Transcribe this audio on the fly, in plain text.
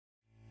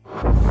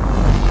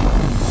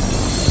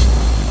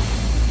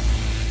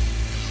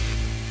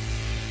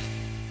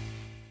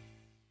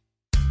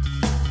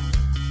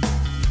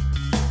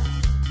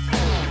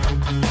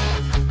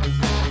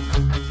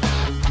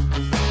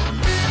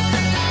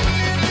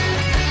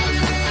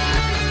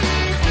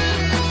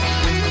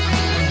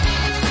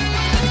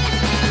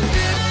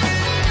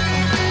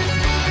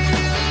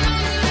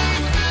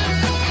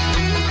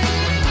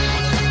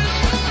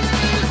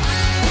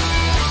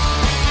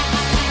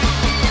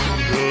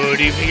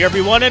morning,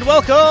 everyone, and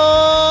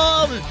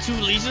welcome to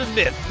Legion of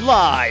Myth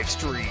live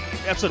stream,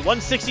 episode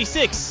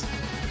 166,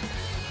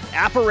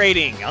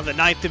 apparating on the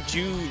 9th of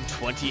June,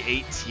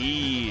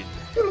 2018.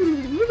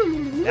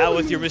 Now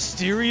with your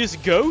mysterious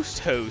ghost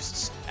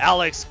hosts,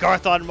 Alex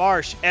Garthon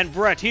Marsh and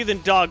Brett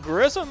Heathen Dog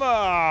Grisama.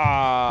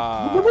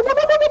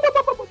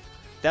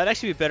 That would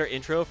actually be a better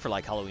intro for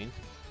like Halloween.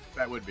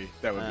 That would be.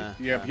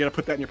 You gotta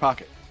put that in your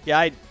pocket.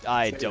 Yeah,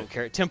 I don't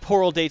care.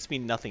 Temporal dates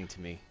mean nothing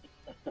to me.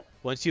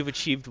 Once you've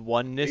achieved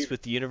oneness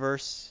with the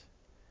universe,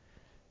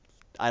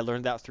 I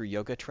learned that through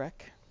Yoga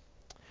Trek.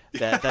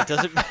 That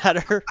doesn't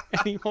matter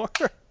anymore.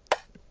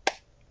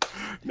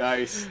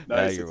 Nice.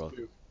 You're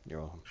welcome.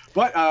 You're welcome.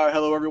 But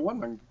hello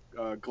everyone.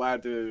 I'm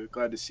glad to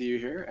see you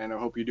here, and I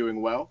hope you're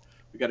doing well.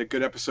 We got a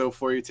good episode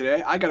for you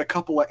today. I got a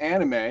couple of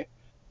anime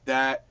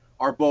that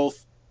are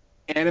both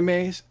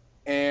animes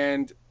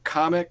and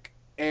comic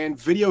and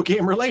video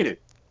game related.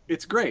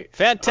 It's great.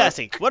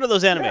 Fantastic. What are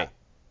those anime? Yeah.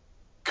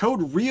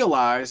 Code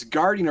Realize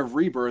Guardian of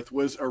Rebirth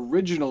was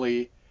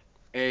originally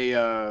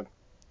a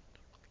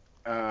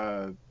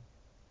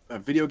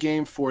video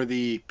game for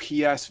the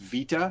PS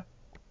Vita,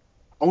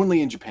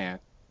 only in Japan.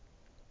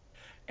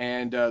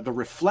 And The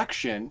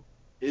Reflection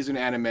is an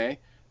anime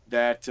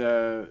that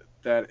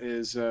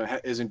is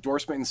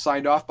endorsement and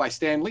signed off by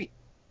Stan Lee,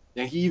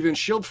 and he even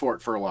shielded for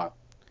it for a while.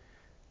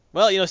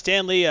 Well, you know,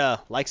 Stan Lee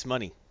likes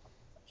money.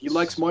 He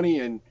likes money,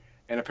 and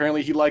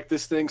apparently he liked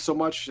this thing so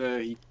much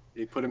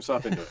he put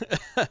himself into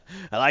it.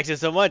 I liked it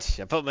so much,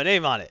 I put my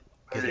name on it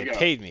because they go.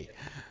 paid me.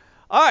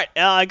 All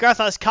right,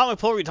 Garthon's comic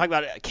poll. We're going to talk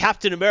about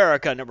Captain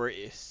America number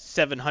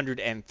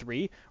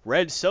 703,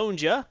 Red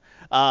Sonja.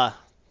 Red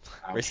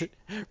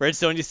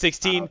Sonja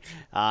 16.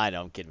 I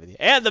know, I'm kidding with you.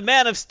 And the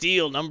Man of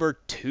Steel number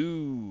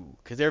 2,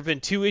 because there have been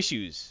 2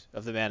 issues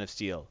of the Man of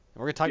Steel.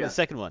 And we're going to talk about the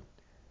second one.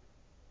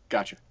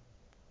 Gotcha.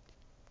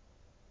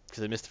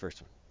 Because I missed the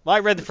first one. Well, I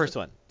read the first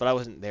one, but I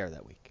wasn't there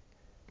that week.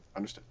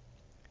 Understood.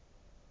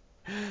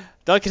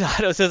 Duncan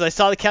Otto says, I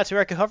saw the Captain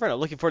America cover and I'm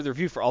looking forward to the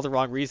review for all the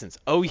wrong reasons.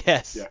 Oh,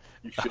 yes. Yeah,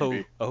 you should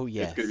be. Oh,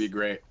 yes. It's going to be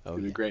great. It's going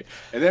to be great.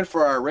 And then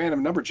for our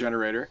random number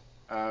generator,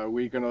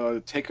 we're going to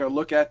take a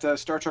look at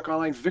Star Trek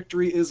Online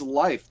Victory is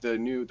Life, the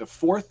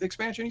 4th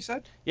expansion, you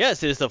said?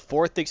 Yes, it is the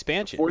 4th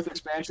expansion. The 4th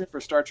expansion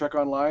for Star Trek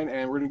Online,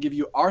 and we're going to give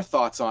you our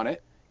thoughts on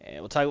it. And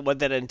we'll talk about what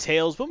that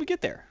entails when we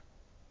get there.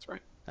 That's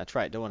right. That's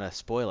right. Don't want to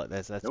spoil it.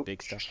 That's Nope.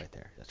 big stuff right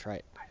there. That's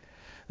right.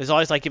 As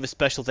always, like give a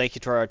special thank you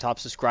to our top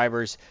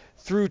subscribers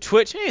through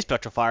Twitch, hey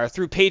Spectrofire,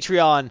 through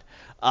Patreon,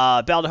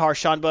 Baldahar,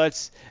 Sean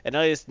Butts,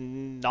 Anelius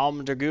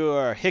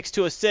Namdragur,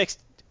 Hicks206,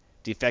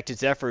 Defected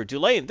Zephyr,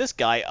 Dulane, this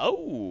guy,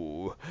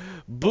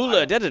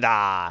 Bula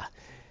da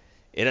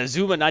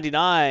Inazuma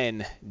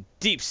 99,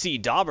 Deep Sea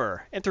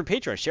Dauber, and through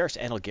Patreon, Sheriff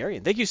and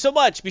Algarian. Thank you so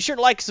much. Be sure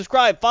to like,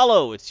 subscribe,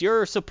 follow. It's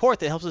your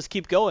support that helps us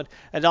keep going.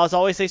 And as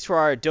always, thanks to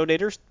our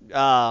donators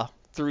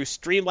through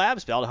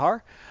Streamlabs,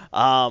 Baldahar,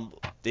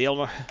 the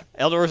Elder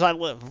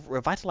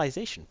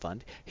Revitalization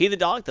Fund, He the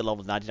Dog, the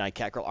Level 99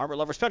 Catgirl Armor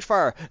Lover,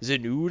 Spectrefire,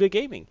 Zenuda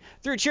Gaming,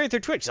 through Cheering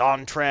through Twitch,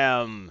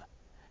 Zontrem,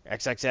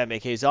 XXM,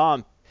 aka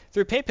Zom,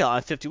 through PayPal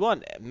on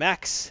 51,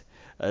 Max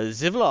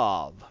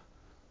Zivlov,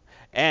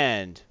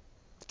 and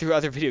through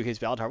other video games,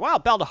 Baldahar. Wow,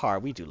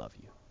 Baldahar, we do love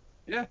you.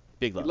 Yeah.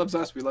 Big love. He loves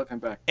us, we love him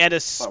back. And a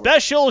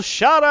special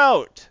shout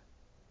out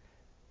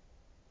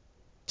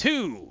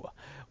to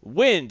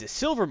Wind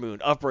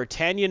Silvermoon of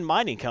Britannian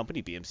Mining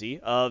Company, BMC,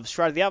 of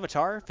Stride of the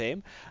Avatar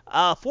fame,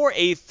 for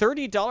a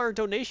 $30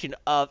 donation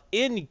of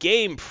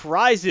in-game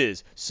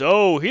prizes.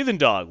 So, Heathen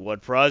Dog,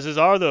 what prizes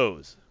are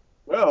those?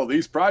 Well,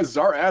 these prizes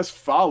are as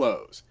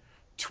follows: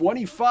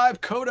 25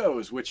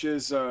 Kodos, which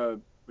is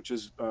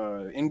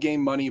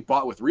in-game money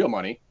bought with real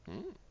money,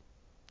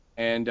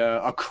 and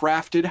a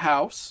crafted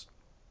house,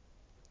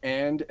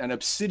 and an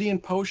obsidian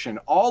potion,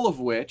 all of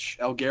which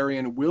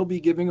Algarian will be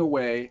giving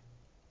away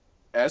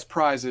as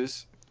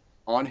prizes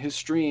on his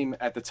stream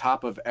at the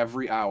top of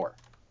every hour.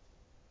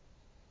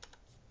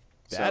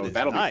 That'll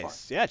be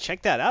nice. Yeah,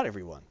 check that out,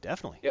 everyone.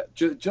 Definitely. Yeah,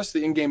 just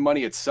the in-game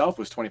money itself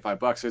was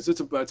 $25. It's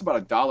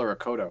about $1 a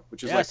Kodo,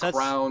 which is like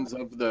crowns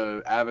of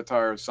the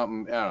Avatar or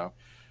something. I don't know.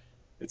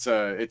 It's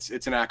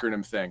an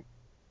acronym thing.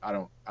 I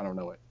don't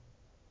know it,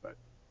 but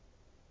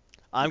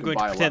I'm going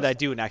to pretend I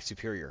do an Act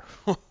Superior.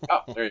 Oh,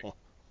 there you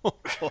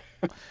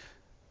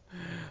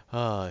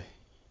go.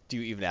 Do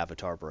you even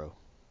Avatar, bro?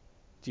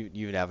 Do you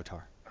even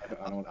Avatar?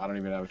 I don't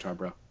even Avatar,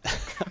 bro.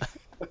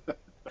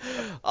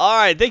 All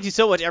right, thank you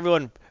so much,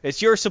 everyone.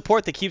 It's your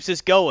support that keeps us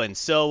going.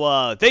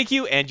 So thank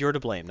you, and you're to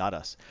blame, not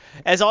us.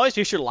 As always,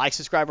 be sure to like,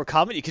 subscribe, or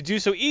comment. You can do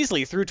so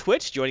easily through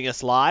Twitch, joining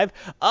us live,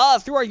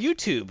 through our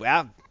YouTube,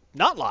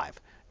 not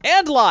live,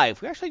 and live.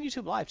 We're actually on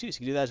YouTube live, too, so you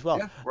can do that as well.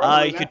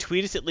 Yeah, you could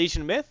tweet us at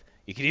Legion of Myth.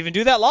 You could even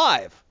do that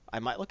live. I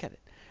might look at it.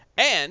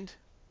 And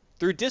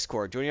through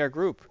Discord, joining our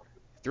group.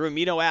 Through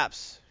Amino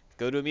apps.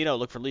 Go to Amino,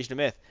 look for Legion of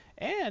Myth.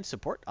 And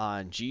support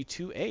on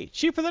G2A.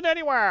 Cheaper than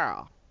anywhere.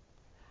 All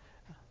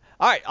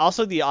right.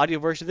 Also, the audio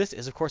version of this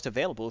is, of course,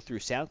 available through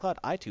SoundCloud,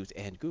 iTunes,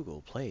 and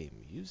Google Play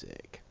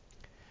Music.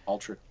 All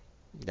true.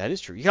 That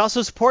is true. You can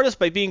also support us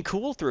by being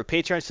cool through a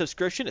Patreon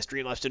subscription, a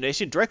Streamlabs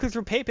donation, directly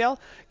through PayPal,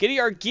 getting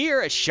our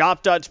gear at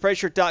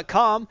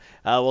shop.spreadshirt.com.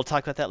 We'll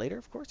talk about that later,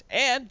 of course.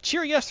 And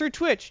cheering us through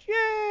Twitch.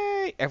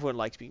 Yay! Everyone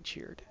likes being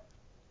cheered.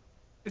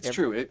 It's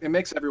true. It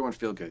makes everyone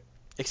feel good.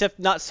 Except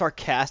not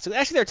sarcastic.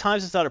 Actually, there are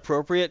times it's not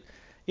appropriate.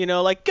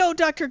 Like, go,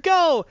 doctor,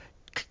 go!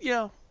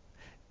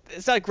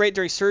 It's not great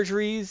during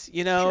surgeries,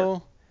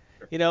 Sure.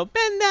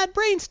 bend that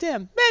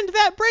brainstem,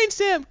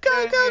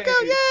 go, go,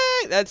 go,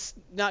 yay! That's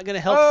not going to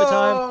help the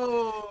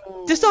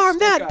time. Disarm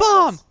that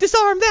bomb!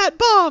 Disarm that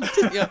bomb!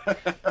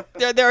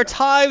 There are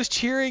times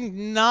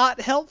cheering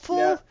not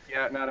helpful.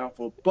 Yeah, not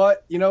helpful.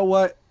 But you know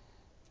what?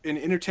 In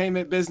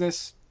entertainment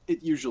business,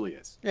 it usually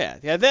is. Yeah,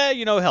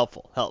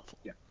 helpful.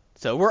 Yeah.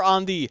 So we're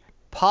on the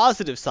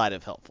positive side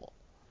of helpful.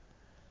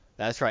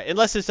 That's right.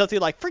 Unless it's something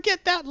like,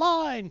 forget that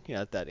line.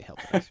 That ain't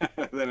helpful.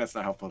 Then that's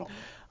not helpful at all.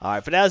 All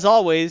right, but as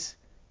always,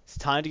 it's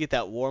time to get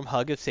that warm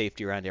hug of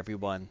safety around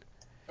everyone.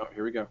 Oh,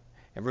 here we go.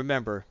 And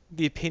remember,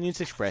 the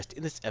opinions expressed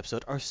in this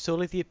episode are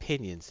solely the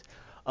opinions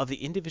of the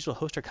individual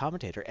host or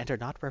commentator and are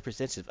not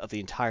representative of the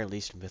entire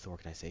Legion of Myth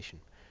organization.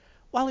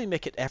 While we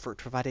make an effort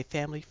to provide a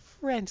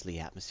family-friendly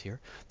atmosphere,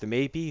 there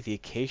may be the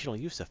occasional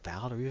use of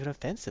foul or even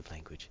offensive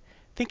language.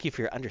 Thank you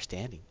for your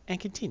understanding and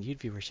continued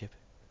viewership.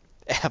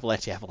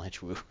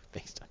 Avalanche, woo.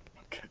 Thanks, Doug.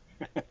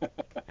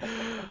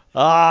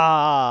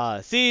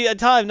 See, a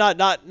time, not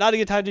a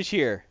good time to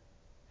cheer.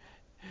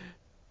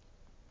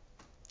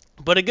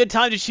 But a good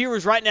time to cheer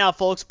is right now,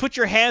 folks. Put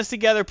your hands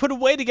together, put them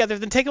way together,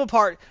 then take them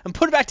apart, and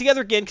put them back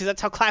together again, because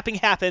that's how clapping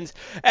happens.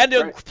 And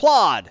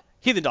applaud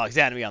Heathen Dog's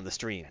Anime on the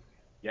stream.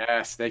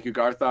 Yes, thank you,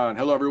 Garthon.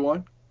 Hello,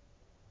 everyone.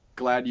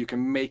 Glad you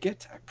can make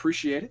it. I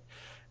appreciate it.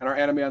 And our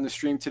anime on the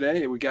stream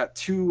today, we got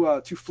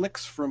two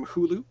flicks from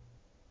Hulu.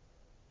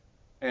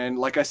 And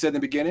like I said in the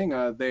beginning,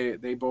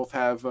 they both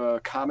have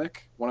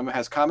comic. One of them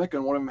has comic,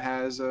 and one of them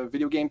has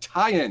video game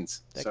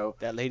tie-ins.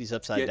 That lady's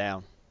upside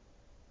down.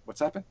 What's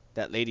happened?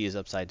 That lady is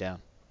upside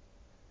down.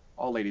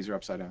 All ladies are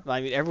upside down.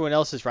 I mean, everyone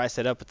else is right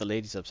side up, but the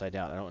lady's upside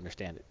down. I don't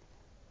understand it.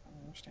 I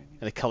don't understand either.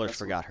 And the colors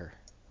forgot her.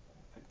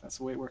 That's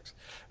the way it works.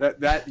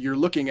 That you're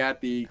looking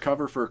at the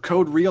cover for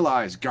Code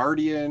Realize,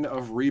 Guardian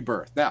of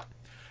Rebirth. Now,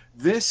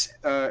 this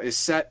is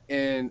set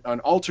in an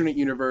alternate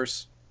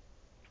universe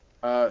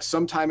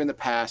sometime in the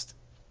past.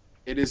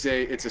 It's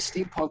a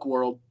steampunk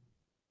world,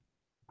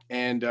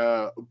 and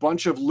a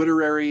bunch of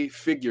literary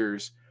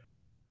figures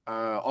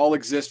all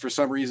exist for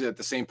some reason at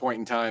the same point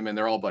in time, and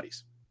they're all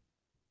buddies.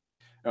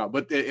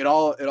 But it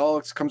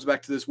all comes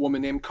back to this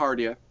woman named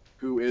Cardia,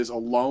 who is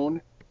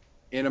alone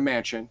in a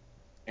mansion,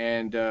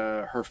 and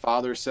her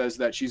father says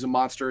that she's a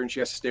monster and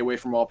she has to stay away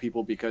from all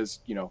people because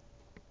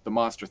the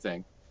monster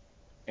thing.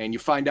 And you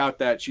find out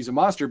that she's a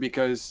monster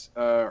because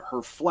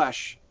her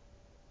flesh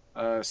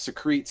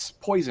secretes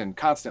poison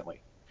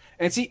constantly.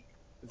 And see,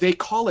 they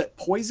call it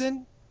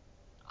poison.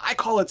 I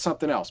call it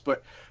something else,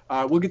 but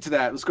we'll get to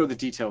that. Let's go to the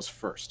details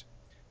first.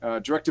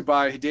 Directed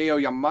by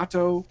Hideo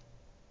Yamato,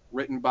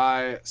 written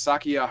by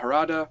Sakiya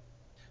Harada,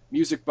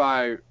 music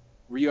by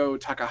Ryo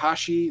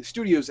Takahashi,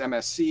 studios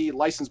MSC,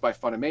 licensed by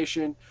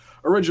Funimation.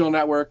 Original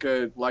network,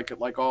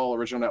 like all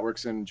original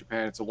networks in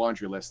Japan, it's a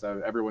laundry list.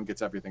 Everyone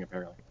gets everything,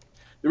 apparently.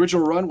 The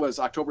original run was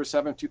October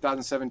 7th,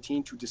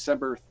 2017 to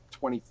December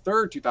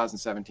 23rd,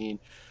 2017.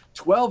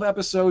 12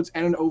 episodes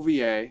and an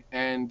OVA,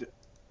 and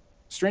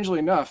strangely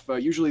enough,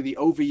 usually the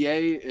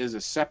OVA is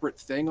a separate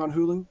thing on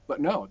Hulu,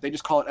 but no, they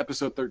just call it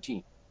episode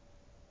 13.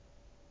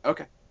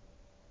 Okay,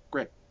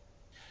 great.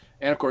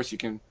 And of course, you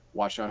can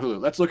watch it on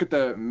Hulu. Let's look at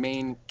the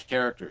main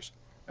characters.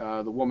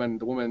 The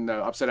woman,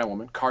 upside down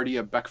woman,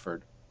 Cardia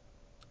Beckford.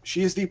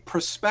 She is the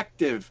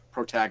prospective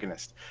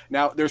protagonist.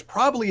 Now, there's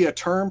probably a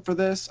term for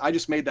this. I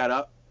just made that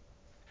up.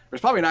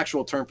 There's probably an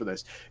actual term for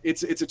this.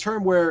 It's a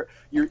term where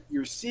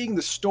you're seeing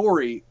the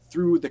story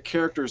through the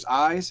character's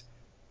eyes,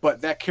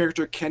 but that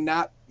character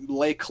cannot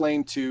lay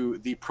claim to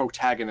the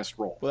protagonist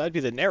role. Well, that'd be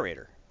the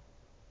narrator.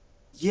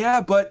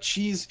 Yeah, but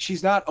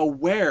she's not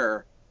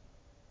aware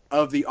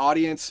of the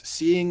audience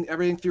seeing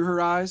everything through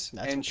her eyes,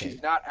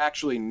 she's not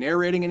actually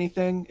narrating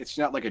anything. It's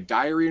not like a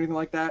diary or anything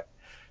like that.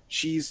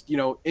 She's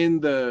in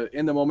the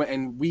moment,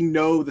 and we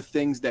know the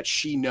things that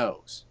she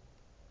knows.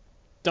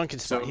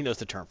 Duncan's smart. He knows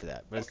the term for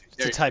that, but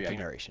it's a type of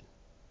narration.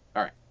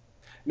 All right.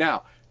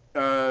 Now,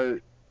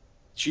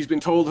 she's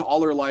been told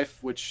all her life,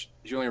 which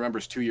she only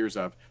remembers 2 years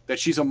of, that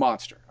she's a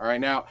monster. All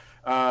right. Now,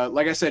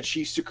 like I said,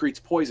 she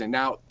secretes poison.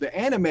 Now, the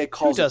anime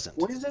calls it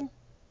poison.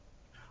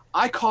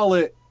 I call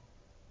it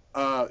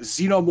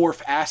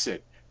xenomorph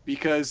acid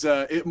because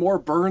it more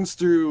burns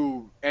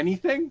through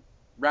anything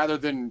rather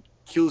than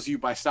kills you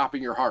by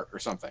stopping your heart or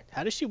something.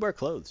 How does she wear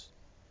clothes?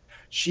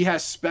 She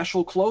has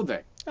special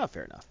clothing. Oh,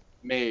 fair enough.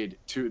 Made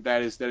to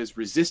that is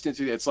resistant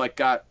to it's like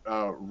got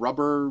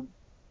rubber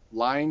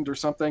lined or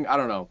something. I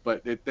don't know,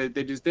 but they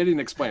didn't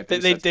explain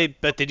it.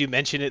 But they do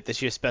mention it that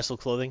she has special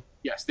clothing.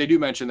 Yes, they do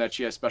mention that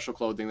she has special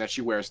clothing that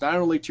she wears not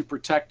only to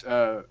protect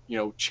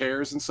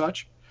chairs and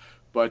such,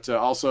 but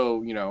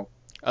also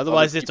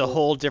Otherwise, it's a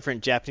whole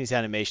different Japanese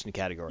animation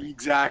category.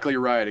 Exactly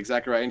right,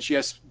 exactly right. And she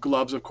has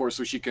gloves, of course,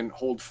 so she can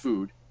hold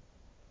food.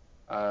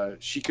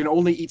 She can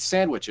only eat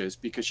sandwiches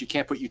because she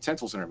can't put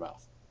utensils in her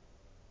mouth,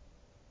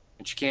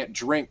 and she can't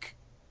drink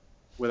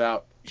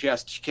without. She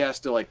has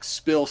to like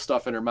spill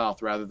stuff in her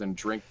mouth rather than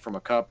drink from a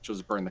cup. She'll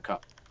just burn the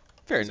cup.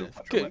 Fair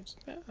enough. Good.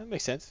 Yeah, that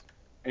makes sense.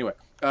 Anyway,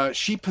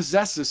 she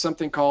possesses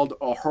something called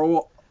a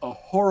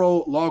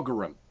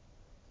horologarum.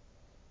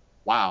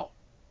 Wow,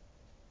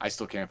 I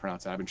still can't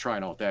pronounce that. I've been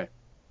trying all day.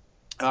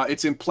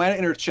 It's implanted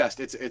in her chest.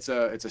 It's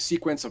a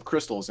sequence of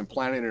crystals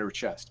implanted in her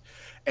chest,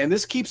 and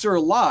this keeps her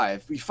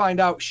alive. We find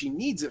out she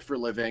needs it for a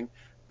living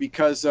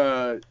because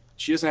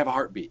she doesn't have a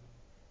heartbeat.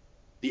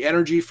 The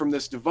energy from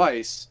this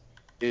device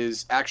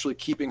is actually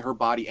keeping her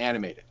body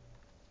animated.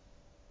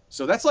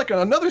 So that's like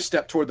another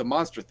step toward the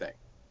monster thing.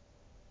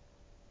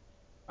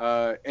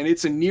 And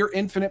it's a near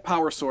infinite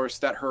power source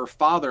that her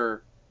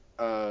father,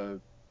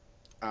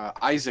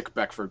 Isaac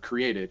Beckford,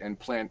 created and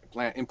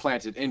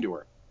implanted into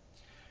her.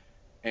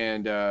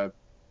 And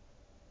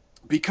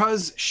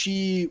because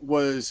she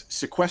was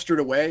sequestered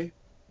away,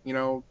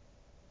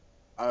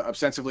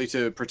 ostensibly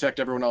to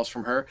protect everyone else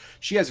from her,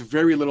 she has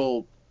very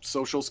little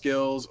social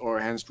skills or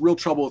has real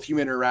trouble with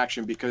human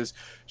interaction because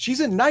she's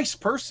a nice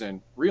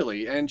person,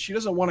 really, and she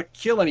doesn't want to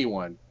kill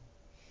anyone.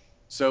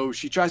 So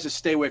she tries to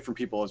stay away from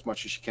people as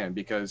much as she can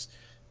because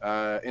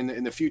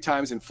in the few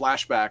times in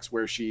flashbacks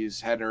where she's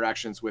had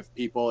interactions with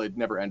people, it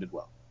never ended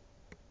well.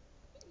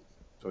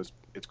 So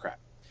it's crap.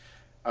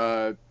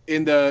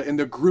 In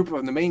the group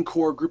of the main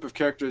core group of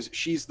characters,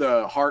 she's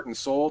the heart and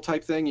soul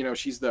type thing.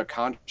 She's the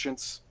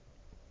conscience,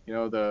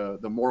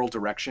 the moral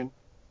direction.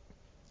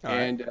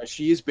 And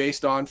she is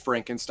based on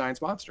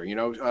Frankenstein's monster.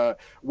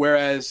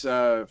 Whereas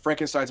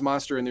Frankenstein's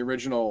monster in the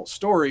original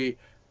story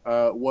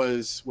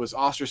was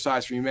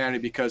ostracized from humanity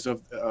because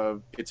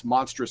of its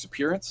monstrous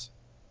appearance.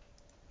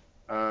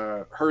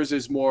 Hers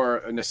is more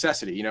a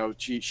necessity.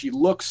 She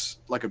looks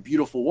like a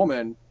beautiful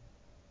woman,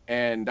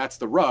 and that's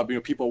the rub.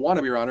 People want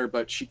to be around her,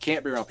 but she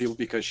can't be around people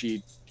because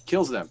she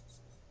kills them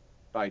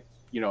by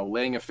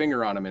laying a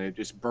finger on them, and it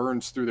just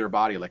burns through their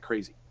body like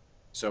crazy.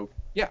 So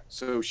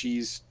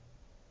she's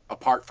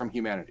apart from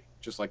humanity,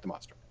 just like the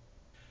monster.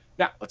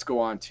 Now let's go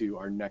on to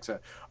our next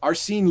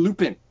Arsène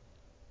Lupin.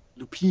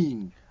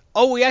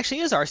 Oh, he actually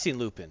is Arsène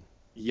Lupin.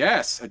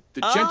 Yes,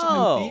 the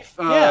gentleman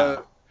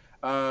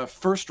thief.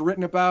 First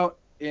written about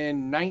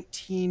in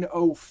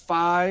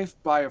 1905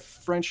 by a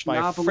French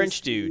novelist. A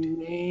French dude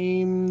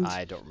named.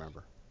 I don't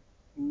remember.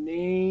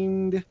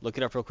 Named. Look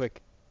it up real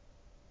quick.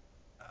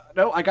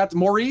 No, I got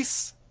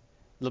Maurice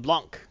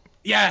Leblanc.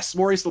 Yes,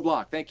 Maurice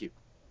Leblanc. Thank you.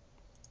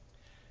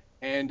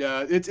 And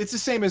it's the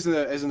same as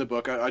in the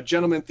book. A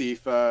gentleman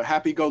thief,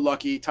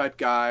 happy-go-lucky type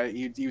guy.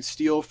 He'd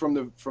steal from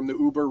the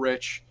uber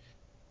rich,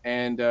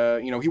 and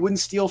he wouldn't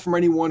steal from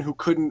anyone who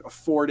couldn't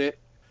afford it.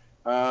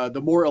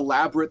 The more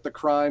elaborate the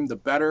crime, the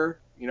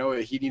better. He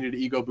needed an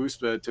ego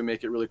boost to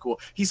make it really cool.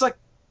 He's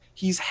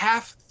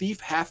half thief,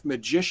 half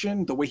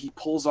magician. The way he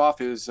pulls off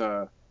his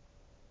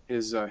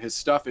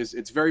stuff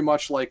it's very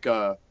much like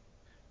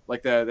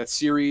that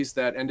series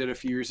that ended a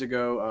few years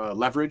ago,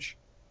 Leverage.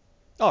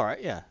 All right,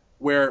 yeah.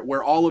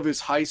 Where all of his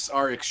heists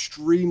are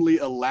extremely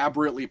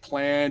elaborately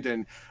planned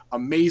and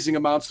amazing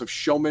amounts of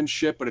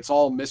showmanship, but it's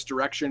all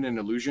misdirection and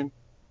illusion.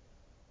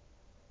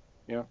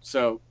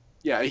 So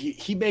yeah,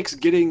 he makes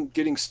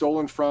getting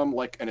stolen from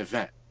like an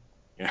event.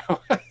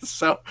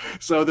 so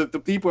that the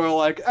people are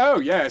like, oh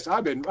yes,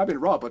 I've been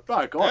robbed, but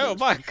by God, oh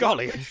my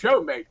golly, good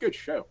show, mate, good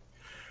show.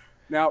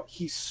 Now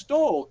he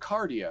stole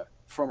Cardia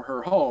from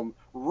her home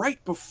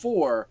right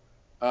before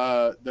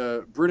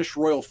the British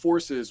Royal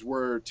Forces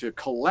were to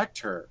collect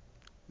her.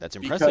 That's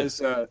impressive.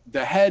 Because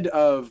the head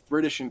of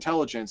British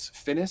intelligence,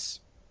 Finnis,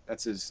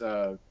 that's his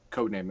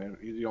code name.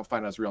 You don't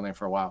find out his real name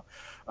for a while.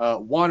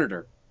 Wanted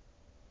her,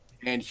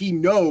 and he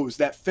knows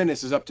that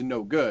Finnis is up to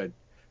no good.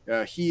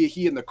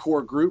 He and the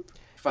core group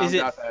found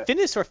out that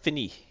Finnis or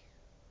Finny?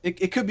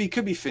 It could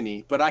be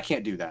Finny, but I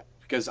can't do that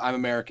because I'm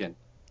American,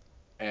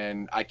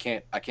 and I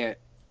can't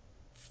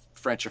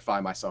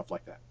Frenchify myself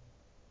like that.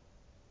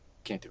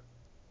 Can't do it.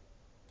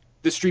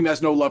 This stream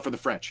has no love for the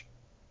French.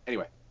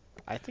 Anyway.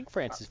 I think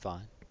France is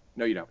fine.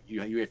 No, you don't.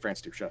 You hate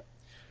France too. Shut up.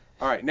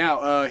 All right.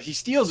 Now, he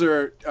steals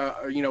her,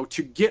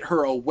 to get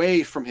her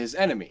away from his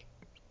enemy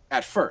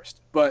at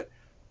first. But,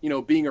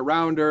 being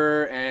around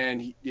her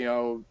and,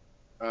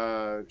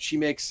 she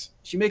makes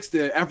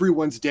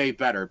everyone's day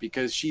better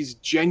because she's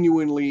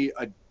genuinely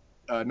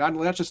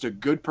not just a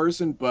good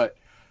person, but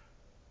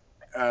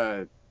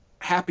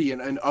happy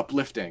and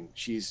uplifting.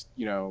 She's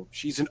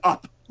an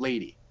up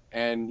lady,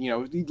 and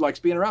he likes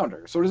being around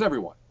her. So does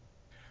everyone.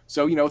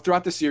 So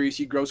throughout the series,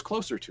 he grows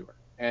closer to her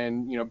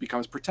and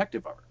becomes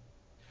protective of her.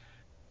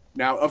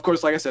 Now, of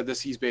course, like I said,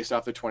 he's based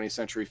off the 20th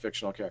century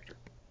fictional character,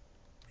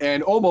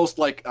 and almost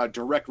like a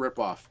direct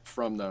ripoff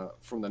from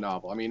the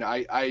novel. I mean,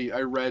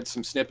 I read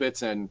some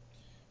snippets, and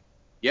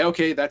yeah,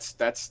 okay, that's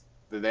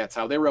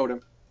how they wrote him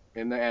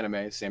in the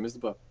anime, same as the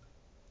book.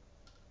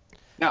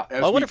 Now,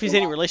 I wonder if he's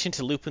any relation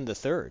to Lupin the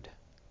Third.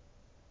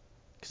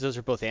 because those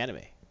are both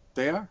anime.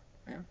 They are.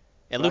 And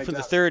But I Lupin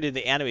the doubt- Third in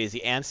the anime is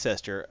the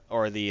ancestor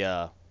or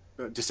the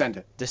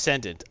Descendant.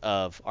 descendant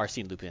of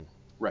Arsène Lupin.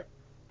 Right.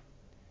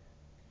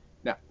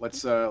 Now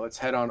let's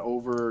head on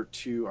over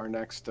to our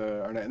next.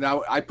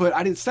 Now I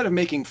did, instead of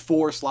making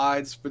 4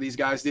 slides for these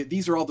guys,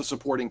 these are all the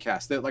supporting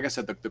cast. Like I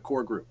said, the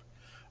core group.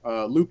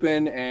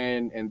 Lupin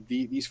and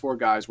these 4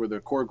 guys were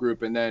the core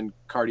group, and then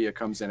Cardia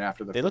comes in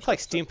after the. They look like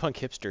steampunk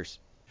hipsters.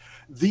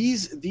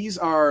 These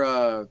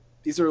are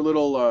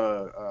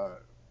little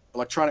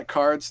electronic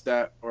cards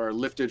that are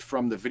lifted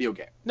from the video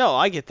game. No,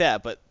 I get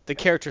that, but the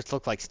characters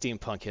look like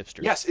steampunk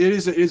hipsters. Yes, it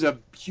is a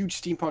huge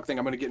steampunk thing.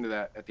 I'm going to get into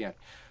that at the end.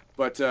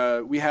 But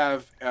we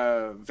have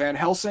Van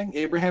Helsing,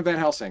 Abraham Van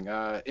Helsing.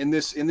 In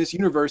this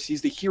universe,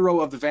 he's the hero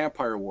of the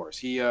Vampire Wars.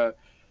 He's a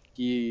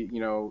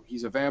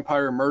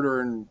vampire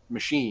murdering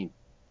machine.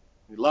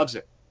 He loves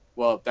it.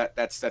 Well,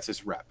 that's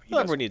his rep.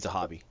 Everyone needs a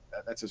hobby.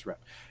 That's his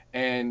rep.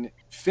 And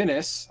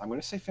Finis, I'm going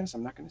to say Finis.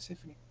 I'm not going to say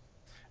Finis.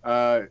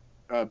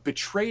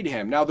 Betrayed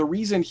him. Now, the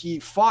reason he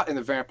fought in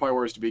the Vampire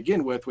Wars to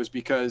begin with was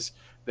because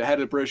the head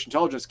of British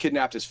intelligence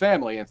kidnapped his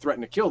family and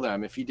threatened to kill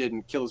them if he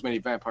didn't kill as many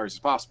vampires as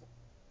possible.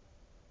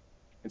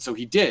 And so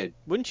he did.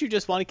 Wouldn't you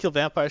just want to kill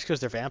vampires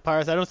because they're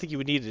vampires? I don't think you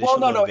would need Well,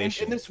 additional no.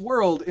 motivation. In this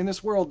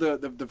world,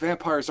 the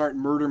vampires aren't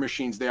murder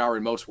machines. They are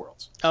in most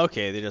worlds.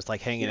 Okay, they're just like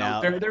hanging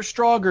out. They're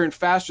stronger and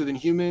faster than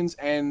humans,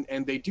 and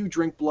they do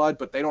drink blood,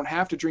 but they don't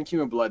have to drink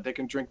human blood. They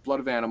can drink blood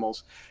of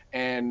animals,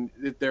 and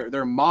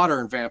they're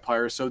modern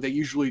vampires, so they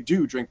usually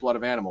do drink blood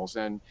of animals.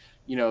 And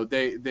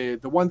the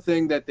one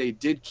thing that they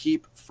did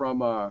keep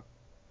from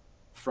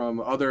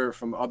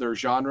other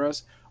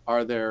genres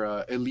are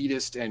their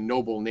elitist and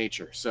noble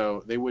nature.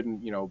 So they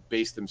wouldn't,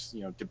 debase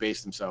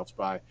themselves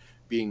by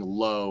being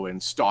low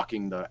and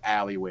stalking the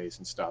alleyways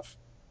and stuff.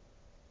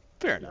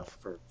 Fair enough.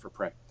 For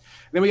prey.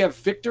 Then we have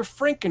Victor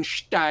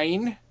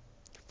Frankenstein.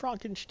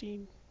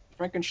 Frankenstein.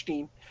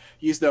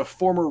 He's the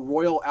former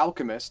royal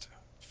alchemist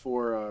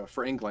for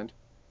England,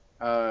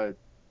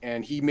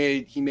 and he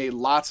made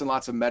lots and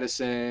lots of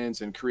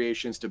medicines and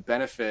creations to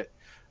benefit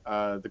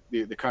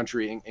the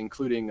country,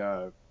 including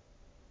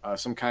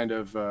some kind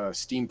of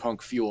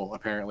steampunk fuel,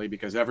 apparently,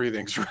 because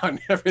everything's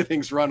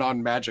run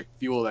on magic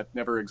fuel that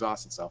never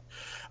exhausts itself.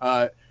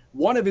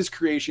 One of his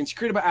creations he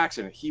created by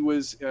accident. He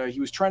was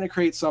trying to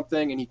create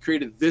something, and he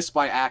created this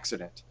by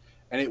accident,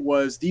 and it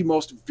was the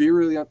most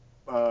virulent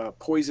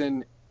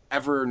poison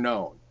ever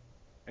known.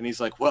 And he's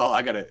like, well,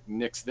 I gotta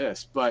nix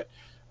this, but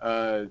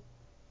the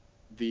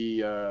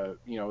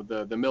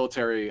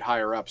military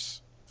higher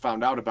ups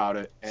found out about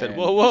it and said,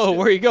 whoa,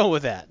 where are you going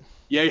with that?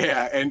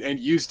 Yeah, and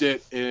used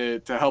it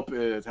to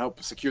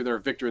help secure their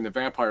victory in the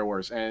Vampire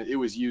Wars, and it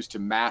was used to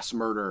mass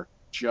murder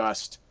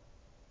just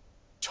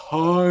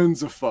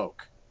tons of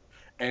folk.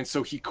 And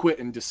so he quit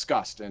in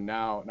disgust, and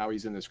now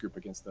he's in this group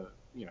against all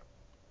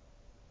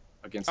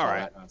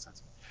that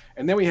nonsense.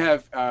 And then we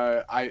have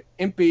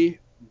Impy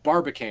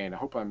Barbicane. I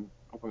hope I'm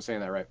saying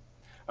that right.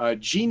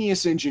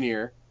 Genius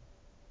engineer,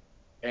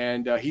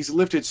 and he's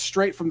lifted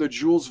straight from the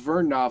Jules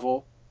Verne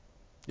novel.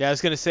 Yeah, I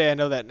was gonna say I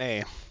know that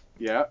name.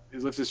 Yeah,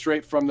 he's lifted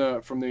straight from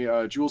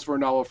the Jules Verne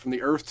novel, From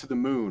the Earth to the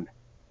Moon,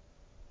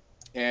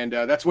 and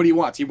that's what he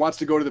wants. He wants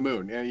to go to the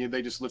moon, and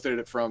they just lifted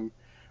it from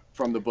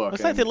the book.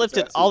 Looks like they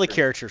lifted all the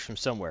characters from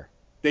somewhere.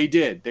 They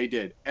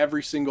did.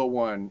 Every single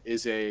one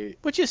is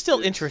which is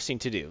still interesting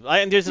to do.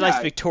 And there's a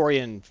nice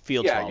Victorian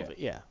feel to all of it.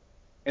 Yeah.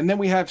 And then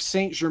we have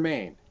Saint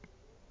Germain.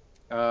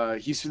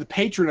 He's the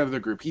patron of the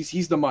group.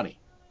 He's the money.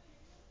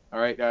 All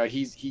right.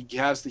 He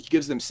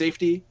gives them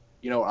safety,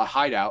 a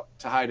hideout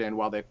to hide in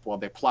while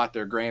they plot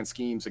their grand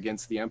schemes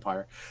against the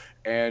Empire,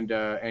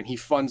 and he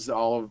funds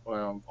all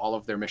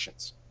of their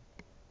missions.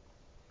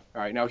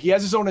 All right. Now he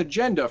has his own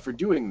agenda for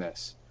doing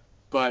this,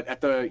 but at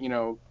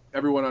the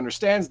everyone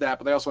understands that,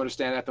 but they also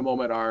understand at the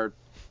moment our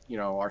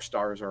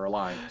stars are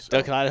aligned. So.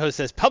 Duncan Idaho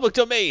says public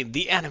domain,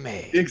 the anime.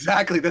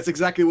 Exactly. That's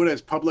exactly what it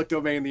is. Public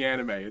domain, the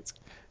anime. It's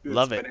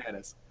Love it.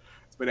 Bananas.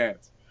 It's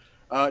bananas.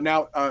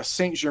 Now,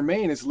 Saint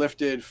Germain is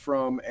lifted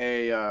from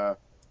a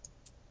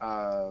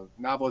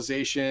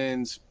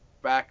novelizations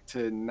back to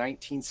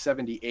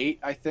 1978,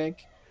 I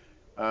think.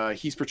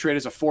 He's portrayed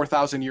as a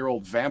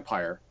 4,000-year-old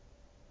vampire.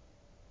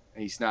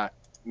 And he's not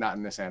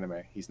in this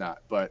anime. He's not.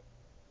 But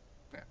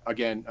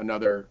again,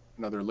 another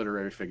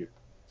literary figure.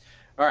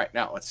 All right,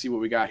 now let's see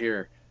what we got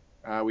here.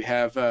 We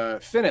have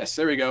Finis.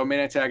 There we go, main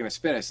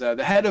antagonist Finis,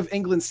 the head of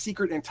England's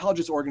secret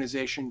intelligence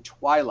organization,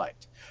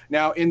 Twilight.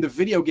 Now, in the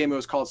video game, it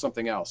was called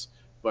something else,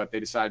 but they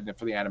decided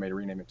for the anime to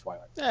rename it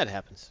Twilight. That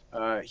happens.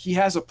 He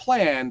has a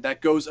plan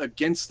that goes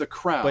against the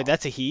crown. Wait,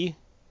 that's a he?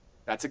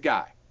 That's a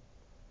guy.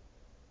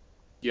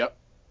 Yep.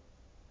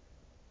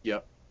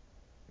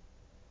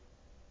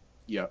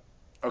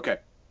 Okay.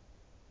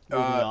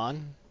 Moving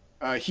on.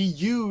 He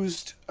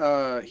used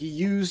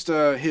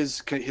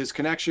his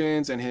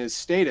connections and his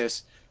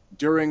status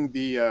during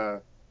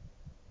the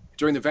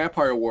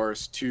Vampire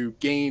Wars to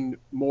gain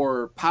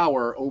more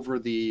power over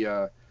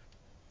the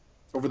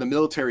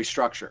military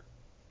structure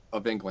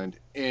of England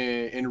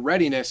in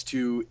readiness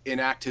to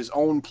enact his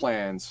own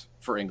plans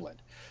for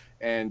England.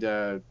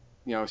 and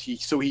he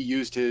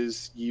used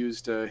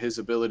his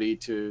ability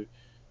to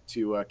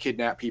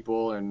kidnap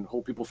people and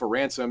hold people for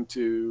ransom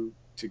to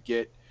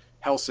get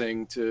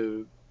Helsing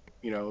to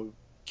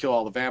kill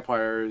all the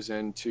vampires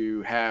and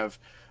to have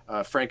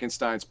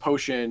Frankenstein's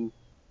potion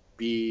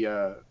be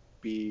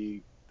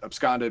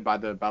absconded by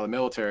the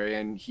military,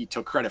 and he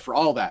took credit for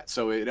all that.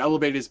 So it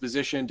elevated his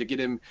position to get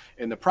him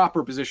in the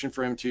proper position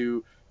for him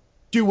to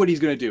do what he's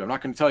going to do. I'm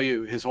not going to tell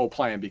you his whole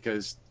plan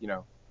because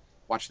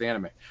watch the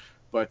anime,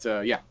 but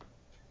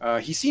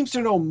he seems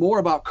to know more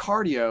about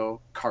Cardia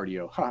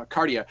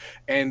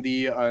and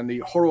the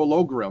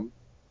horologram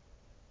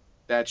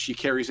that she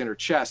carries in her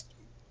chest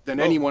than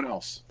anyone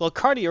else. Well,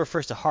 Cardia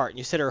refers to heart, and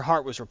you said her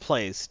heart was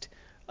replaced.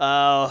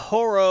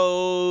 Horology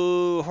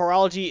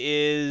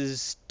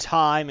is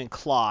time and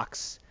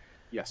clocks.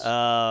 Yes.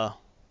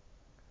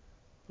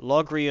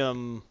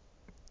 Logrium,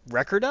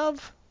 record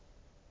of?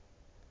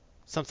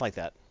 Something like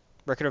that.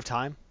 Record of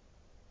time?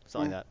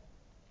 Something like that.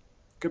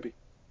 Could be.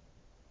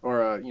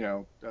 Or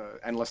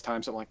endless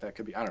time, something like that.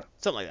 Could be. I don't know.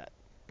 Something like that.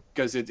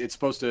 Because it's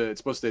supposed to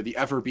the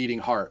ever beating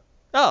heart.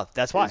 Oh,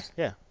 that's why.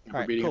 Yeah.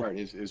 Ever beating heart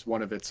is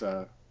one of its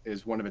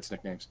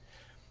nicknames.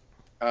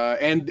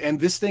 And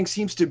this thing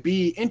seems to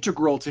be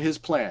integral to his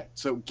plan.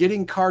 So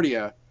getting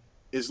Cardia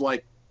is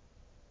like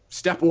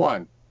step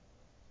 1.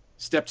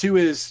 Step 2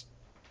 is,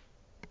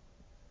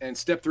 and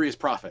step 3 is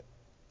profit.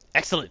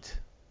 Excellent.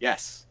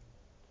 Yes.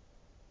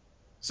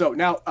 So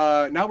now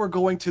we're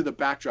going to the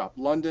backdrop,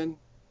 London,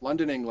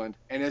 England,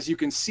 and as you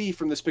can see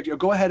from this picture,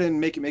 go ahead and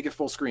make it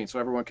full screen so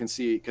everyone can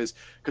see, because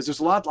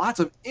there's lots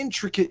of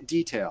intricate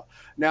detail.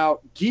 Now,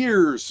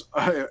 gears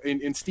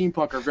in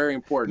steampunk are very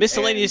important.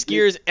 Miscellaneous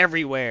gears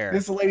everywhere.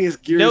 Miscellaneous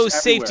gears. No everywhere.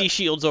 safety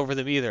shields over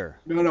them either.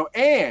 No,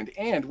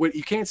 and what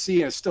you can't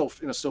see in a still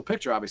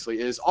picture, obviously,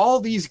 is all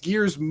these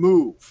gears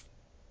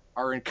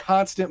are in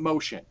constant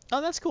motion.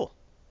 Oh, that's cool.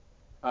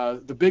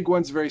 The big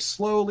ones very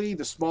slowly,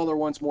 the smaller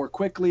ones more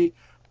quickly,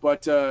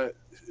 but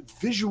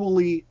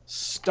visually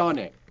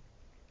stunning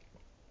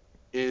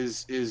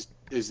is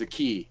the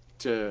key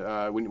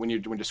to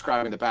when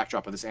describing the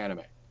backdrop of this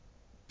anime.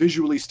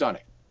 Visually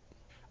stunning.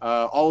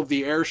 All of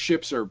the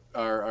airships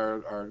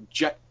are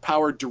jet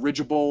powered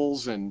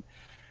dirigibles, and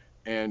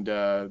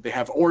they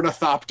have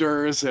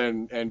ornithopters,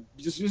 and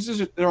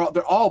just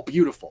they're all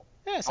beautiful.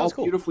 Yeah, sounds all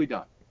cool. Beautifully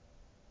done.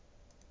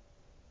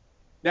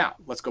 Now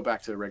let's go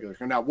back to the regular.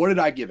 Now, what did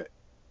I give it?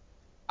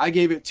 I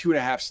gave it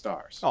 2.5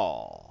 stars.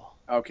 Oh.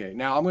 Okay,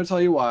 now I'm going to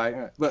tell you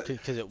why.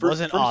 Because it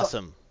wasn't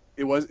awesome.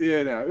 It was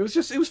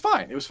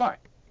fine. It was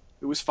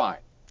fine.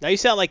 Now you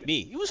sound like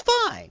me. It was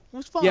fine.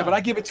 Yeah, but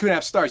I give it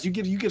 2.5 stars. You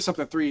give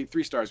something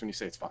three stars when you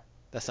say it's fine.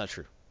 That's not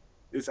true.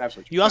 It's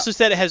absolutely true. You also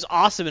said it has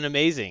awesome and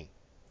amazing.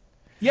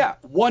 Yeah,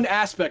 one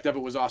aspect of it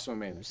was awesome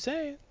and amazing. Just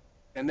saying.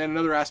 And then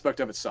another aspect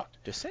of it sucked.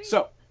 Just saying.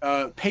 So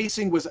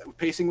pacing was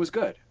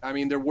good. I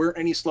mean, there weren't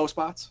any slow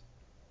spots.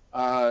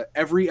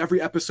 Every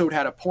episode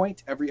had a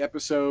point. Every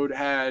episode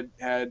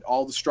had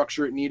all the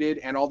structure it needed,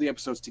 and all the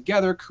episodes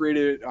together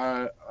created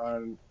a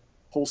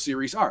whole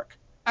series arc.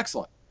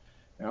 Excellent.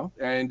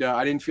 And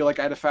I didn't feel like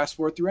I had to fast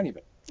forward through any of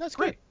it. That's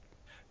great.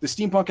 The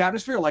steampunk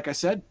atmosphere, like I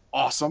said,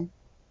 awesome.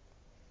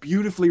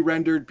 Beautifully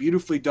rendered,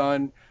 beautifully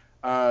done,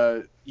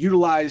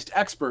 utilized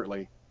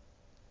expertly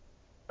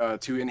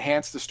to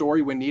enhance the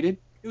story when needed.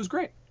 It was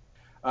great.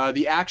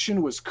 The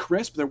action was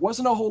crisp. There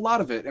wasn't a whole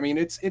lot of it. I mean,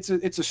 it's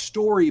a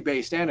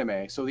story-based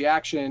anime, so the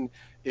action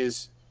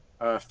is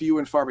few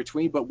and far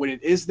between. But when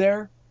it is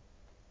there,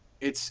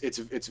 it's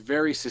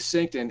very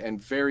succinct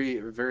and very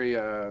very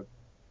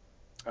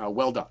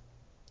well done.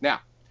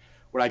 Now,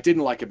 what I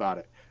didn't like about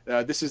it,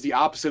 this is the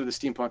opposite of the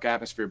steampunk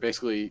atmosphere.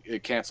 Basically,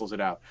 it cancels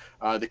it out.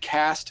 The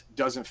cast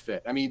doesn't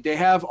fit. I mean, they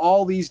have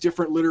all these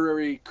different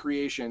literary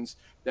creations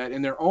that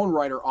in their own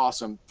right are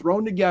awesome,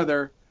 thrown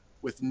together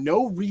with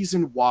no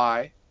reason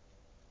why,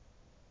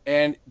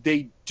 and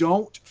they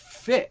don't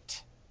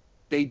fit.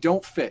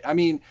 I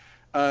mean,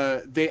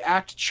 they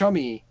act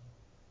chummy,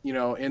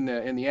 in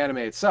the anime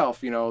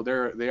itself. They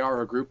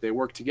are a group, they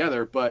work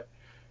together, but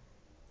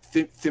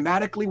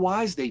thematically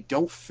wise, they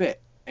don't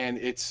fit, and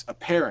it's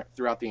apparent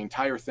throughout the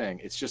entire thing.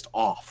 It's just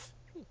off.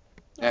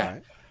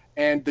 Right.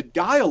 And the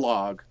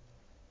dialogue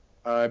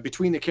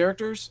between the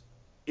characters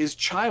is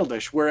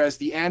childish, whereas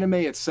the anime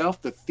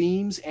itself, the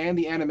themes and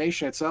the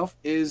animation itself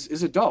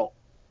is adult,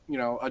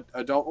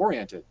 adult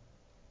oriented.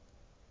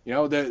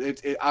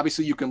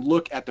 Obviously you can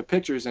look at the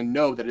pictures and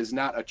know that it's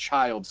not a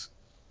child's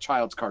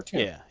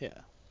cartoon.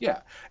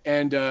 Yeah.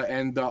 And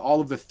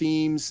all of the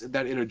themes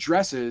that it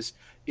addresses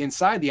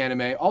inside the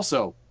anime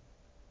also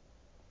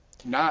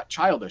not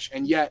childish,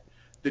 and yet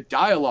the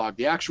dialogue,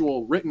 the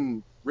actual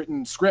written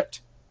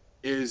script,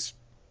 is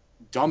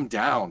dumbed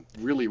down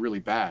really, really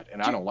bad,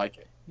 and I don't like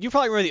it. You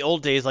probably remember the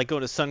old days, like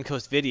going to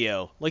Suncoast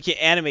Video, like you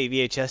animate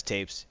VHS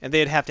tapes, and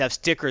they'd have to have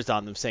stickers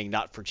on them saying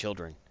 "not for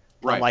children,"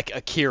 right? Like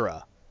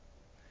Akira.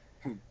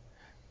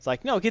 It's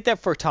like, no, get that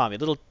for Tommy.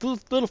 Little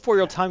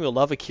 4-year-old Tommy will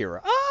love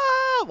Akira.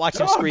 Watch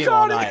him scream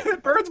all night.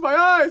 It burns my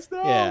eyes.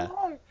 No, yeah.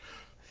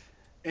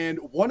 And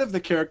one of the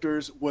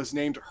characters was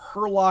named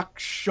Herlock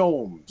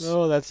Sholmes.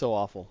 Oh, that's so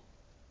awful.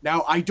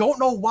 Now, I don't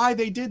know why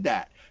they did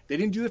that. They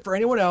didn't do it for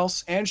anyone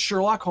else, and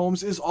Sherlock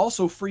Holmes is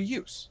also free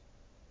use.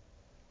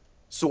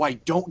 So I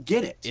don't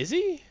get it. Is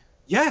he?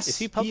 Yes. Is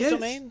he public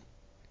domain?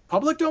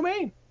 Public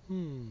domain.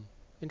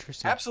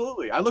 Interesting.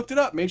 Absolutely. I looked it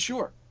up, made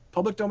sure.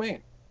 Public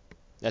domain.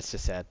 That's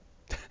just sad.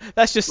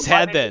 That's just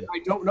sad then. I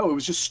don't know. It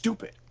was just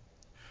stupid.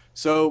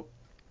 So,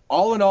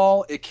 all in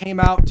all, it came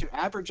out to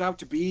average out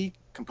to be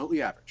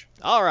completely average.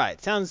 All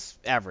right. Sounds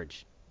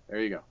average.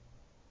 There you go.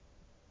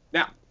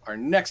 Now, our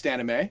next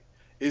anime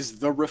is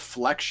The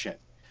Reflection.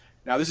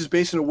 Now, this is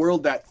based in a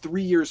world that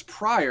 3 years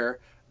prior,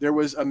 there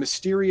was a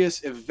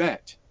mysterious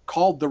event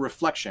called The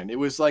Reflection. It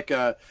was like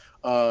a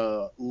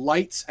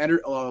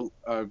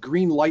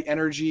green light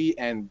energy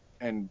and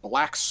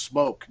black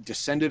smoke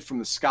descended from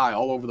the sky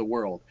all over the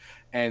world.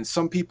 And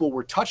some people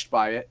were touched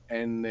by it,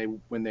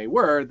 and when they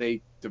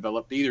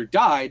either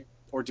died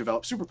or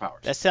developed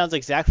superpowers. That sounds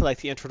exactly like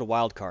the intro to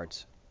Wild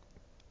Cards.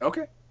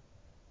 Okay.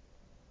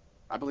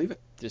 I believe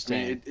it.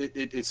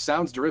 It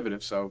sounds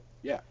derivative, so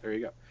yeah, there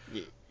you go.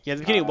 Yeah, at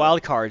the beginning of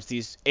Wild Cards,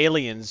 these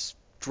aliens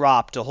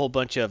dropped a whole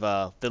bunch of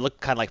they look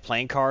kind of like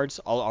playing cards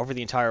all over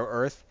the entire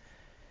Earth,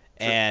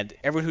 and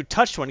everyone who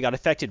touched one got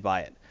affected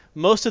by it.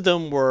 Most of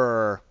them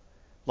were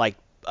like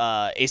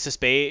Ace of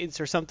Spades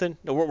or something.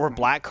 No, were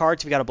black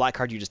cards. If you got a black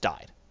card, you just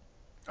died.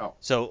 Oh.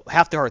 So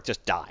half the Earth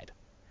just died.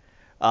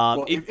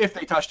 Well, if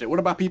they touched it, what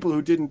about people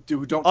who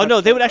don't? Oh no,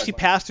 they would actually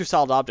pass through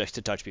solid objects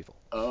to touch people.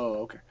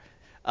 Oh, okay.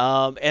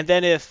 And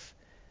then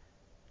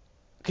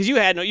because you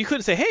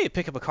couldn't say, hey,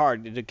 pick up a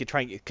card to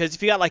try and get, because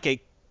if you got like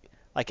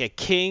a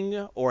king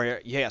or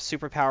you got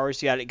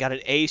superpowers, you got an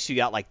ace, you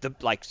got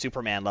like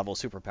Superman level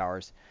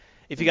superpowers.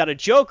 If you got a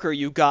Joker,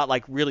 you got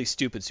like really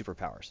stupid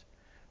superpowers.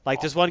 Like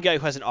there's one guy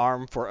who has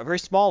a very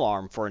small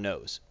arm for a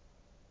nose.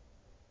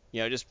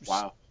 Just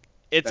wow.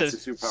 It's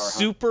That's a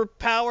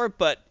superpower,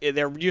 but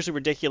they're usually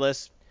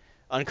ridiculous,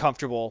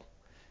 uncomfortable.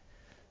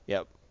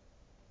 Yep.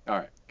 All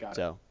right, got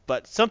it.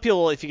 But some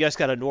people, if you guys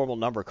got a normal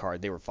number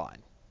card, they were fine.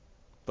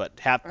 But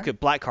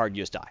black card,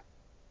 you just die.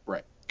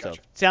 Right.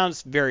 Gotcha. So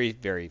sounds very,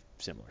 very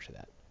similar to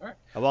that. All right.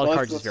 A Wild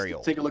Card is very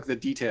old. Take a look at the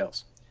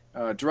details.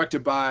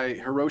 Directed by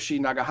Hiroshi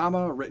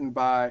Nagahama, written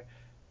by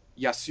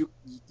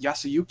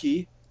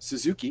Yasuyuki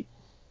Suzuki.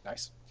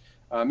 Nice.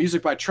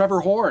 Music by Trevor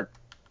Horn.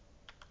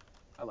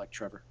 I like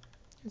Trevor.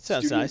 It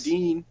sounds Studio nice.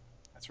 Dean.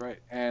 That's right.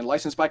 And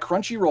licensed by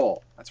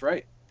Crunchyroll. That's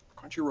right.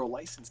 Crunchyroll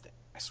licensed it.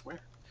 I swear.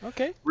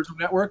 Okay. Original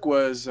network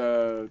was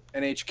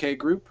NHK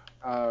Group.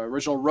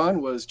 Original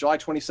run was July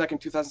 22nd,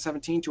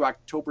 2017 to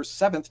October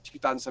 7th,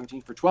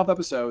 2017 for 12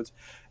 episodes.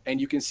 And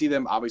you can see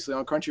them obviously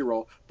on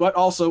Crunchyroll, but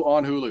also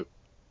on Hulu.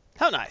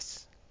 How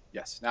nice.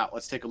 Yes. Now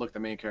let's take a look at the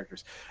main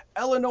characters.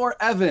 Eleanor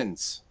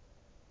Evans,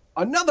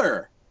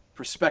 another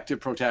prospective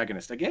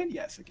protagonist. Again,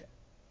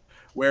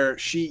 where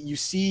you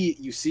see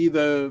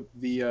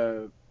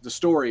the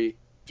story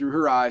through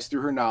her eyes,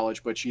 through her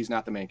knowledge, but she's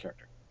not the main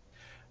character.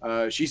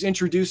 She's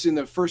introduced in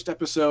the first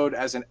episode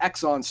as an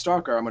Exxon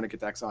stalker. I'm going to get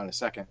to Exxon in a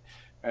second.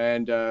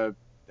 And,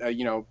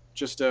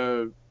 just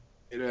I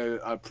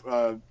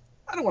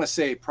don't want to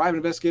say private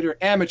investigator,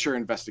 amateur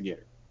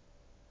investigator.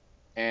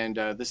 And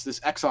this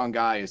Exxon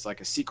guy is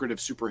like a secretive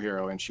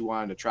superhero, and she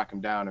wanted to track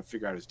him down and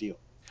figure out his deal.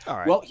 All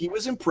right. Well, he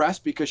was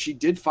impressed because she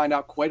did find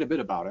out quite a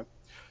bit about him.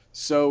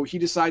 So he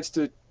decides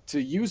to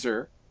use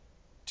her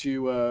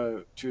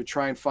to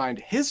try and find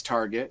his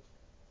target,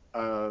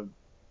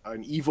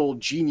 an evil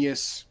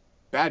genius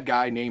bad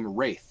guy named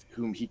Wraith,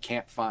 whom he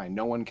can't find.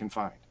 No one can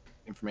find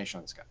information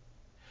on this guy.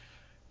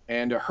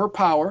 And her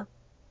power,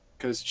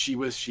 because she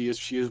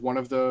is one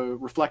of the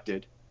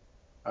reflected,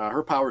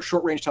 her power is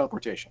short range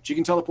teleportation. She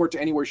can teleport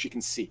to anywhere she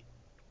can see.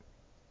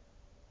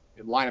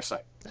 In line of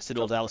sight. That's an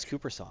old Alice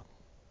Cooper song.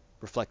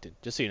 Reflected,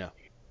 just so you know.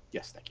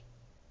 Yes, thank you.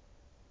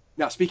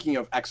 Now, speaking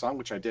of Exxon,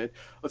 which I did,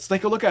 let's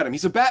take a look at him.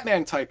 He's a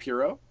Batman type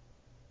hero.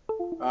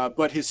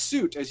 But his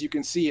suit, as you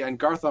can see, and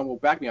Garthon will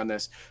back me on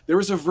this, there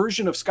was a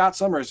version of Scott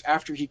Summers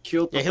after he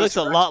killed Yeah, he looks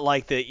a lot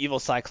like the evil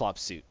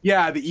Cyclops suit.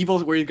 Yeah, the evil,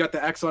 where you've got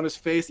the X on his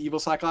face, evil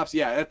Cyclops.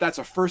 Yeah, that's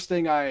the first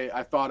thing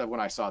I thought of when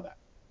I saw that.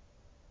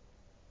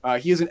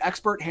 He is an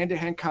expert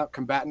hand-to-hand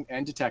combatant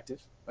and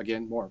detective.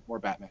 Again, more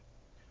Batman.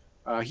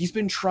 He's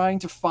been trying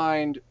to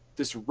find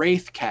this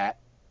Wraith cat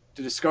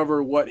to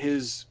discover what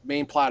his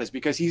main plot is,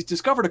 because he's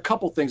discovered a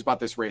couple things about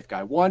this Wraith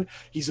guy. One,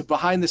 he's a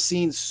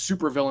behind-the-scenes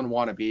supervillain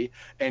wannabe,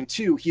 and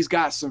two, he's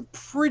got some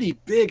pretty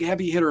big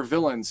heavy-hitter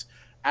villains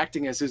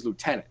acting as his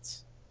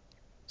lieutenants.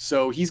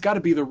 So he's got to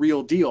be the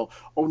real deal,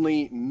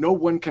 only no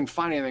one can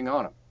find anything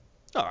on him.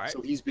 All right.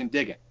 So he's been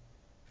digging.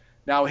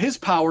 Now, his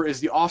power is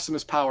the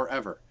awesomest power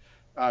ever.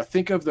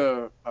 Think of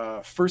the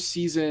first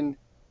season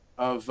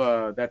of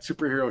that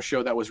superhero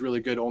show that was really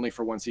good only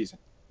for one season.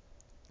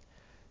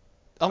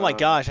 Oh my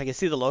gosh, I can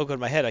see the logo in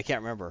my head. I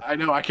can't remember. I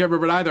know, I can't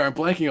remember it either. I'm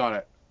blanking on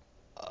it.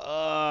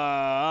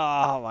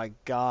 Oh my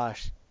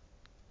gosh.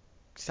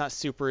 It's not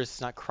Super,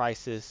 it's not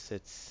Crisis,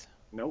 it's...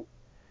 Nope.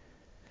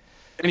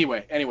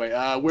 Anyway,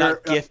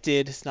 Not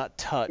gifted. It's not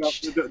you know,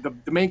 touched.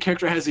 the main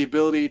character has the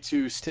ability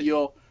to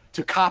steal,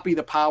 to copy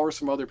the powers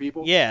from other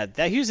people. Yeah,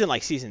 he was in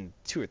like season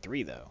 2 or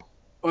 3 though.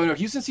 Oh no,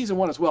 he was in season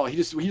 1 as well. He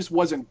just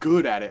wasn't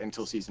good at it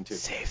until season 2.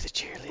 Save the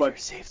cheerleader, But-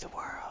 save the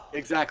world.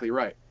 Exactly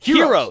right.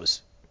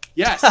 Heroes.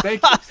 Yes,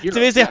 thank you. It's Heroes,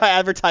 amazing yes. how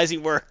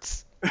advertising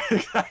works.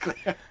 Exactly.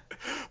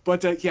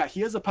 But yeah,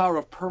 he has the power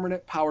of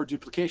permanent power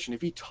duplication.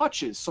 If he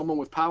touches someone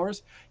with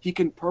powers, he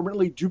can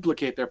permanently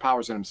duplicate their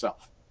powers in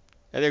himself.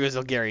 And there goes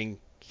Elgarian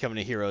coming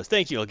to Heroes.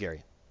 Thank you,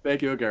 Elgarian.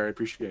 Thank you, Gary.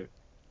 Appreciate it.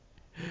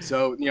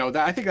 So,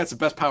 I think that's the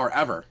best power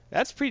ever.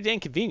 That's pretty dang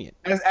convenient.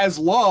 As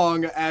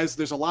long as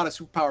there's a lot of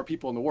superpower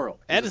people in the world.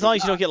 And as long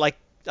as you don't get like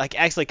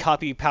actually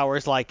copy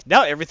powers like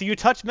now everything you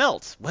touch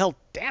melts. Well,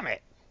 damn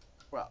it.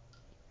 Well,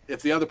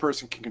 if the other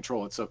person can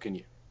control it, so can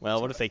you. Well,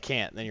 what if they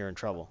can't? Then you're in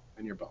trouble.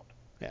 And you're boned.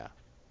 Yeah.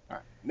 All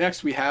right.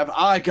 Next, we have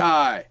Eye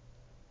Guy.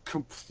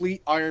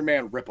 Complete Iron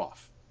Man ripoff.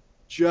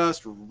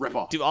 Just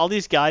ripoff. Do all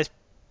these guys'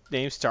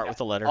 names start with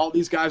a letter? All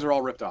these guys are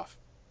all ripped off.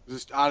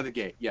 Just out of the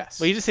gate. Yes.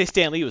 Well, you just say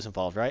Stan Lee was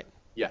involved, right?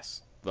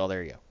 Yes. Well,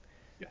 there you go.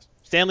 Yes.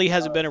 Stan Lee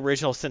hasn't been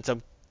original since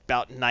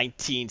about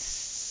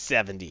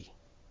 1970.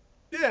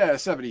 Yeah,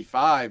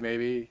 75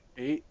 maybe.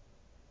 8.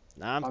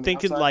 I'm On the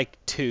thinking outside?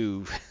 like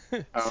 2.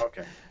 Oh,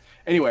 okay.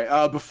 Anyway,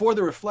 before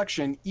The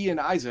Reflection, Ian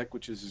Isaac,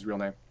 which is his real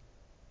name,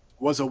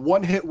 was a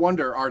one-hit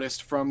wonder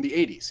artist from the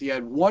 80s. He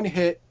had one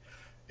hit.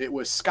 It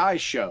was Sky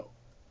Show.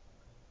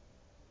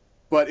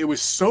 But it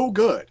was so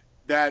good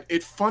that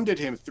it funded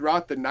him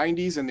throughout the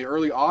 90s and the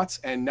early aughts,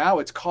 and now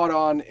it's caught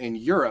on in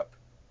Europe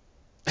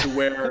to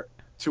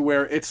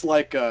where it's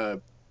like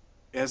it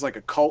has like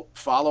a cult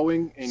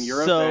following in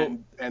Europe, So-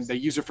 and they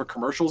use it for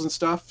commercials and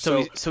stuff.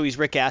 So he's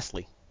Rick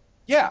Astley.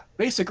 Yeah,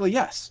 basically,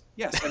 yes.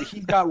 And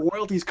he's got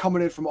royalties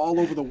coming in from all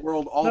over the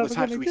world all the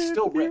time, so he's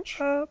still rich.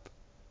 So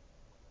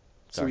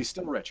Sorry. he's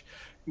still rich.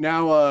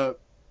 Now,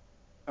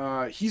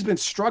 he's been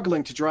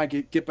struggling to try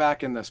and get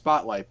back in the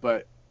spotlight,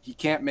 but he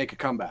can't make a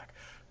comeback.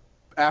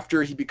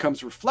 After he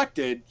becomes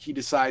reflected, he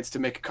decides to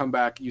make a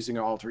comeback using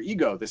an alter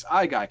ego, this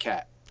Eye Guy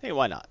cat. Hey,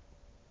 why not?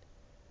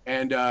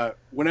 And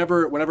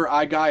whenever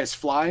Eye Guy is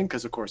flying,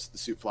 because of course the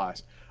suit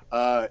flies,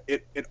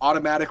 it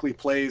automatically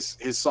plays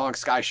his song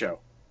Sky Show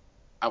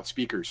out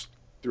speakers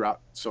throughout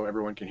so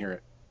everyone can hear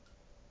it.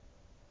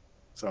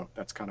 So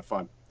that's kind of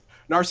fun.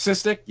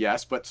 Narcissistic,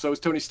 yes, but so is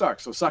Tony Stark,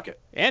 so suck it.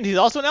 And he's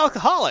also an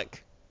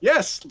alcoholic.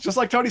 Yes, just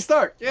like Tony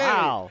Stark. Yay.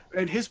 Wow.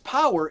 And his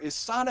power is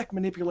sonic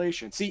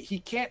manipulation. See, he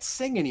can't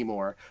sing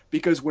anymore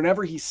because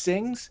whenever he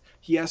sings,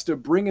 he has to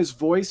bring his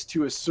voice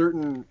to a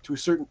certain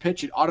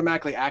pitch. It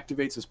automatically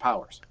activates his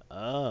powers.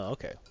 Oh,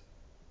 okay.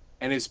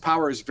 And his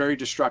power is very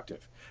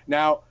destructive.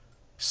 Now,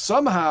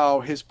 somehow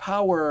his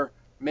power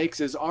makes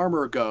his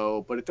armor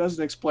go, but it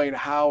doesn't explain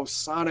how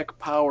sonic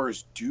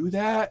powers do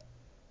that.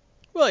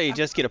 Well, you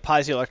just get a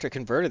piezoelectric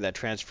converter that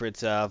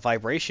transfers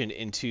vibration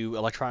into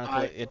electric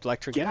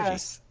energy.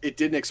 Yes, it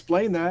didn't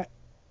explain that.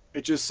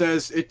 It just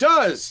says it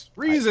does.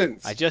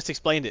 Reasons. I just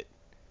explained it.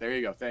 There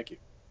you go. Thank you.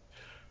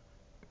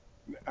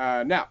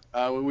 Now,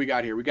 what we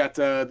got here? We got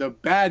the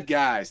bad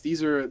guys.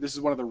 This is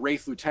one of the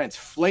Wraith lieutenants,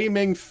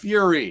 Flaming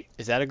Fury.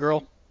 Is that a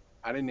girl?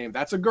 I didn't name.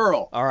 That's a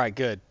girl. All right,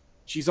 good.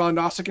 She's on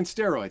Noxic and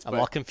steroids. I'm but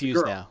all it's a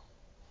confused girl. now.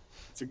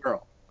 It's a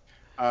girl.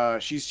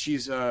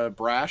 She's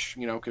brash,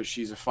 because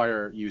she's a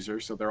fire user,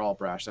 so they're all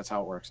brash. That's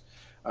how it works.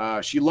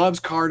 She loves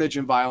carnage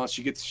and violence.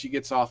 She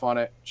gets off on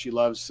it. She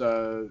loves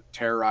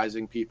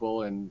terrorizing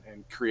people and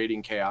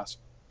creating chaos.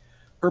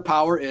 Her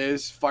power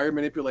is fire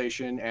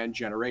manipulation and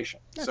generation.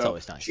 That's so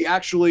always nice. She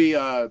actually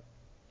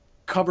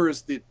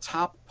covers the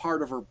top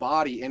part of her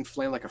body in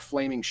flame like a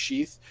flaming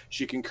sheath.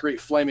 She can create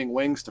flaming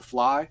wings to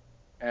fly.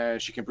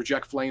 She can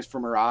project flames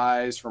from her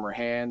eyes, from her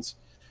hands.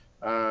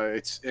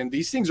 And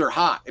these things are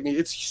hot. I mean,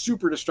 it's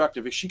super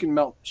destructive. She can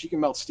melt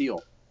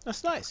steel.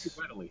 That's nice.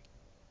 Readily.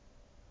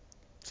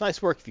 It's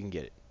nice work if you can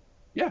get it.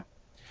 Yeah.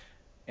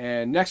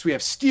 And next we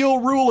have Steel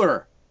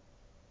Ruler.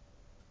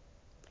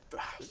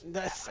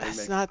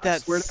 That's not I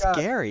that swear to God.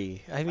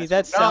 scary. I mean,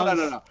 that sounds.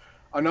 No.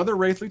 Another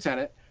Wraith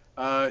Lieutenant.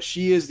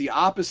 She is the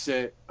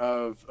opposite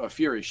of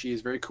Fury. She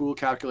is very cool,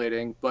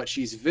 calculating, but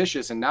she's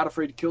vicious and not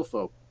afraid to kill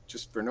folk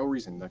just for no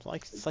reason. It's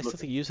like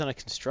something used on a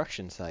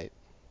construction site.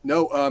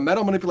 No,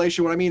 metal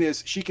manipulation. What I mean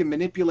is she can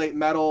manipulate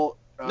metal.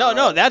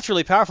 No, that's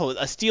really powerful.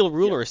 A steel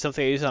ruler is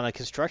something I use on a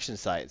construction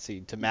site,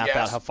 to map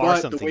out how far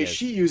but something the way is.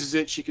 she uses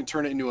it, she can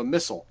turn it into a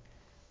missile.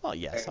 Oh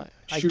yes, and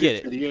I shoot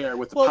get through it. the air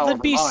with the Well, power then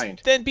of her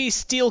mind. be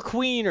Steel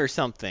Queen or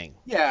something.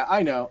 Yeah,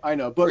 I know.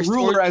 But Or-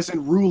 ruler as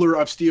in ruler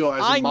of steel as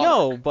in I monarch.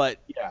 know, but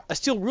Yeah, a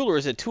steel ruler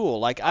is a tool.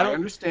 Like I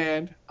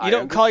understand. You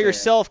don't call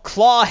yourself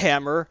Claw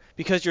Hammer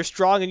because you're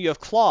strong and you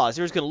have claws.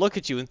 They're just gonna look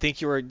at you and think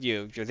you're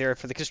there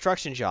for the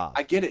construction job.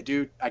 I get it,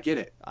 dude. I get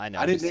it. I know.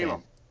 I I'm didn't just name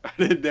saying. him. I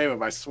didn't name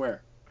him. I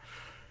swear.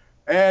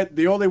 And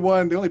the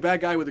only bad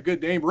guy with a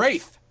good name,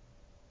 Wraith,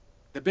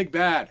 the big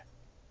bad,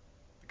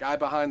 the guy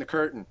behind the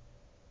curtain.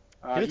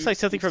 He looks like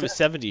something from a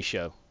 '70s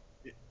show.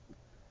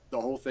 The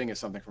whole thing is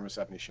something from a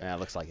 '70s show. Yeah, it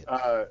looks like it.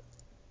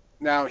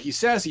 Now he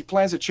says he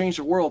plans to change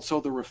the world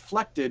so the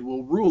Reflected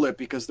will rule it,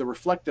 because the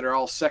Reflected are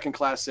all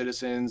second-class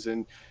citizens,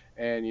 and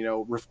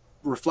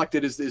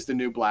Reflected is the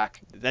new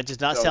black. That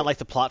does not sound like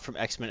the plot from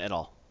X-Men at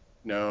all.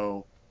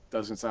 No,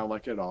 doesn't sound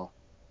like it at all.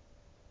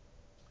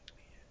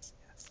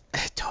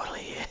 It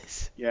totally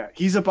is. Yeah,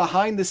 he's a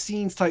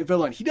behind-the-scenes type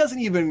villain. He doesn't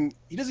even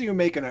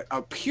make an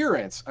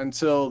appearance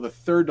until the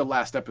third to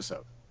last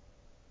episode.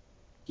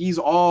 He's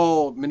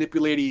all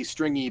manipulaty,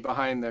 stringy,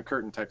 behind the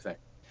curtain type thing.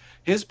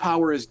 His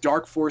power is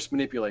dark force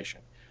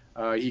manipulation.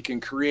 He can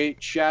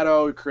create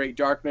shadow, create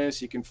darkness.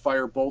 He can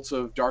fire bolts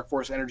of dark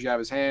force energy out of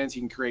his hands. He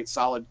can create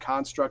solid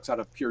constructs out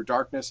of pure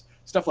darkness,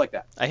 stuff like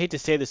that. I hate to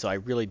say this, though, I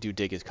really do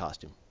dig his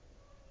costume.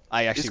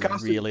 I actually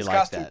really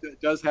like that.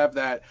 It does have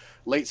that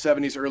late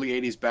 70s, early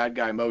 80s bad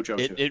guy mojo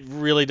to it. It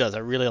really does. I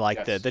really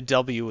like the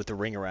W with the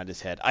ring around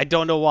his head. I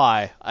don't know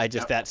why. I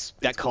just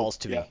that calls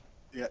to me.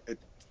 Yeah, it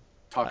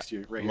talks to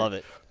you right Love here.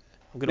 it.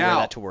 I'm gonna wear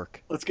that to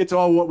work. Let's get to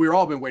what we've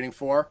all been waiting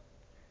for.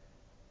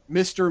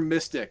 Mr.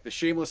 Mystic, the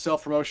shameless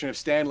self-promotion of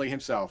Stan Lee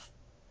himself.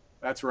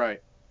 That's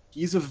right.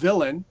 He's a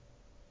villain.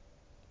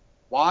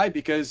 Why?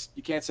 Because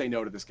you can't say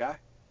no to this guy.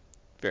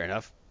 Fair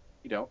enough.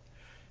 You don't.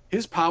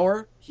 His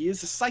power, he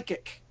is a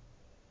psychic.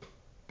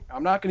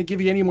 I'm not going to give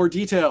you any more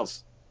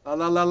details. Not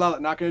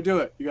going to do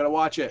it. You got to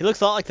watch it. He looks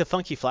a lot like the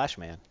Funky Flash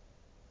Man,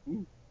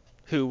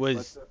 who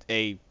was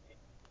a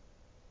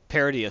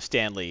parody of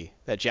Stan Lee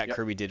that Jack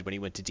Kirby did when he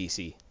went to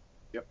DC.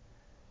 Yep.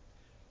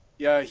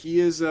 Yeah, he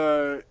is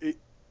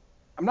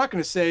I'm not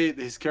going to say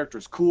that his character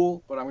is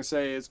cool, but I'm going to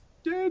say it's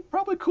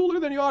probably cooler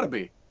than he ought to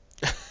be.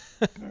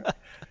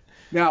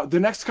 Now, the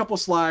next couple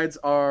slides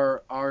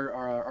are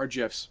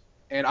GIFs,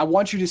 and I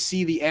want you to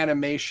see the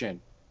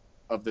animation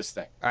of this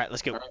thing. All right,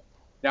 let's go.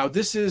 Now,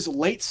 this is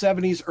late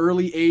 70s,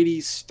 early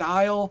 80s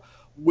style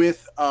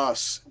with a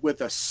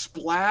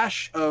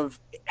splash of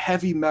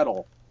heavy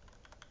metal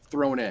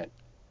thrown in.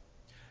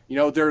 You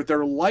know,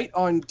 they're light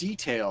on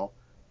detail,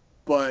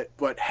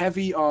 but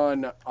heavy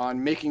on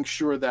making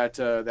sure that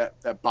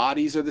that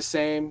bodies are the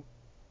same.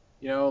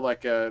 You know,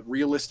 like a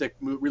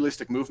realistic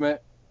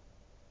movement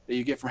that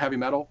you get from heavy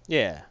metal.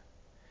 Yeah.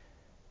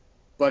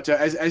 But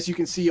as you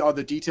can see, all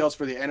the details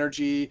for the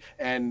energy,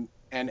 and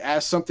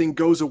as something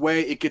goes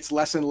away, it gets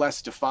less and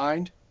less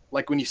defined.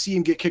 Like when you see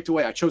him get kicked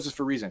away, I chose this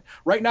for a reason.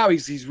 Right now,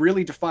 he's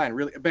really defined.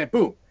 Really, bam,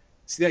 boom.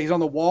 See that he's on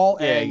the wall.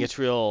 Yeah, and he gets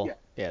real.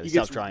 He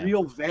gets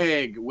real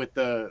vague with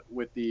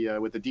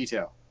the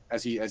detail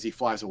as he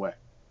flies away.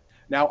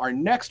 Now our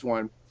next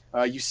one,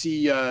 you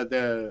see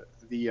the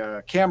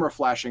camera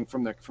flashing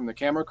from the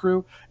camera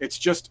crew. It's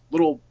just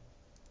little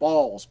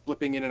balls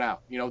blipping in and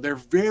out. You know, they're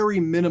very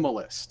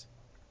minimalist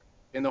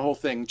in the whole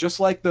thing, just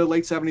like the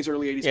late 70s,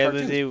 early 80s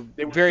cartoons.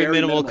 They were very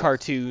minimal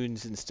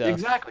cartoons and stuff.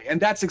 Exactly, and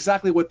that's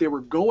exactly what they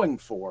were going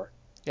for.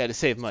 Yeah, to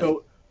save money.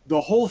 So the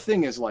whole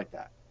thing is like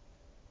that.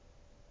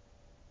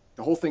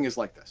 The whole thing is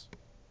like this.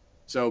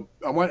 So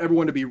I want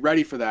everyone to be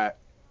ready for that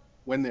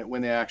when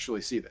they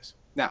actually see this.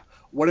 Now,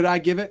 what did I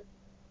give it?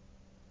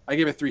 I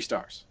gave it 3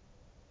 stars.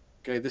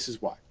 Okay, this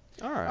is why.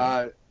 All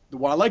right.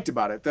 What I liked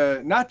about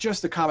it, not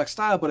just the comic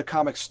style, but a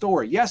comic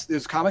story. Yes,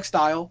 there's comic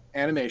style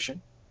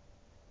animation,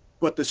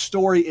 but the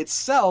story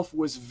itself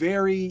was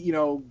very,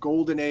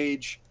 golden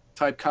age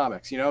type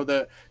comics.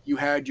 You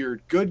had your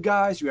good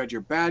guys, you had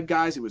your bad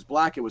guys. It was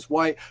black, it was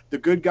white. The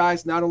good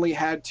guys not only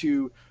had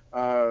to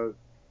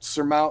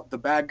surmount the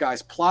bad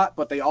guys' plot,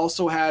 but they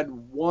also had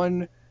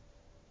one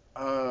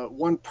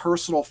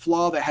personal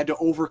flaw that had to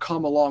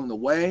overcome along the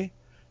way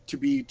to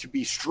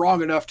be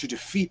strong enough to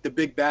defeat the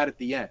big bad at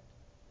the end.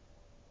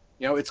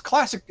 It's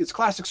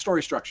classic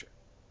story structure.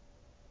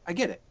 I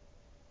get it.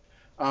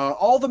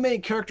 All the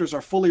main characters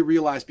are fully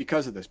realized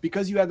because of this.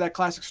 Because you had that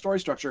classic story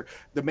structure,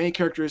 the main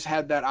characters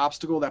had that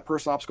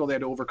personal obstacle they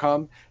had to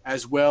overcome,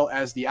 as well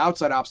as the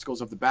outside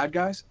obstacles of the bad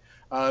guys.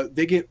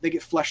 They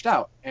get fleshed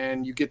out,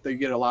 and you get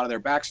a lot of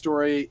their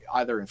backstory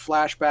either in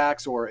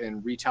flashbacks or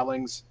in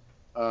retellings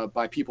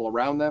by people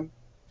around them.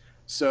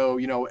 So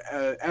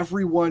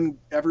everyone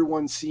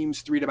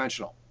seems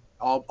 3-dimensional.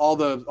 All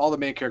the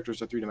main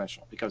characters are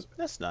 3-dimensional because of it.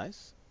 That's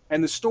nice.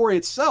 And the story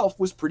itself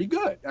was pretty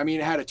good. I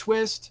mean, it had a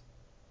twist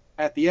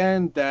at the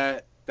end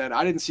that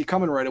I didn't see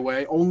coming right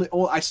away.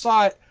 I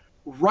saw it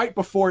right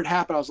before it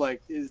happened. I was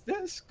like, is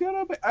this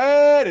gonna be?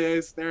 It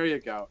is. There you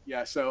go.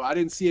 Yeah. So I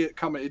didn't see it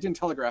coming. It didn't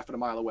telegraph it a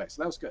mile away.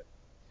 So that was good.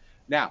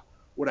 Now,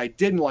 what I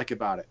didn't like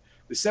about it,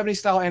 the 70s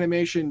style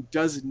animation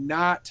does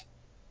not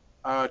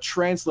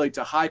translate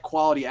to high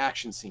quality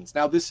action scenes.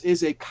 Now, this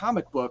is a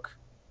comic book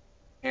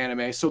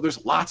anime, so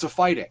there's lots of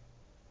fighting.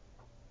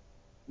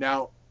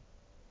 Now,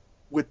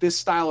 with this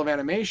style of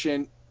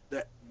animation,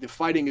 the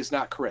fighting is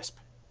not crisp.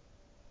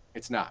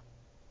 It's not.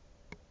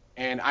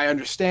 And I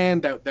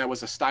understand that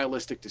was a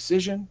stylistic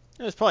decision.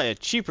 It was probably a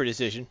cheaper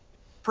decision.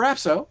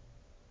 Perhaps so.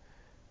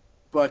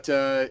 But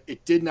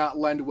it did not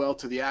lend well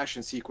to the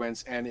action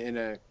sequence, and in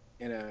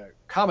a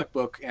comic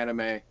book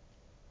anime,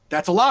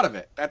 that's a lot of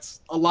it.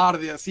 That's a lot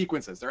of the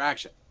sequences. They're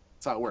action.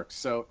 That's how it works.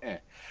 So,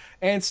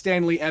 And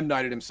Stan Lee M.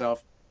 Nighted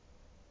himself.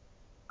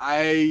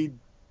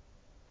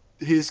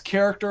 his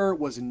character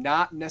was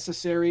not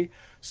necessary,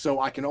 so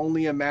I can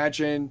only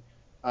imagine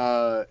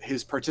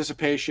his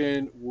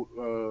participation.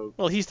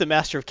 Well, he's the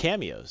master of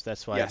cameos.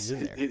 That's why Yes, he's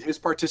in there. his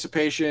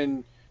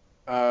participation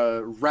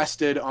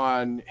rested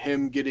on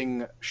him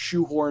getting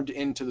shoehorned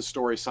into the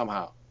story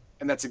somehow,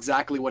 and that's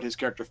exactly what his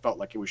character felt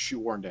like. It was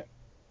shoehorned in.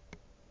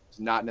 It's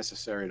not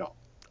necessary at all.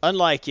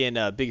 Unlike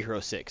in Big Hero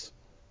 6.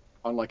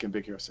 Unlike in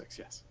Big Hero 6,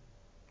 yes.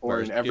 Or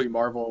Whereas in every it-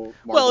 Marvel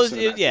Well,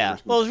 Cinematic yeah.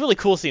 Universe Well, it movie. was really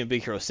cool seeing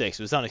Big Hero 6.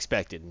 It was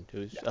unexpected. And it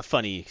was a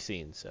funny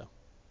scene.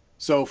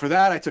 So for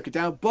that, I took it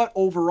down. But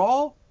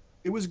overall,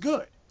 it was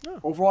good. Oh.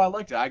 Overall, I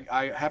liked it.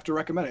 I have to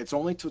recommend it. It's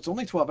only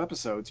 12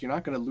 episodes. You're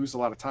not going to lose a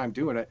lot of time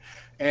doing it.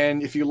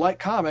 And if you like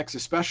comics,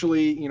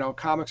 especially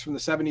comics from the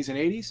 70s and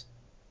 80s,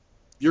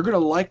 you're going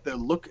to like the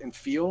look and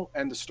feel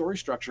and the story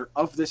structure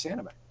of this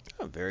anime.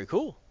 Oh, very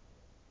cool.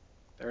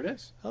 There it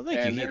is. Oh, thank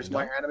you. And there's Heathen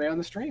my Dog. anime on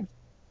the stream.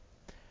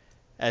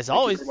 As Thank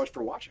always, you very much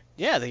for watching.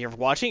 yeah, thank you for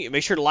watching.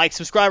 Make sure to like,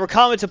 subscribe, or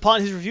comment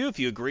upon his review if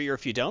you agree or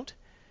if you don't,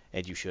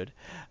 and you should.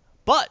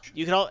 But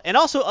you can and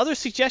also other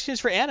suggestions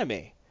for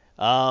anime.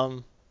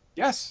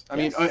 Yes. I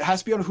mean, Yes. it has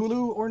to be on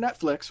Hulu or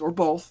Netflix or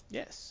both.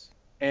 Yes.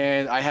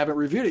 And I haven't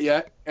reviewed it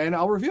yet, and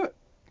I'll review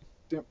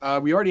it.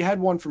 We already had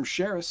one from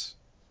Sheris.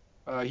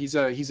 He's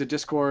a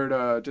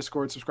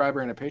Discord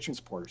subscriber and a Patreon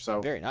supporter, so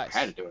Very nice. I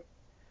had to do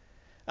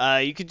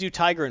it. You could do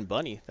Tiger and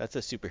Bunny. That's a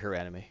superhero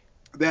anime.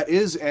 That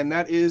is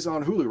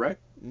on Hulu, right?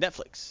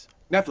 Netflix.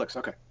 Netflix.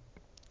 Okay,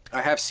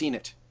 I have seen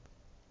it.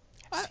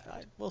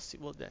 We'll see.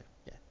 We'll, yeah.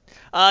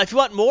 If you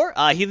want more,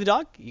 Heathen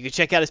Dog, you can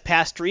check out his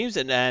past streams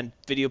and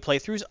video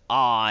playthroughs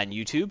on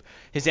YouTube.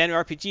 His anime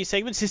RPG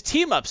segments, his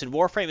team-ups in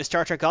Warframe and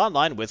Star Trek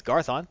Online with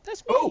Garthon.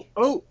 That's me.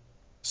 Oh!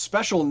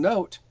 Special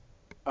note: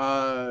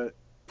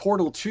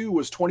 Portal 2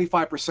 was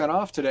 25%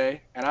 off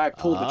today, and I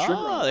pulled the trigger.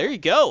 on There you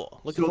go.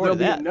 Looking so forward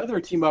there'll to be that. another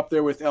team up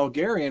there with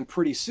Elgarian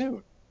pretty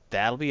soon.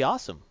 That'll be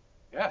awesome.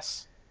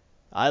 Yes.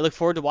 I look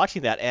forward to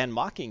watching that and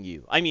mocking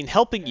you. I mean,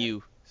 helping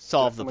you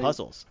solve the Definitely.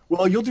 puzzles.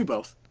 Well, you'll do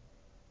both.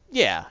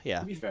 Yeah.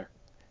 To be fair.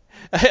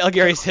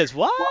 Elgarian says,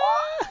 what?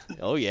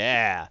 Oh,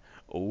 yeah.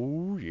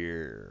 Oh,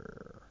 yeah.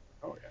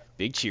 Oh yeah.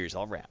 Big cheers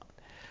all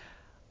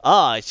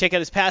around. Check out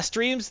his past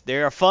streams.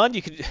 They are fun.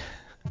 You could,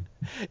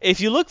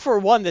 if you look for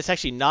one that's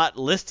actually not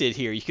listed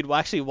here, you could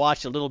actually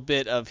watch a little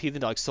bit of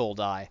Heathen Dog Soul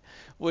Die,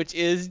 which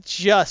is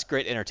just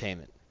great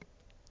entertainment.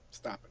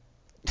 Stop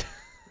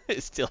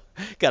it. Still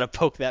got to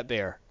poke that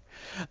bear.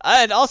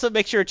 And also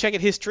make sure to check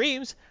out his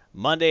streams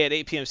Monday at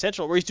 8 p.m.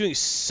 Central, where he's doing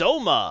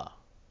Soma.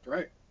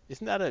 Right.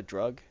 Isn't that a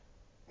drug?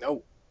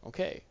 No,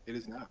 Okay. it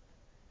is not.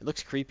 It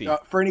looks creepy.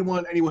 For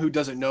anyone who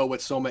doesn't know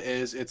what Soma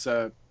is, it's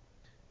a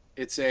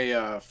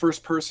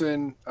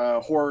first-person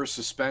horror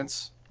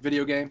suspense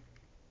video game,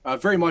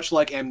 very much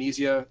like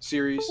Amnesia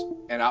series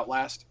and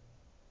Outlast.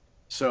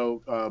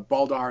 So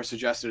Baldahar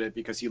suggested it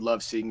because he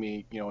loves seeing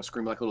me,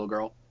 scream like a little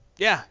girl.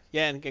 Yeah,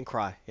 and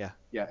cry. Yeah,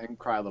 Yeah, and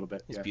cry a little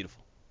bit. it's Yeah.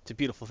 beautiful. It's a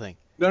beautiful thing.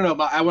 No,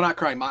 I will not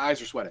cry. My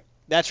eyes are sweating.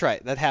 That's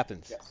right. That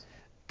happens. Yes.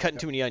 Cutting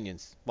too many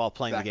onions while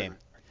playing Exactly the game.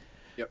 right.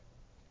 Yep.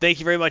 Thank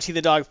you very much,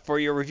 Heathen Dog, for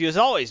your review as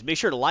always. Make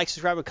sure to like,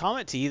 subscribe, and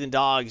comment to Heathen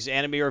Dog's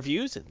anime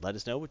reviews and let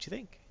us know what you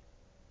think.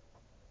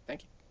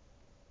 Thank you.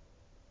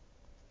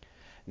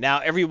 Now,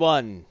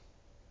 everyone,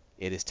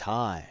 it is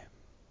time.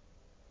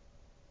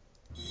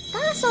 ガ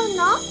ーソン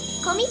の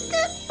コミックプ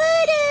ー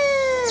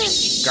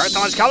ル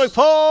Garthon's Comic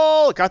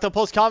Poll! Garthon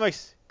pulls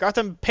comics.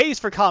 Garthon pays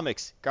for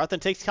comics. Garthon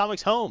takes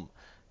comics home.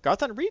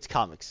 Garthon reads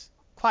comics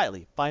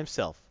quietly by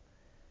himself.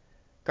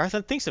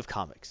 Garthon thinks of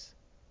comics.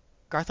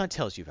 Garthon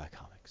tells you about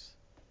comics.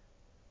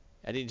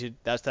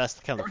 That's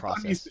kind of the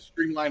Garthon needs process. to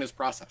streamline his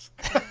process.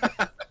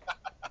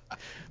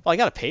 Well, I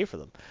gotta pay for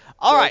them.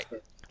 All right,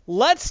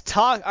 let's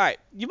talk. All right,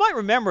 you might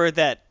remember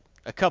that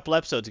a couple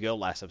episodes ago,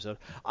 last episode,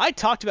 I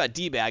talked about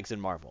D-bags in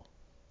Marvel.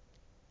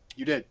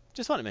 You did.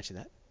 Just want to mention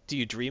that. Do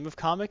you dream of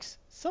comics?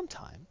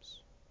 Sometimes.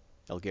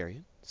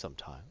 Elgarian?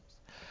 Sometimes.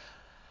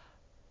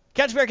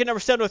 Captain America number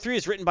 703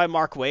 is written by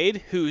Mark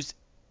Waid, whose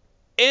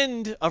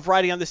end of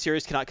writing on this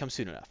series cannot come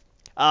soon enough.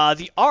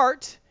 The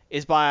art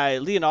is by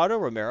Leonardo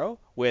Romero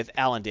with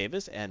Alan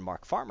Davis and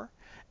Mark Farmer.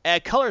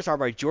 Colors are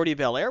by Jordi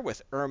Belair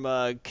with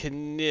Irma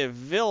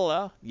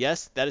Canivilla.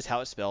 Yes, that is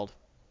how it's spelled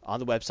on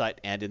the website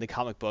and in the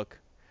comic book.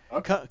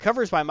 Okay.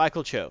 Covers by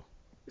Michael Cho.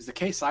 Is the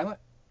K silent?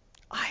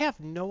 I have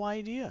no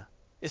idea.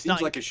 It's Seems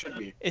not. like it should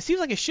be. It seems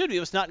like it should be.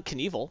 It's not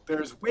Knievel.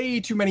 There's way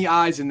too many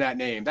eyes in that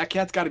name. That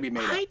cat's got to be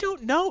made up. I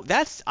don't know.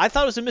 I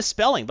thought it was a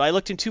misspelling, but I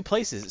looked in two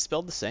places. It's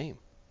spelled the same.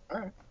 All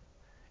right.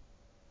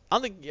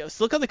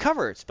 Look on the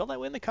cover. It's spelled that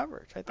way in the cover.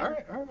 It's right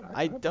there. All right.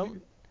 I believe don't.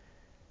 it.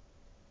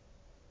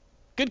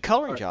 Good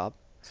coloring All right. job.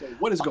 So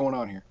what is going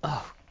on here?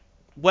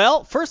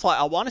 Well, first of all,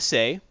 I want to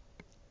say.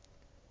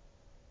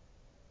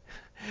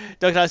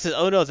 Doug Dye says,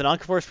 "Oh no, the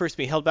non-conformist person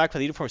being held back by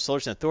the uniformed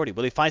soldiers and authority.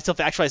 Will they find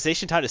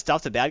self-actualization time to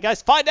stop the bad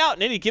guys? Find out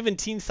in any given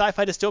teen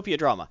sci-fi dystopia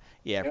drama."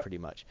 Yeah, Yep. pretty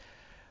much.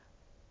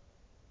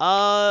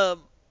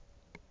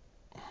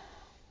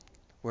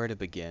 Where to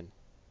begin?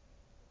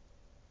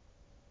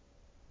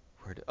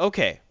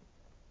 Okay.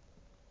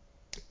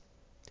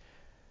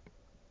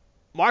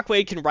 Mark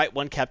Waid can write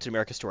one Captain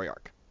America story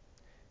arc.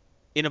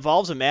 It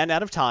involves a man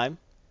out of time,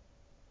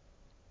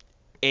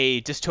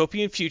 a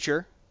dystopian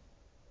future,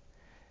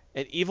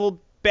 an evil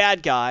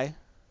bad guy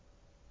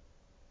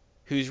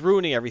who's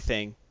ruining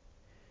everything,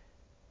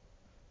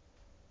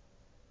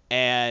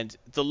 and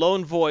the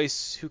lone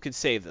voice who can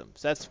save them.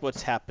 So that's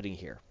what's happening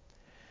here.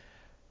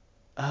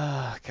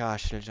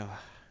 Gosh, I don't know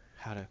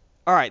how to.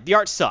 All right, the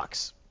art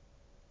sucks.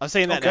 I'm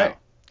saying that now.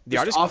 The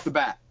art is off the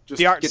bat. Just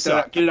the art get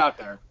sucks. Get it out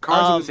there.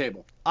 Cards on the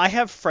table. I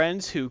have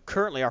friends who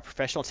currently are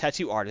professional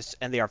tattoo artists,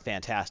 and they are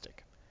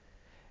fantastic.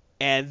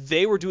 And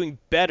they were doing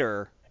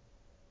better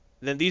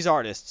than these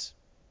artists.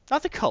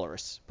 Not the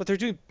colorists, but they're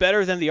doing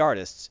better than the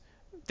artists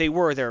they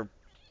were their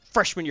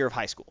freshman year of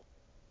high school.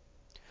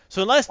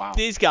 So unless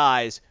these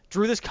guys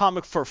drew this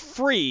comic for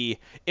free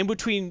in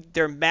between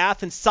their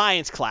math and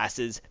science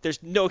classes,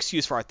 there's no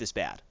excuse for art this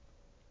bad.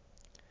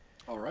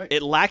 All right.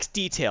 It lacks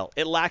detail.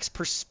 It lacks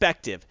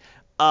perspective.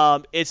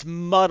 It's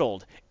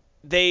muddled.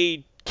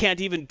 They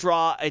can't even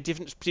draw a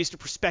decent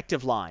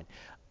perspective line.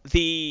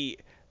 The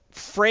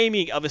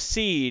framing of a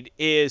seed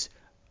is,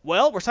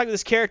 well, we're talking to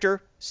this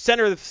character,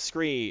 center of the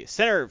screen,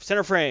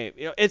 center frame.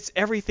 You know,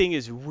 everything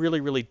is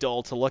really, really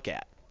dull to look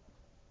at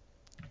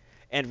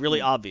and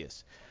really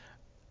obvious.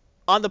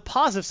 On the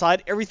positive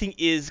side, everything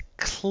is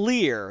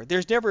clear.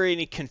 There's never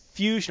any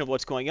confusion of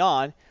what's going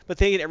on, but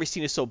thinking every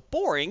scene is so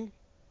boring,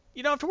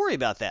 you don't have to worry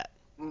about that.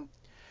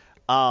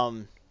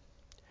 The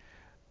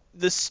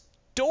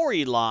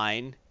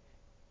storyline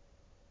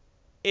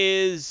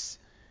is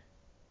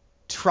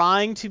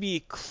trying to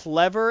be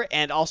clever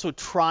and also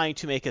trying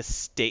to make a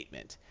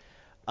statement.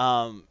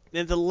 In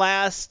the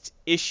last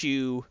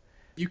issue,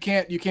 you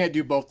can't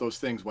do both those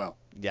things well.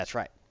 That's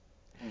right.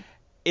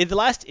 In the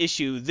last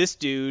issue, this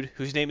dude,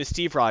 whose name is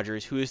Steve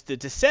Rogers, who is the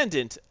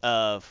descendant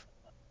of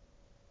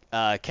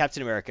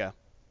Captain America,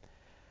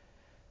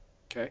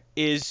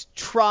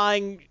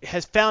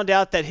 has found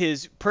out that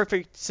his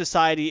perfect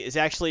society is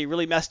actually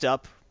really messed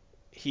up.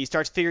 He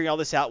starts figuring all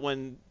this out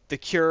when the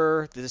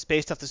cure that is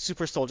based off the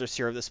super soldier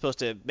serum that's supposed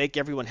to make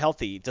everyone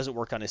healthy doesn't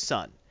work on his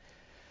son.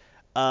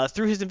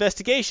 Through his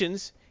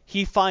investigations,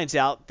 he finds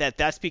out that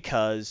that's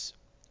because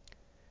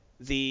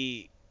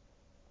the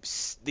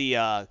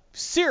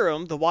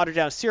serum, the watered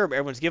down serum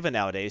everyone's given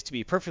nowadays to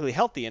be perfectly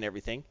healthy and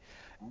everything,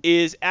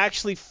 is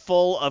actually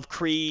full of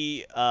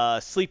Kree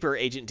sleeper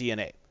agent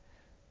DNA.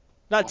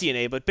 Not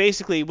DNA, but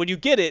basically when you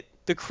get it,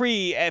 the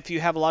Kree, if you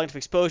have a long enough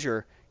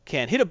exposure,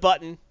 can hit a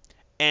button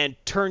and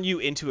turn you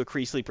into a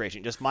Kree sleeper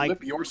agent.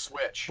 Flip your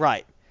switch.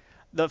 Right.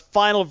 The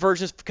final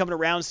version's coming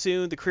around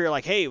soon. The Kree are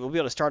like, hey, we'll be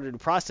able to start a new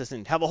process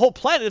and have a whole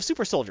planet of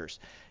super soldiers.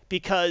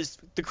 Because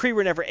the Kree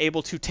were never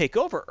able to take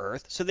over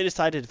Earth, so they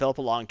decided to develop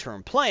a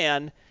long-term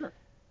plan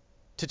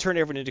to turn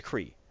everyone into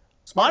Kree.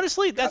 Smart.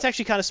 Honestly, that's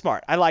actually kind of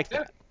smart. I like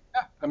that.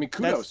 Yeah, I mean,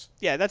 kudos.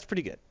 That's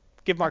pretty good.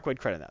 Give Mark Waid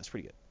credit on that. It's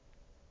pretty good.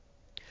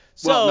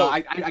 So,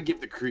 I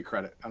give the Kree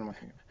credit. I don't want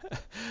to.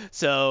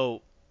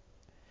 So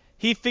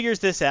he figures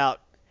this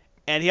out,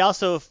 and he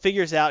also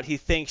figures out he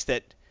thinks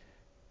that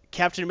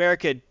Captain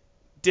America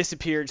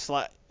disappeared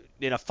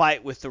in a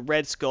fight with the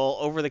Red Skull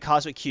over the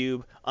Cosmic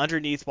Cube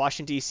underneath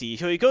Washington, D.C.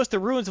 So he goes to the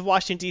ruins of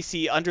Washington,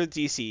 D.C. under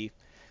D.C.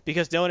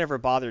 because no one ever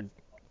bothered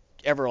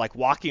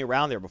walking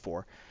around there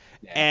before.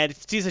 Yeah. And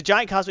sees a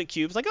giant Cosmic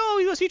Cube. It's like, oh,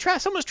 he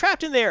goes, someone's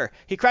trapped in there.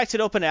 He cracks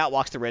it open and out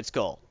walks the Red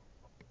Skull.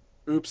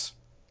 Oops.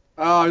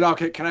 Oh, no,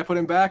 okay. Can I put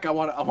him back? I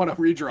want to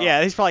redraw.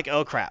 Yeah, he's probably like,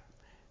 oh, crap.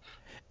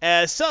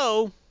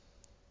 So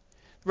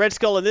Red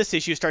Skull in this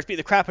issue starts beating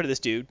the crap out of this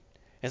dude.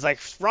 It's like,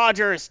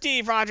 Rogers,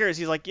 Steve Rogers.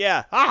 He's like,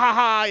 yeah, ha ha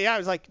ha. Yeah, I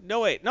was like,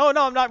 no, wait. No,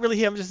 I'm not really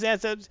him. I'm just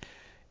Ansem.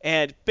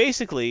 And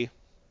basically,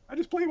 I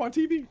just play him on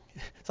TV.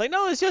 It's like,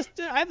 no, it's just,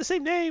 I have the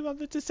same name. I'm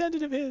the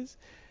descendant of his.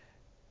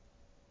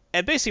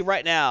 And basically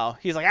right now,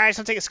 he's like, I just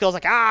want to take his skills.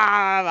 Like,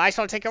 I just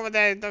want to take over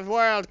the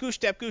world. Goose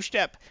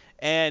step.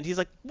 And he's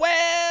like,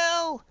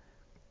 well,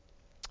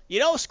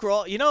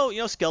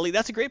 Scully,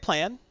 that's a great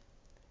plan.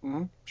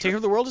 Mm-hmm. Take over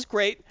the world is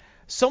great.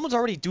 Someone's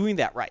already doing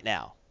that right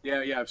now.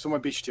 Yeah,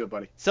 someone beat you to it,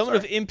 buddy. Someone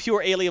of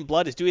impure alien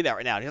blood is doing that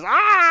right now. And he's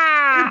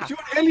like, impure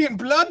alien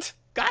blood?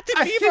 Got the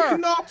fever! I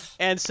think not.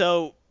 And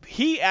so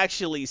he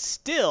actually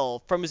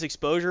still, from his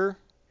exposure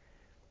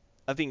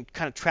of being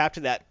kind of trapped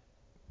in that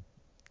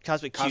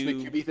Cosmic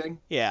Cube thing?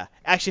 Yeah,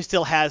 actually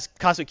still has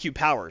Cosmic Cube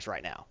powers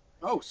right now.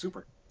 Oh,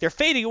 super. They're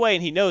fading away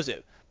and he knows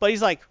it. But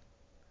he's like,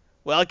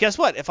 well, guess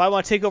what? If I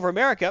want to take over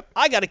America,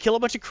 I got to kill a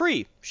bunch of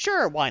Kree.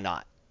 Sure, why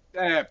not?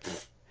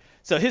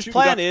 So his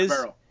plan is,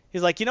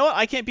 he's like, you know what?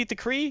 I can't beat the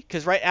Kree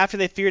because right after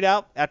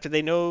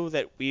they know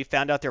that we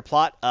found out their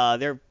plot,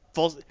 the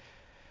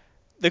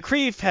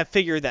Kree have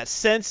figured that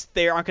since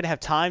they aren't going to have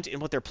time to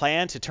implement their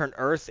plan to turn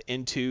Earth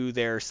into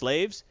their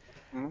slaves,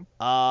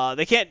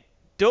 they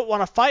don't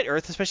want to fight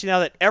Earth, especially now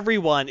that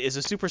everyone is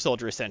a super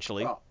soldier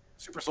essentially. Oh,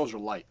 super soldier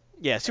light.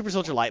 Yeah, super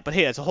soldier light. But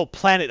hey, it's a whole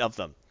planet of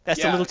them.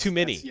 That's a little too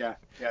many.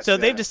 So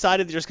they've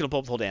decided they're just going to blow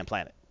up the whole damn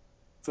planet.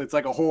 So it's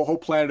like a whole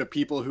planet of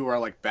people who are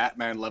like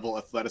Batman level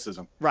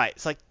athleticism. Right.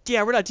 It's like,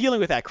 yeah, we're not dealing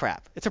with that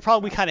crap. It's a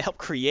problem we kind of helped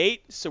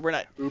create, so we're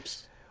not.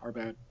 Oops, our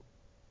bad.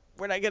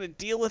 we're not gonna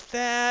deal with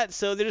that,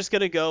 so they're just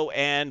gonna go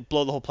and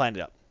blow the whole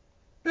planet up.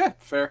 Yeah,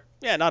 fair.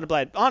 Yeah, not a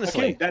bad.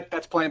 Honestly, Okay,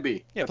 that's Plan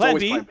B. Yeah, that's Plan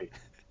always B. Plan B.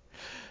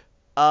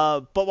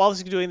 But while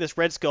he's doing this,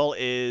 Red Skull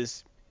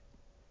is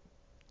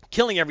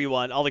killing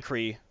everyone, all the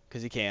Kree,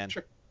 because he can.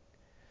 Sure.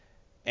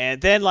 And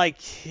then like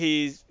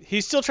he's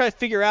still trying to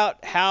figure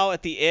out how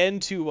at the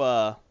end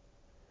to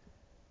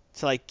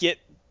like get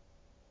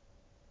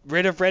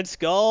rid of Red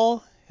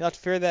Skull. He'll have to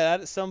figure that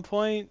out at some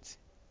point.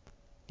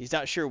 He's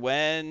not sure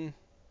when.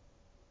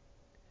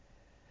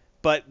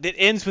 But it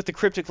ends with the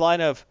cryptic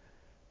line of,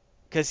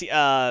 because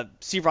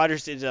Steve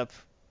Rogers ends up,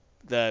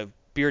 the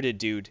bearded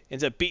dude,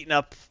 ends up beating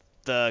up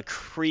the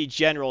Kree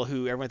general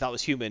who everyone thought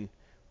was human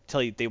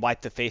until they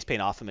wipe the face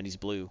paint off him and he's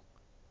blue.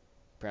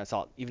 Apparently that's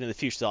all, even in the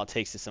future, that's all it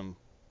takes is some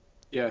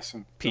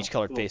Some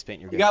peach-colored face paint.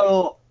 You're You good. got a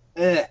little,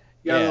 you got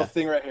Yeah. a little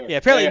thing right here. Yeah,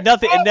 apparently Yeah.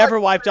 nothing, it Oh, never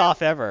wiped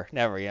off ever.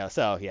 Never, yeah.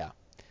 So, yeah.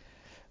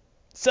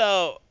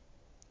 So,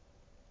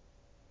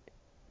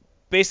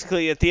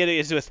 basically, at the end,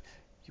 it's with,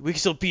 we can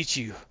still beat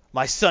you.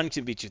 My son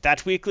can beat you.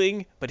 That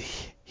weakling, but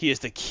he is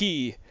the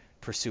key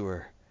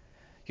pursuer.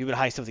 You've been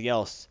hiding something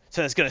else.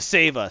 So that's going to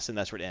save us, and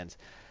that's where it ends.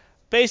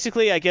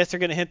 Basically, I guess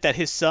they're going to hint that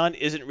his son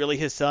isn't really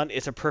his son.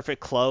 It's a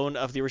perfect clone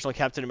of the original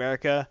Captain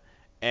America,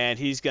 and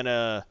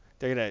they're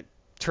going to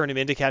turn him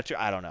into Captain.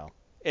 I don't know.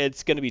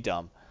 It's going to be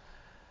dumb.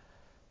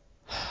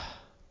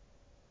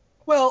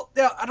 Well,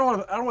 yeah, I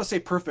don't want to say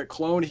perfect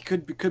clone. He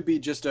could be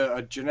just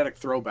a genetic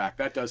throwback.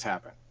 That does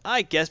happen.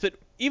 I guess, but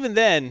even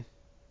then,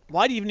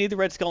 why do you even need the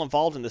Red Skull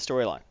involved in the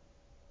storyline?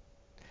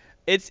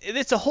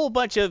 It's a whole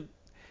bunch of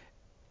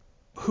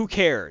who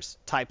cares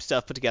type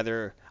stuff put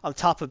together on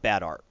top of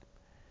bad art.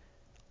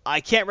 I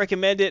can't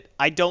recommend it.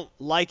 I don't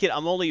like it.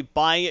 I'm only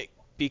buying it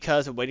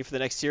because I'm waiting for the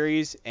next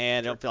series,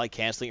 and I don't feel like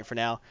canceling it for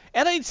now.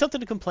 And I need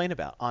something to complain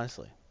about,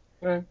 honestly.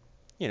 Okay.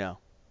 You know.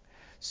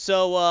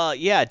 So,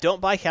 yeah, don't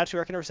buy Captain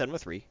America number 7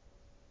 with 3.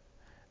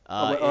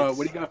 What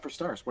do you got for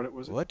stars? What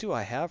was it? What do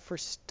I have for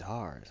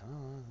stars?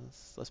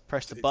 Let's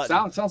press the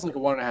button. Sounds like a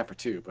 1.5 or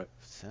 2, but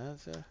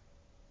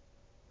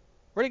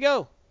Where'd it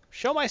go?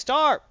 Show my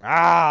star.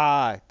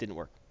 It didn't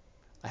work.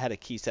 I had a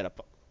key set up.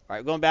 All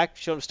right, going back.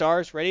 Show them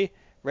stars. Ready?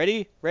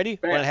 Bam. 1.5.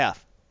 1.5.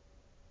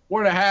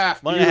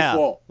 1.5.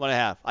 Beautiful.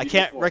 1.5. I can't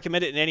Beautiful.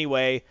 recommend it in any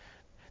way.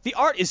 The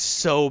art is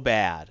so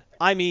bad.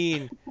 I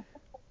mean,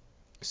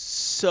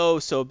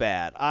 so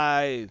bad.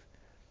 I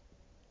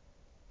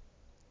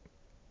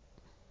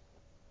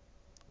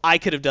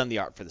could have done the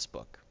art for this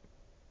book.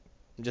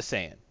 I'm just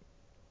saying.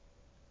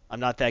 I'm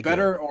not that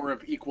Better good. or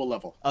of equal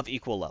level? Of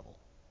equal level.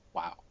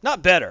 Wow.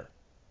 Not better,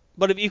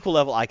 but of equal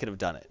level, I could have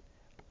done it.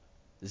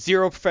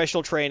 Zero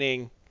professional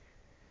training,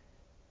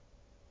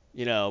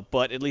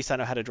 but at least I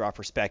know how to draw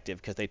perspective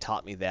because they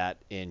taught me that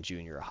in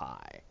junior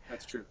high.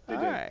 That's true. They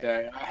All did.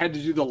 right. I had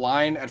to do the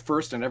line at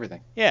first and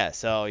everything. Yeah,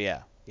 so.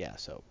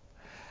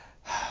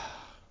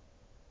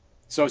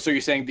 So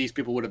you're saying these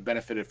people would have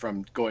benefited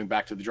from going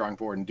back to the drawing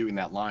board and doing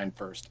that line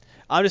first?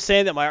 I'm just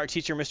saying that my art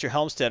teacher, Mr.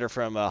 Helmstetter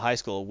from high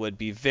school, would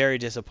be very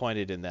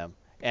disappointed in them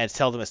and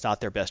tell them it's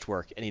not their best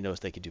work, and he knows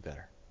they could do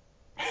better.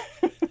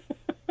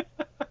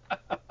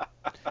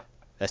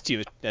 That's to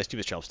you,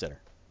 Mr. Helmstetter.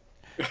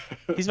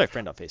 He's my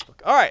friend on Facebook.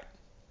 All right.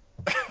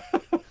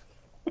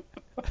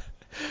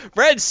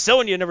 Red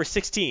Sonja number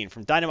 16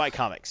 from Dynamite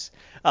Comics.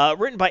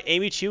 Written by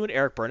Amy Chu and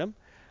Eric Burnham.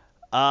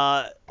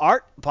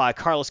 Art by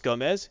Carlos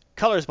Gomez.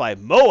 Colors by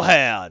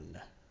Mohan.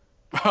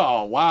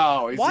 Oh,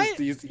 wow. Why-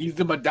 He's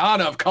the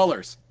Madonna of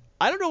colors.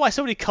 I don't know why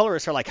so many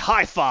colorists are like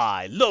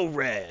Hi-Fi, Low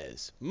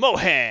Res,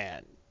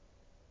 Mohan.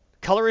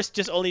 Colorists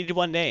just only need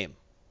one name.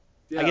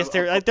 Yeah, I guess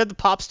they're the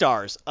pop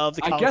stars of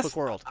the comic book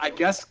world. I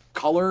guess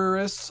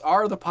colorists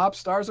are the pop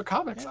stars of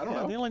comics. I don't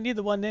know. They only need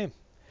the one name.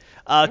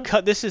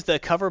 This is the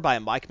cover by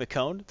Mike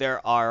McCone.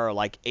 There are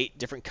like 8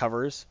 different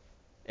covers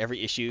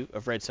every issue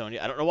of Red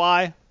Sonja. I don't know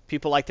why.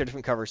 People like their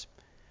different covers.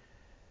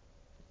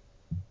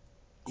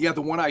 Yeah,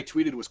 the one I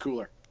tweeted was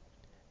cooler.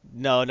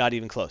 No, not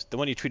even close. The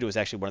one you tweeted was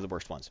actually one of the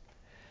worst ones.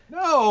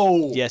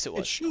 No. Yes, it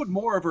was. It showed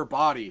more of her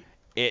body.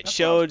 It That's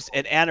showed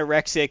an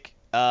anorexic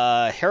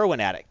heroin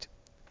addict.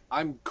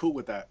 I'm cool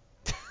with that.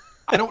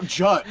 I don't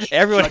judge.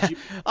 Everyone, Judge you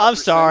I'm 100%.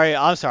 sorry.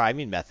 I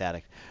mean meth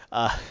addict.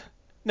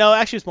 No,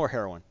 actually, it's more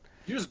heroin.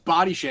 You're just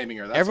body shaming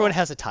her. That's Everyone all.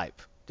 has a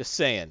type. Just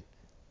saying.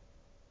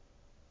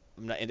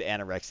 I'm not into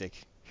anorexic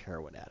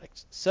heroin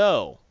addicts.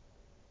 So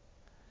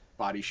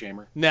body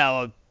shamer.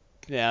 now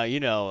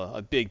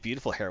a big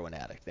beautiful heroin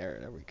addict.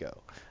 There we go.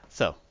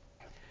 So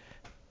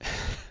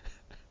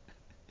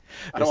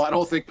I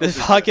don't think this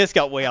those podcast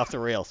got way off the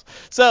rails.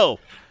 So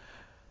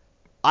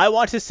I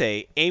want to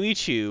say Amy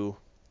Chu,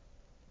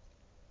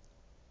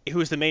 who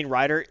is the main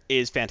writer,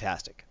 is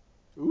fantastic.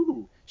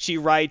 Ooh. She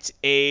writes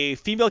a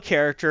female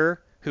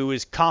character who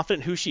is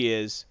confident who she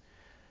is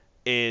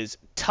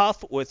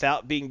tough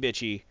without being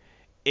bitchy,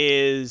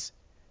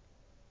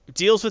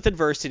 deals with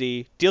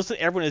adversity, deals with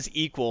everyone as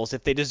equals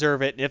if they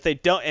deserve it, and if they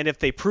don't, and if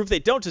they prove they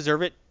don't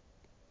deserve it,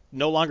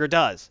 no longer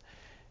does.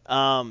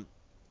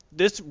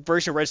 This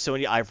version of Red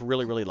Sonja I've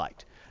really, really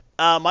liked.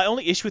 My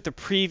only issue with the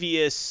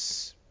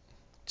previous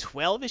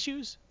 12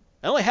 issues,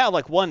 I only have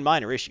like one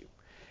minor issue,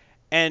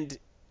 and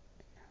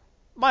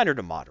minor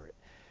to moderate.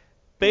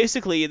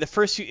 Basically, the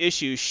first few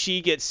issues,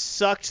 she gets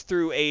sucked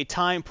through a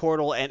time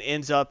portal and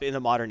ends up in the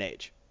modern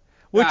age,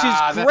 which is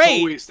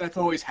great. That's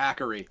always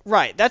hackery.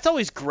 Right, that's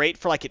always great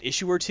for like an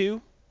issue or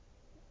two,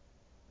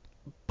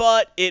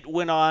 but it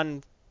went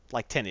on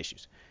like 10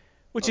 issues,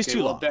 which is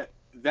too long.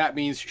 That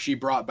means she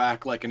brought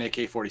back like an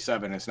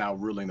AK-47 and is now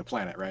ruling the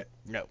planet, right?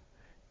 No.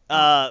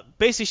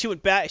 Basically, she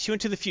went back. She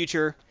went to the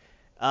future,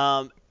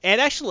 and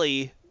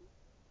actually,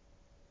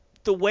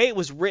 the way it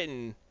was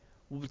written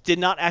did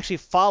not actually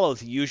follow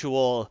the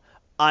usual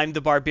 "I'm the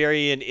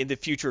barbarian in the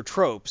future"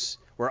 tropes,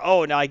 where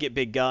now I get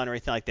big gun or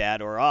anything like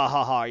that, or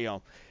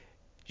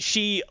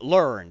She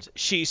learns.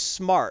 She's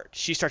smart.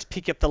 She starts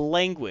picking up the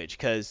language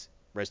because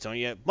Red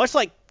Sonja, much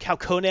like how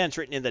Conan's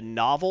written in the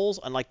novels,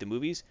 unlike the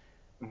movies,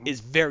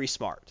 is very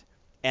smart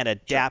and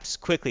adapts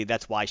quickly.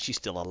 That's why she's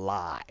still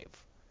alive.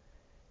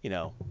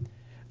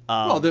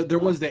 Well, there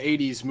was the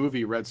 '80s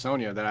movie Red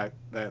Sonja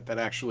that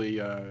actually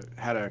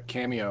had a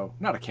cameo.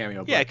 Not a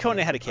cameo. Yeah, but,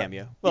 Conan had a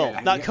cameo.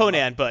 Not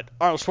Conan, but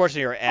Arnold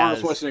Schwarzenegger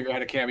as. Arnold Schwarzenegger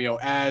had a cameo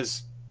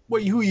as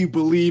who you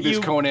believe is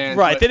Conan.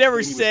 Right. They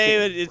never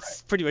say it.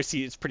 It's pretty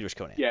much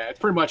Conan. Yeah, it's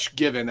pretty much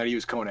given that he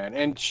was Conan,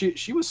 and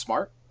she was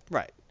smart.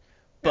 Right.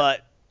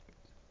 But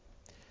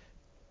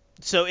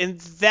so in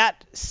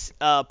that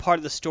part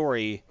of the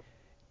story,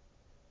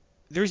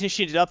 the reason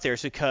she ended up there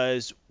is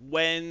because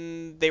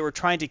when they were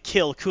trying to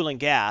kill Kulan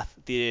Gath,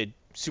 the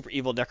super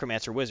evil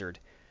necromancer wizard,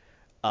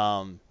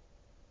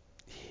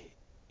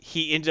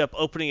 he ended up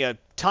opening a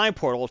time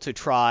portal to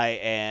try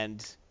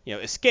and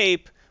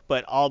escape,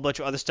 but a bunch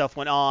of other stuff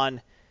went on,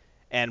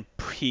 and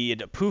he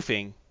ended up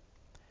poofing.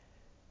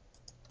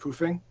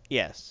 Poofing?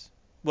 Yes.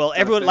 Well,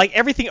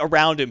 everything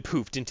around him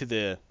poofed into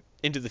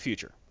the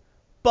future,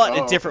 but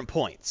at different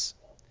points.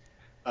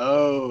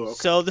 Oh. Okay.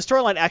 So the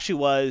storyline actually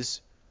was.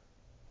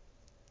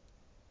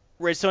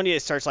 Red Sonja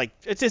starts like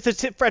at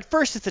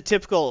first it's a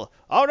typical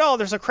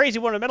there's a crazy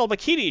one in a metal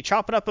bikini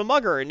chopping up a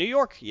mugger in New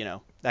York,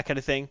 that kind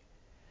of thing.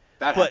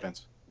 That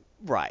happens.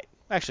 Right.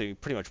 Actually,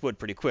 pretty much would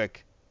pretty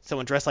quick.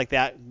 Someone dressed like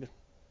that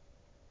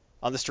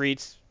on the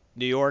streets,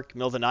 New York,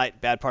 middle of the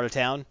night, bad part of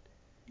town.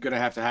 You're gonna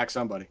have to hack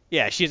somebody.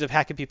 Yeah, she ends up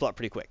hacking people up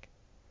pretty quick.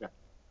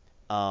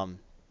 Yeah.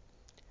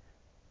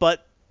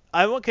 But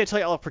I won't tell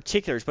you all the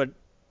particulars, but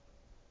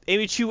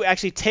Amy Chu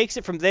actually takes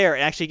it from there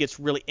and actually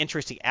gets really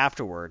interesting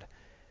afterward.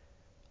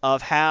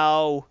 Of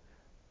how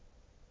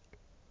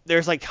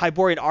there's like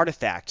Hyborian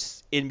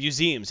artifacts in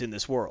museums in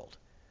this world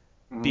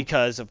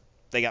because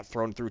they got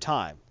thrown through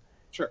time.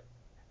 Sure.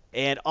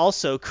 And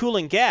also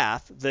Kulan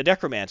Gath, the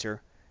necromancer,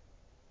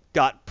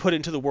 got put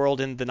into the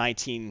world in the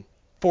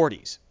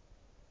 1940s.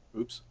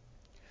 Oops.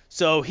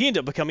 So he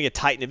ended up becoming a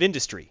titan of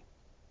industry.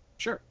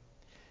 Sure.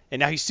 And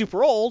now he's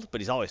super old,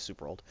 but he's always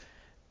super old.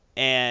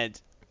 And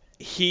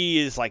he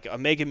is like a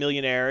mega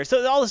millionaire.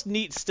 So all this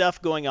neat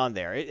stuff going on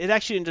there. It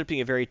actually ended up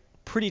being a very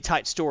pretty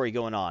tight story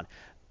going on.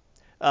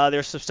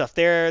 There's some stuff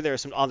there.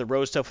 There's some on the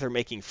road stuff with her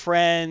making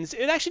friends.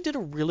 It actually did a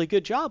really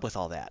good job with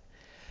all that.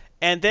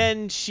 And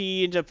then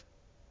she ended up,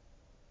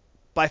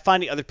 by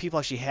finding other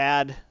people she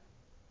had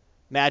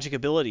magic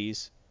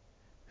abilities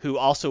who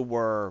also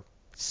were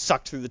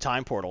sucked through the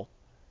time portal.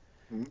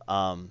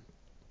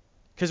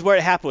 Because where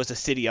it happened was a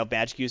city of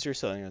magic users,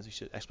 so you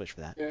should explanation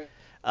for that.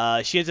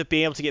 Yeah. She ends up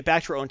being able to get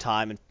back to her own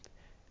time, and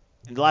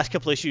in the last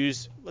couple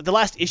issues, the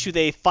last issue,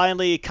 they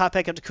finally caught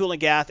back up to Kulan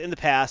Gath in the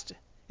past,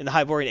 in the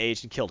Hyborian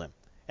age, and killed him.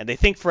 And they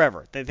think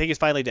forever. They think he's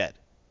finally dead.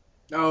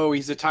 No,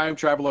 he's a time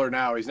traveler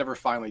now. He's never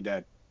finally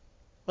dead.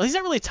 Well, he's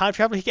not really a time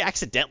traveler. He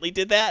accidentally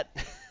did that.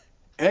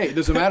 Hey, it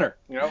doesn't matter.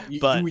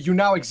 You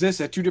now exist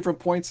at two different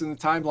points in the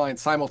timeline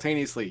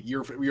simultaneously.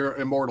 You're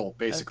immortal,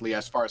 basically,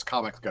 as far as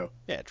comics go.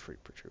 Yeah, pretty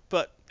true.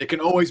 But it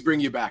can always bring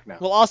you back now.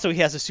 Well, also,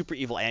 he has a super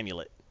evil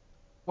amulet.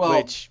 Well,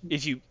 which,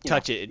 if you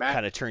touch it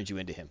kind of turns you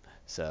into him.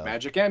 So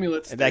magic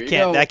amulets. And that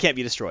can't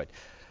be destroyed.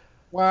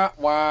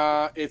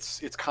 Wah.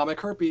 It's comic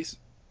herpes.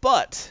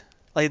 But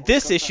like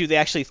this issue,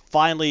 this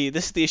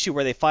is the issue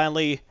where they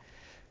finally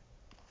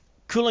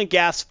Kulan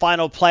Gath's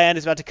final plan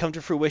is about to come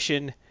to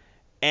fruition,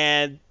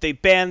 and they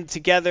band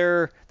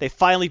together. They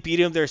finally beat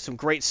him. There's some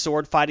great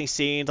sword fighting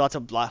scenes, not a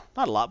lot,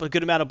 but a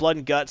good amount of blood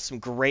and guts, some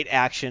great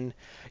action.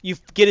 You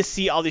get to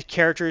see all these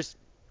characters,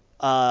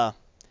 some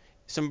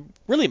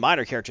really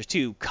minor characters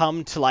too,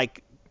 come to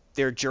like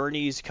their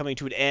journeys coming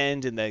to an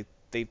end, and they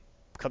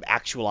become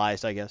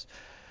actualized, I guess.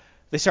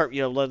 They start,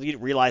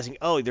 realizing,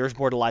 there's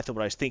more to life than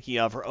what I was thinking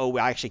of, or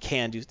I actually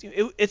can do.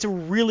 It's a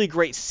really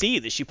great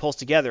scene that she pulls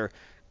together,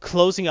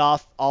 closing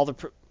off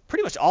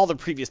pretty much all the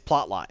previous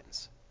plot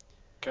lines.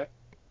 Okay.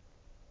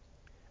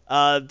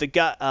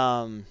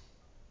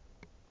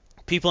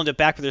 People end up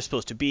back where they're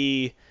supposed to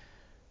be.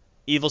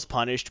 Evil's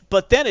punished,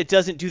 but then it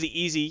doesn't do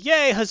the easy,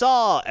 yay,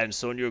 huzzah, and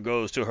Sonja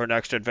goes to her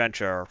next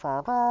adventure.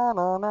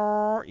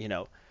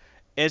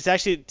 It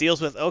actually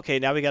deals with, okay,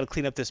 now we got to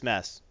clean up this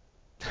mess.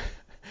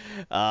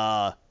 There's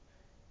a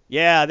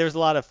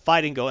lot of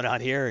fighting going on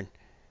here, and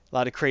a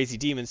lot of crazy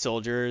demon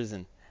soldiers,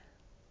 and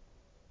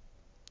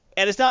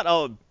it's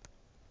not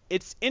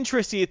it's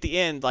interesting at the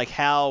end, like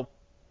how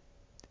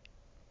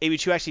Amy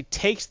Chu actually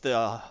takes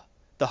the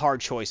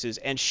hard choices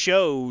and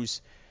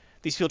shows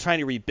these people trying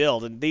to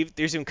rebuild. And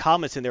there's even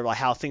comments in there about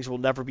how things will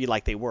never be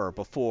like they were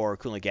before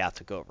Kulan Gath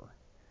took over.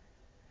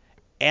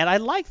 And I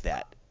like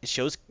that. It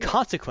shows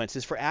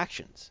consequences for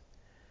actions.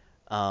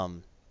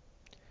 Red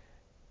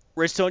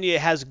Sonja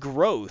has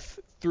growth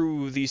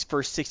through these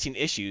first 16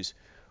 issues,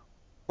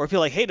 where people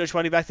are like, hey, don't you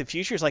want to be Back to the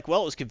Future? It's like,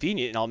 well, it was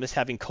convenient, and I'll miss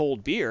having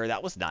cold beer.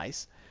 That was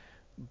nice.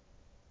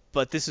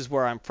 But this is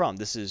where I'm from.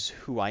 This is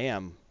who I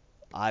am.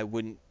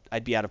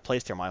 I'd be out of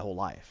place there my whole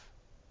life.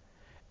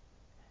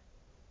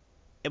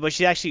 But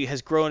she actually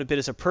has grown a bit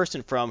as a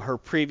person from her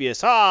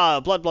previous,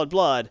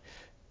 blood,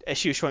 as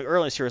she was showing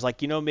earlier in the series,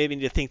 like, maybe I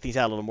need to think things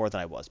out a little more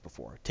than I was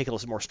before. Take a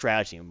little more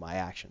strategy in my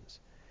actions.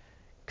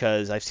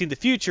 Because I've seen the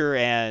future,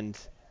 and,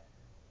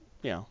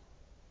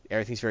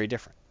 everything's very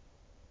different.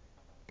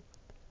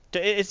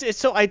 It's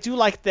so I do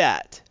like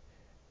that.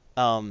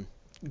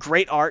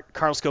 Great art.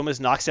 Carlos Gomez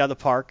knocks it out of the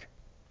park.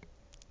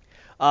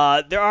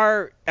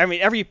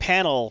 Every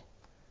panel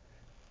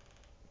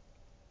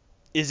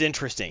is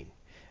interesting.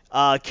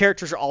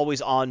 Characters are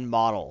always on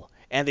model,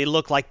 and they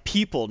look like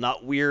people,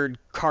 not weird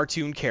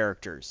cartoon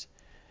characters.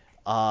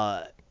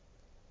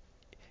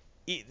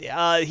 He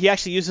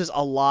actually uses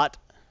a lot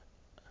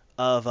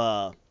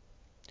of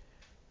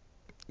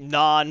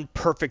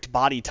non-perfect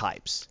body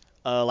types.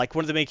 Like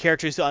one of the main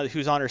characters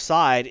who's on her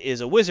side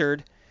is a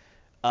wizard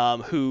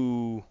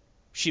who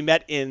she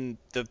met in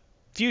the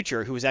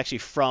future, who was actually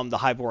from the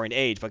Hyborian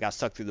Age but got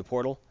stuck through the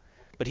portal.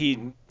 But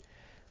he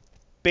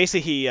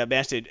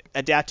managed to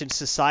adapt into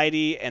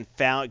society and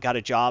got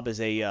a job as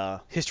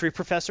a history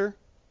professor,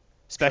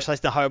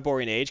 specialized in the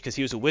Hyborian Age because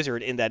he was a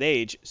wizard in that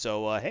age.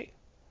 So, hey.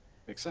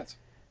 Makes sense.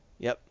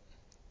 Yep.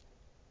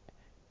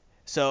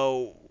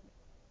 So,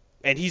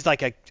 and he's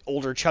like an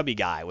older chubby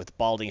guy with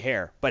balding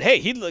hair. But hey,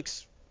 he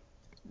looks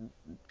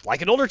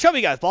like an older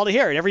chubby guy with balding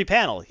hair in every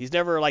panel. He's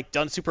never like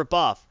done super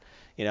buff.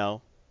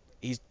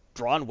 He's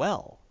drawn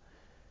well.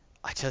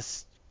 I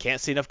just can't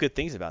say enough good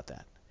things about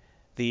that.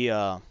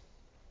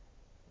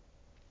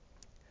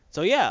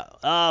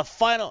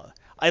 Final.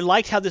 I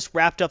liked how this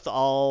wrapped up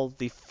all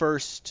the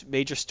first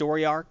major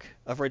story arc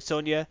of Red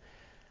Sonja.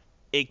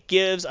 It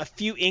gives a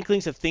few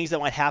inklings of things that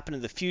might happen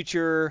in the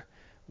future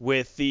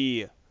with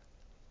the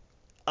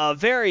I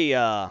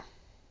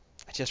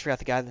just forgot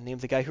the name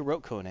of the guy who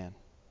wrote Conan.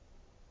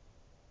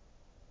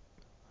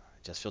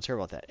 I just feel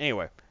terrible about that.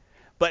 Anyway,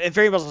 but it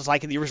very much was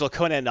like in the original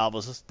Conan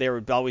novels, there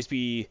would always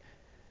be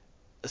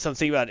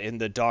something about in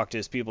the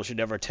darkness people should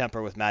never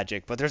tamper with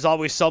magic, but there's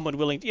always someone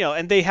willing,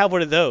 and they have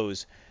one of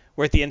those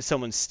where at the end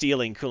someone's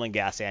stealing Kulan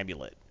Gath's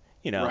amulet,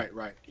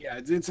 Right. Yeah,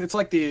 it's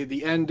like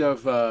the end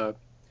of the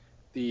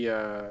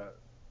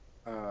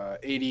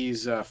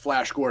 80s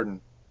Flash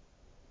Gordon,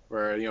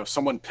 where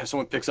someone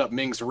picks up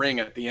Ming's ring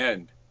at the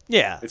end.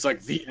 Yeah. It's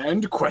like the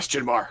end ?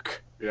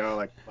 Like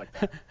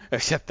that.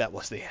 Except that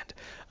was the end.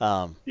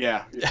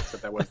 Yeah,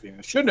 except that was the end.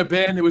 It shouldn't have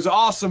been. It was an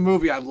awesome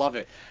movie. I love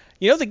it.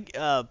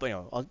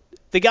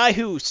 The guy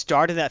who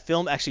started that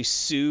film actually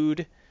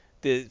sued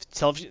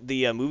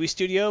the movie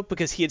studio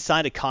because he had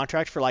signed a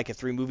contract for like a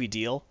 3-movie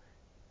deal.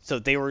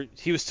 So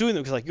he was suing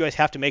them because like, you guys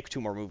have to make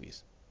 2 more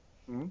movies.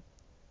 Mm-hmm.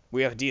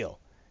 We have a deal.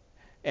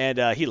 And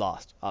he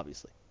lost,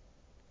 obviously.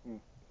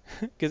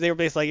 Because they were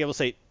basically able to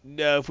say,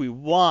 no, if we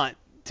want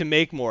to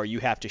make more, you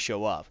have to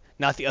show up.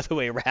 Not the other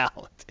way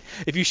around.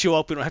 If you show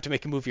up, we don't have to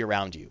make a movie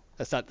around you.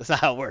 That's not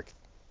how it works.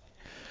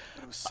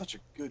 But it was such a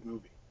good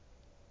movie.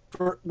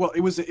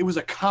 It was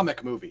a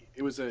comic movie.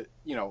 It was a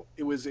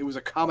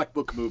comic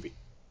book movie.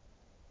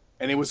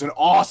 And it was an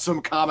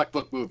awesome comic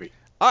book movie.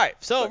 All right,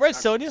 so Red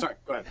Sonja. Sorry,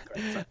 go ahead.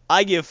 Sorry.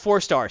 I give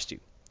 4 stars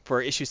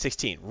for issue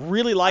 16.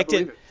 Really liked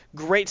it.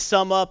 Great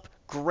sum up,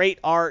 great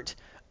art.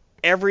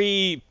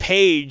 Every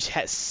page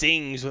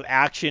sings with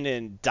action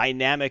and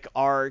dynamic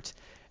art.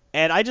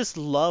 And I just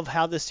love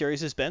how this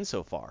series has been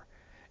so far.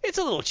 It's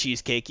a little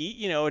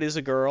cheesecakey. It is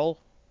a girl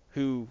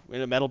who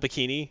in a metal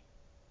bikini.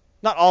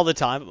 Not all the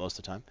time, but most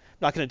of the time. I'm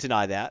not going to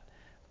deny that.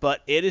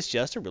 But it is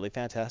just a really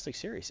fantastic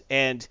series.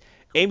 And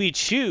Amy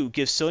Chu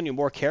gives Sonja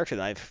more character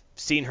than I've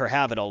seen her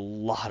have in a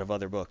lot of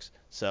other books.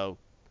 So,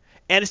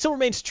 and it still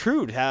remains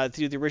true to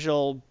the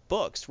original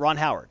books. Ron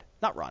Howard.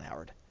 Not Ron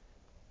Howard.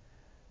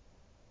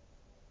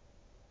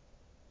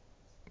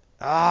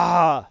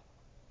 I'm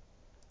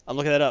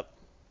looking that up.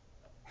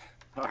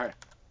 All right.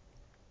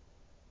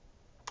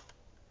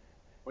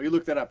 Well, you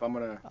look that up. I'm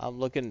gonna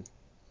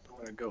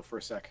go for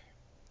a sec.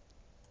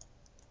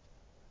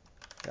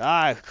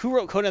 Who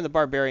wrote Conan the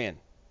Barbarian?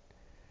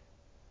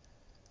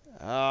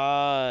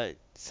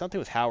 Something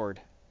with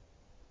Howard.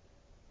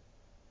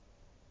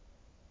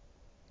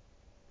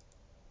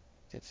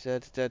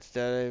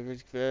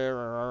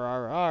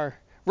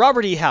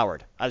 Robert E.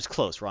 Howard. I was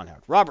close. Ron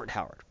Howard.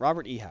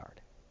 Robert E.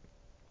 Howard.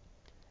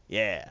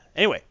 Yeah.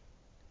 Anyway,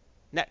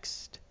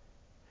 next.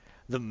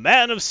 The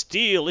Man of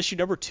Steel, issue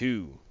number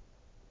 2.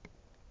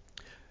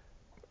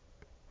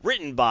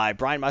 Written by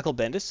Brian Michael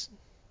Bendis.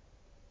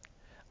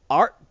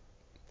 Art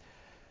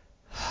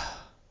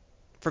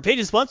For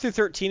pages 1 through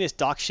 13, it's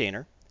Doc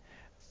Shaner.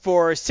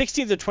 For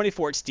 16 to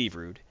 24, it's Steve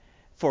Rude.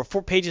 For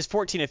pages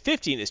 14 and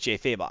 15, it's Jay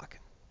Fabach.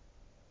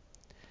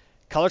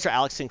 Colors are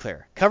Alex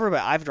Sinclair. Cover by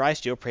Ivan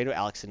Rice, Joe Prado,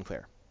 Alex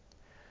Sinclair.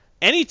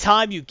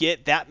 Anytime you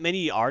get that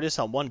many artists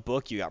on one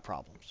book, you got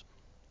problems.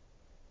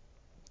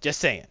 Just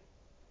saying.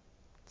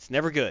 It's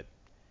never good.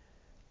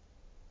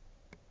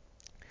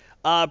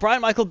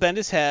 Brian Michael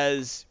Bendis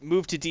has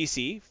moved to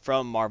DC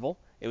from Marvel.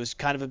 It was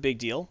kind of a big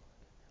deal.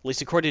 At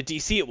least according to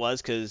DC it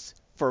was, because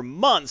for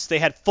months they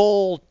had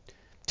full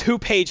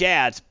 2-page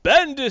ads.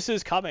 Bendis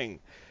is coming.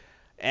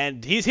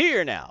 And he's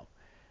here now.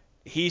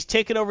 He's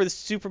taken over the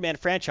Superman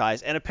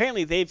franchise, and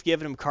apparently they've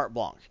given him carte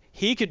blanche.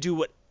 He could do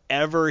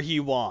whatever he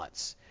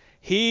wants.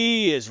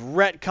 He is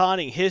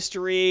retconning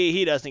history.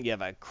 He doesn't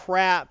give a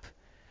crap.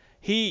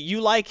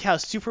 You like how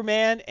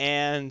Superman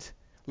and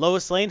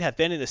Lois Lane have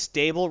been in a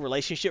stable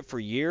relationship for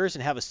years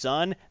and have a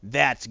son?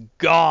 That's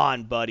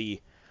gone,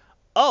 buddy.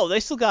 Oh, they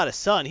still got a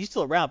son. He's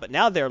still around, but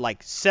now they're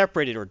like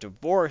separated or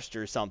divorced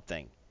or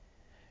something.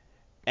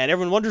 And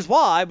everyone wonders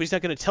why, but he's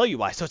not going to tell you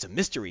why, so it's a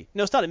mystery.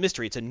 No, it's not a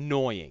mystery. It's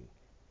annoying.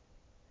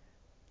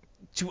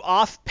 To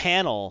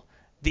off-panel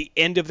the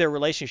end of their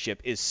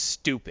relationship is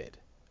stupid.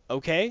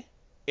 Okay?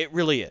 It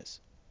really is.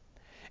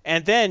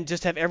 And then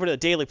just have everyone at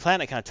the Daily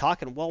Planet kind of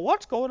talking, well,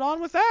 what's going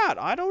on with that?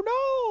 I don't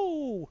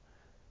know.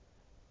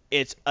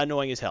 It's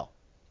annoying as hell.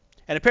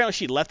 And apparently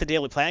she left the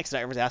Daily Planet because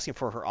everyone's asking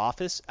for her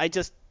office. I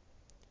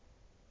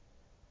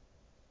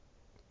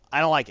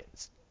don't like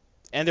it.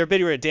 And they're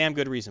bidding her a damn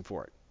good reason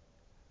for it.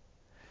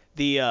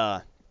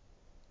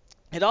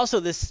 And also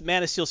this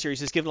Man of Steel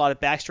series has given a lot of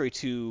backstory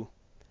to,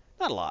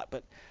 not a lot,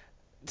 but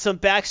some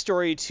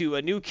backstory to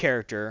a new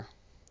character,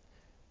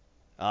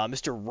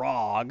 Mr.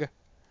 Rog.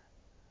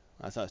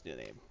 That's not his new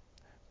name.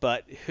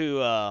 But who,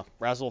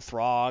 Razzle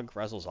Zog,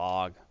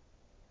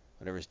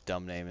 whatever his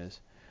dumb name is.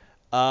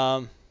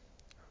 Rogol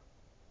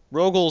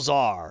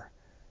Zar,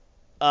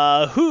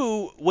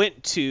 who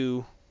went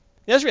to,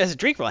 Ezra has a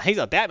drink while hangs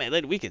out with Batman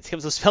late weekends. He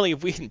was a spelling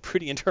of weed and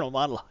pretty internal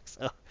monologues.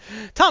 So,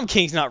 Tom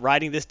King's not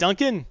writing this,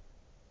 Duncan.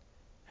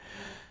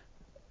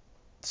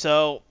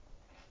 So,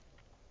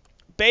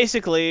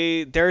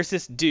 basically, there's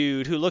this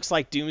dude who looks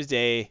like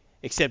Doomsday,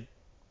 except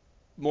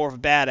more of a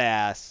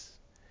badass,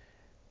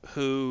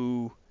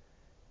 who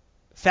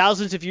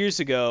thousands of years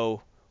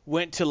ago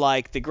went to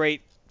like the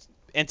great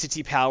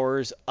entity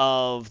powers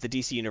of the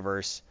DC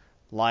universe,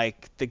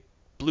 like the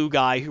blue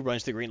guy who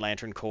runs the Green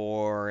Lantern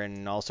Corps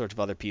and all sorts of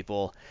other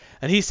people.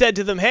 And he said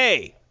to them,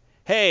 hey,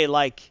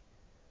 like,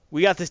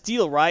 we got this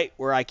deal, right,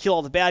 where I kill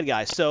all the bad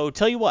guys. So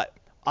tell you what,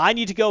 I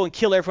need to go and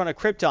kill everyone on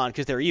Krypton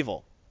because they're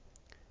evil.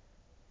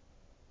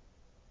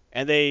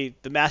 And the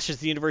Masters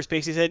of the Universe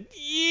basically said,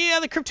 yeah,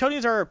 the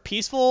Kryptonians are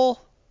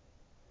peaceful,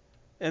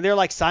 and they're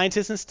like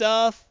scientists and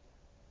stuff,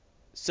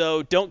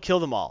 so don't kill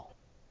them all.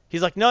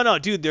 He's like, no,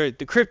 dude, the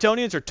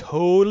Kryptonians are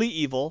totally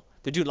evil.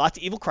 They're doing lots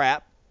of evil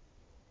crap.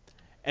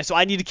 And so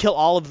I need to kill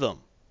all of them.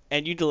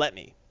 And you need to let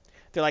me.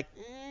 They're like,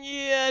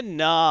 yeah,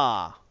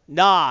 nah,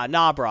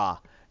 brah.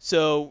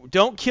 So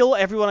don't kill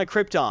everyone on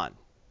Krypton,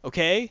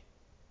 okay?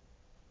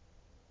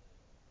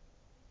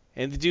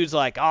 And the dude's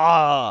like,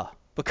 but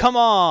come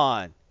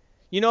on.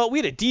 You know what? We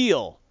had a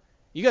deal.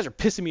 You guys are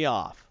pissing me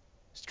off.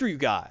 Screw you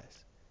guys.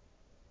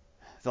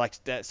 They're like,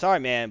 sorry,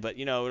 man, but,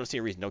 we don't see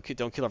a reason. Don't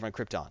kill everyone on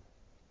Krypton.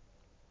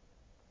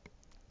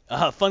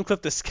 Fun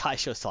clip, the Sky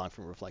Show song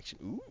from Reflection.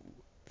 Ooh,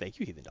 thank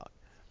you, Heathen Dog.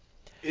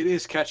 It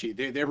is catchy.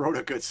 They wrote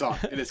a good song.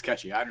 It is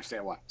catchy. I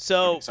understand why.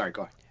 So, okay, sorry,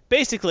 go ahead.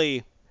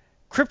 Basically,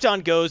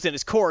 Krypton goes and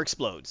his core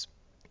explodes.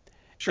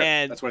 Sure,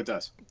 that's what it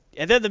does.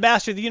 And then the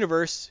Master of the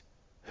Universe,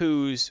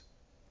 whose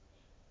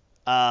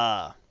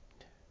sector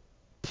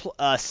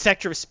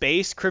of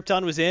space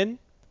Krypton was in,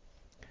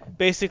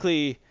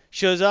 basically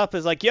shows up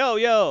as like,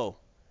 yo,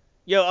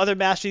 other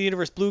Master of the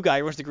Universe blue guy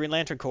who runs the Green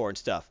Lantern Corps and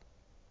stuff.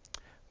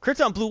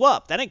 Krypton blew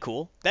up. That ain't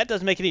cool. That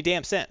doesn't make any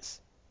damn sense.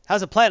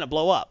 How's a planet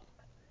blow up?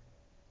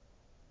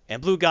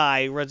 And blue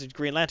guy who runs the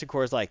Green Lantern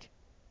Corps is like,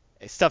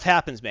 hey, stuff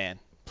happens, man.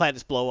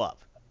 Planets blow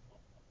up.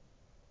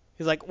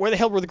 He's like, where the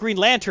hell were the Green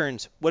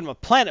Lanterns when my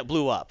planet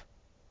blew up?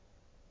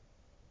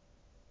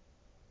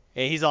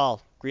 And he's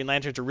all, Green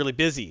Lanterns are really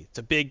busy. It's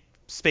a big,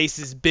 space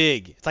is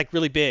big. It's like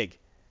really big.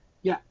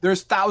 Yeah,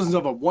 there's thousands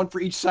of them, one for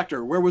each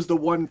sector. Where was the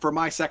one for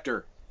my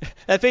sector?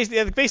 That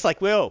face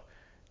like, whoa,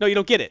 no, you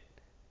don't get it.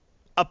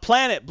 A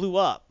planet blew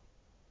up.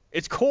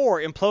 Its core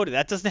imploded.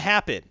 That doesn't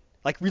happen.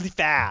 Like really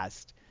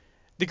fast.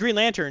 The Green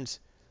Lanterns,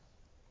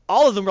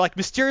 all of them were like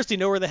mysteriously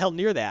nowhere the hell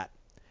near that.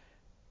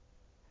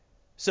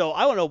 So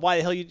I don't know why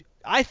the hell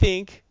I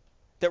think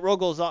that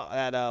Rogel's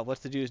at what's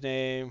the dude's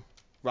name?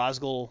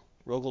 Rogol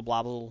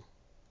Blobble.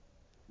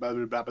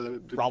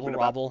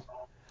 Robble.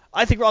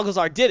 I think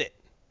Rogolzar did it,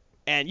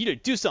 and you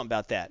need to do something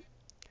about that.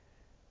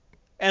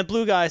 And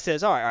Blue Guy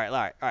says, all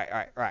right.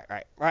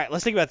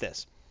 Let's think about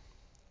this.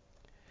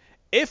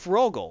 If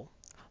Rogol,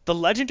 the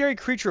legendary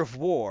creature of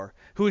war,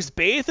 who is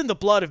bathed in the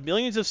blood of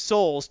millions of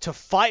souls to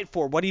fight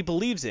for what he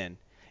believes in,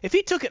 if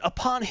he took it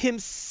upon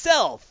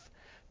himself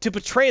to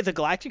betray the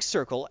Galactic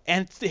Circle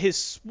and who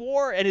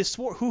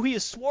he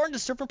is sworn to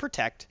serve and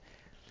protect,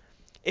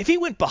 if he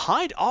went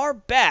behind our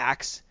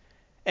backs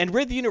and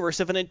rid the universe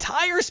of an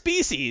entire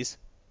species,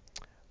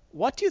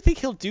 what do you think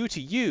he'll do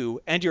to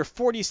you and your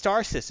 40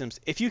 star systems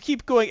if you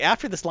keep going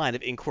after this line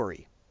of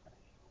inquiry?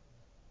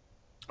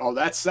 Oh,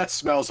 that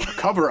smells of a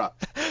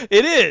cover-up.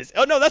 It is.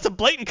 Oh, no, that's a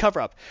blatant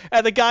cover-up.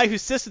 And the guy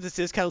whose system this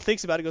is kind of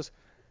thinks about it and goes,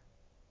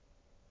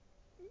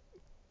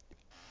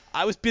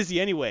 I was busy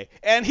anyway.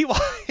 And he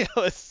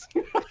was...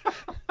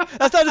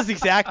 That's not his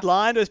exact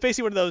line. It was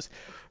basically one of those,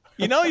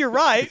 you're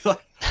right.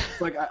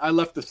 It's like I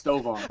left the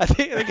stove on. I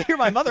can hear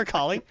my mother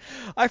calling.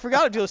 I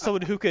forgot to deal with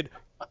someone who could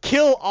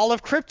kill all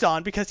of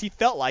Krypton because he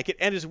felt like it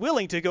and is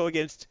willing to go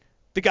against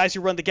the guys who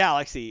run the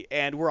galaxy,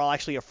 and we're all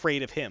actually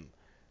afraid of him.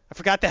 I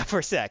forgot that for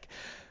a sec.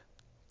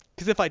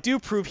 Because if I do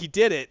prove he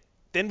did it,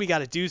 then we got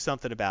to do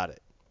something about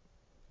it.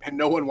 And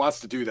no one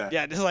wants to do that.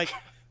 Yeah, just like,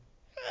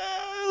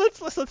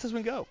 let's let this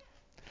one go.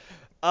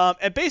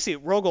 And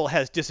basically, Rogol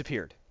has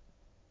disappeared.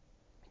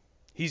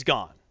 He's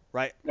gone,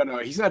 right? No,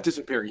 he's not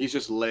disappearing. He's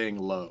just laying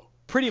low.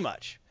 Pretty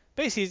much.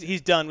 Basically,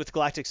 he's done with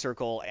Galactic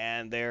Circle,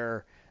 and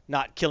they're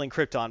not killing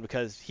Krypton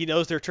because he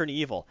knows they're turning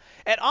evil.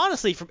 And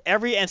honestly, from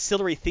every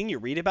ancillary thing you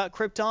read about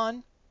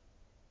Krypton,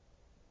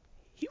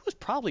 he was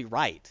probably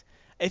right.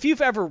 If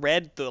you've ever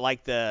read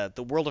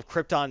the World of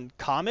Krypton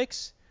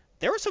comics,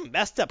 there was some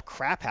messed up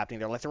crap happening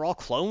there. Like they're all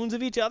clones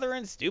of each other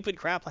and stupid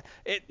crap.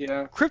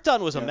 Krypton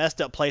was a messed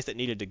up place that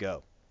needed to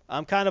go.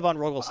 I'm kind of on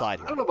Rogol's side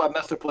here. I don't know about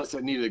messed up place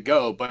that needed to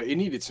go, but it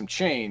needed some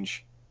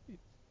change.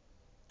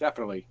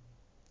 Definitely.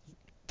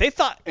 They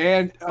thought.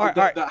 And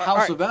the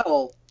House of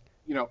El,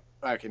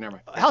 okay, never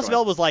mind. House of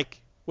El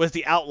was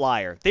the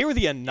outlier. They were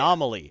the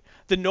anomaly.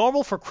 The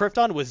normal for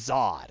Krypton was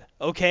Zod.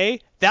 Okay,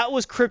 that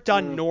was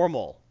Krypton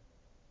normal.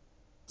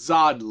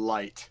 Zod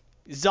Light.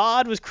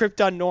 Zod was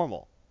Krypton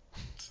normal.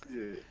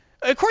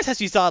 Of course, it has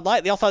to be Zod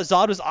Light. They all thought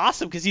Zod was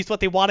awesome because he's what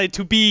they wanted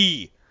to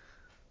be.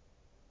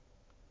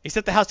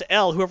 Except the House of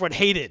El, who everyone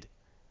hated.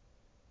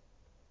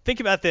 Think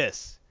about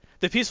this.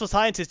 The peaceful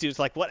scientist dude's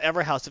like,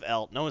 whatever, House of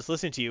El, no one's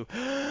listening to you.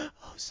 Oh,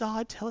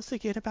 Zod, tell us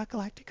again about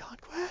Galactic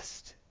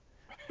Conquest.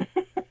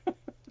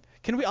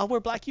 Can we all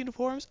wear black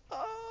uniforms?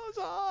 Oh,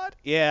 Zod.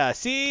 Yeah,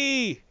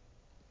 see,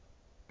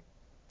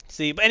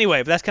 but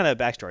anyway, that's kind of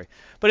a backstory.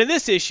 But in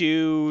this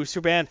issue,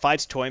 Superman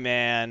fights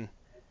Toyman,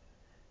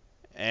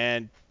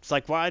 and it's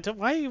like, why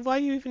are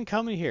you even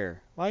coming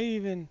here? Why are you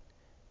even?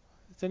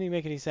 It doesn't even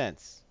make any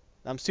sense.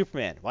 I'm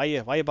Superman. Why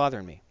you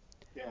bothering me?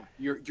 Yeah,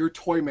 you're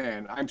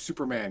Toyman. I'm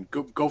Superman.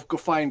 Go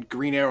find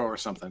Green Arrow or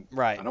something.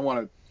 Right. I don't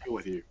want to deal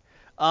with you.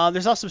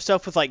 There's also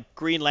stuff with like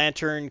Green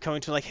Lantern coming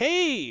to like,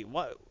 hey,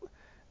 what?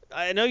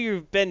 I know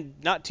you've been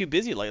not too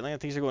busy lately and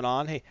things are going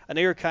on. Hey, I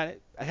know you're kind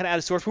of out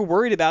of sorts. We're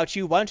worried about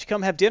you. Why don't you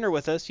come have dinner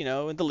with us,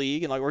 in the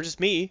league? And like, or just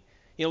me.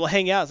 We'll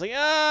hang out. It's like,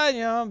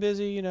 I'm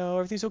busy,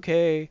 everything's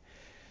okay.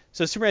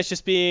 So Superman's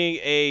just being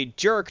a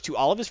jerk to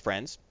all of his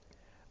friends.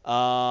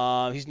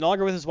 He's no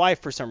longer with his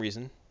wife for some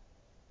reason.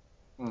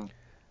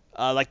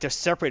 Like they're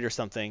separated or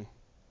something.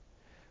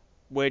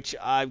 Which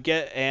I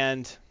get,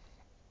 and...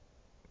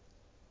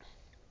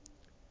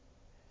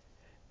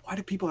 Why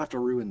do people have to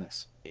ruin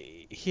this?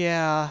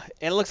 Yeah,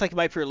 and it looks like it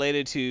might be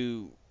related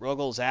to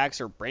Rogol's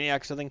axe or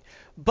Brainiac or something.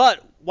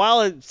 But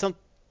while some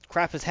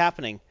crap is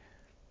happening,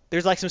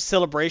 there's like some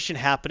celebration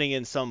happening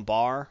in some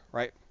bar,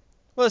 right?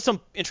 Well, there's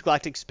some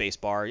intergalactic space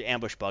bar.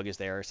 Ambush Bug is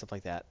there, or stuff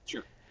like that.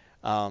 Sure.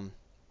 And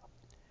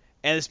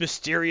this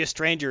mysterious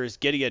stranger is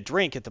getting a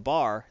drink at the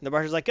bar. And the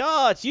bartender's like,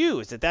 oh, it's you.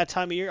 Is it that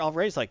time of year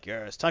already? It's like,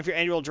 yes. Time for your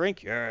annual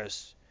drink?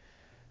 Yes.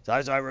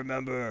 As I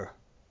remember.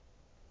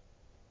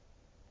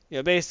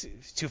 Basically,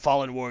 two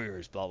fallen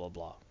warriors, blah, blah,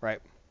 blah, right?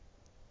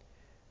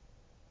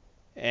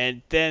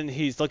 And then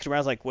he's looking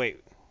around like, wait,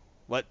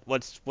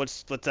 what's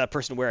that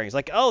person wearing? He's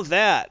like, oh,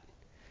 that.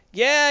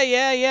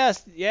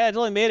 Yes. Yeah, it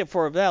only made it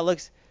for that.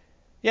 Looks,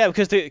 yeah,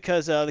 because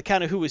the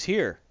Count of Who was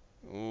here.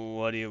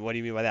 What do you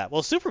mean by that?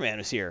 Well, Superman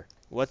was here.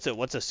 What's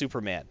a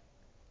Superman?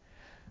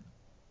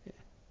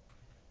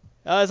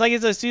 It's like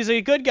he's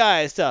a good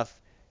guy and stuff.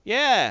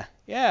 Yeah.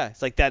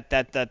 It's like that's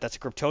a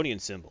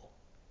Kryptonian symbol.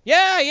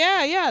 Yeah,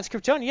 it's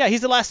Kryptonian. Yeah, he's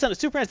the last son.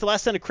 Superman's the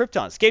last son of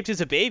Krypton. Escaped as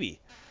a baby.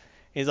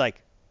 He's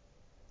like,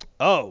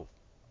 oh.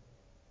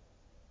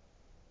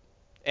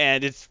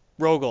 And it's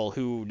Rogol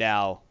who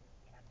now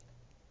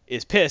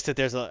is pissed that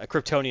there's a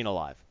Kryptonian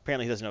alive.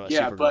 Apparently he doesn't know about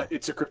Supergirl. Yeah, but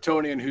it's a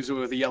Kryptonian who's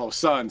with a yellow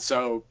sun,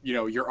 so,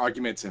 your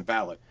argument's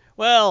invalid.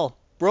 Well,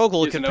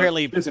 Rogol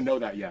he doesn't know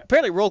that yet.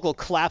 Apparently Rogol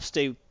collapsed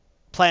a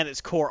planet's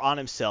core on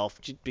himself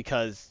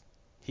because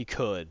he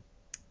could.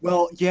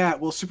 Well, yeah,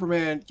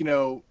 Superman,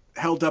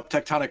 held up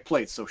tectonic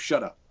plates, so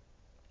shut up.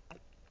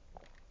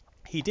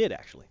 He did,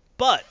 actually.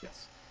 But,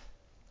 yes.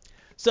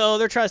 So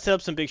they're trying to set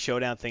up some big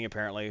showdown thing,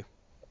 apparently,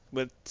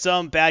 with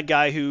some bad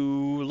guy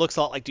who looks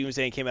a lot like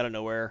Doomsday and came out of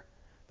nowhere,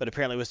 but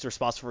apparently was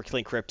responsible for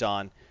killing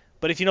Krypton.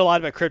 But if you know a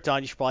lot about Krypton,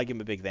 you should probably give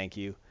him a big thank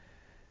you.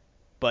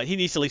 But he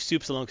needs to leave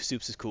Supes alone because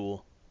Supes is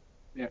cool.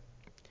 Yeah.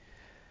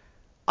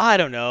 I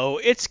don't know.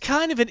 It's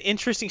kind of an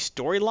interesting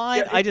storyline.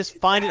 Yeah, I just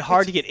find it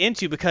hard to get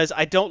into because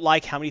I don't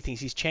like how many things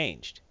he's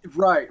changed.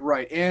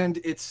 Right, and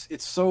it's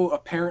so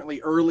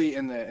apparently early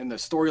in the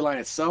storyline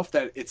itself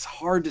that it's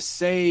hard to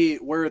say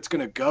where it's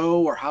gonna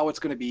go or how it's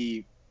gonna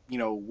be,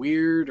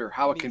 weird, or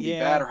how it can be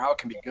bad or how it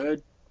can be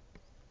good.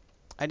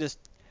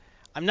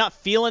 I'm not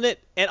feeling it.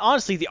 And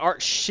honestly, the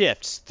art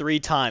shifts 3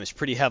 times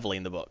pretty heavily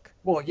in the book.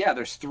 Well, yeah,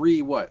 there's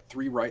three artists.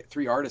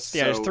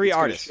 Yeah, so there's 3 it's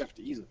gonna artists. shift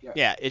easily, yeah.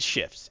 Yeah, it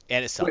shifts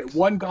and it sucks. Wait,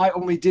 one guy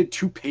only did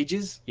 2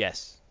 pages?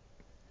 Yes.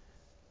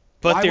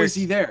 But Why was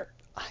he there?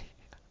 I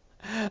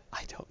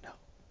don't know.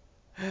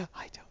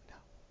 I don't know.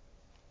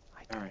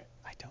 All right.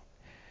 I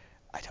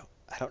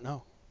don't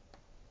know.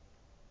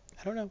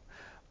 I don't know.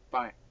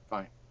 Fine.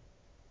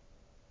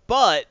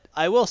 But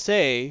I will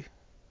say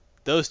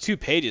those 2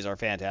 pages are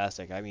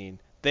fantastic. I mean,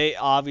 they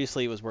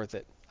obviously was worth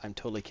it. I'm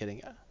totally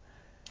kidding.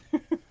 I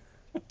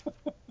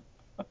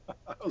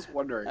was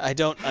wondering. I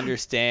don't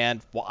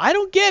understand. Well, I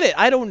don't get it.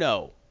 I don't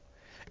know.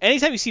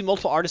 Anytime you see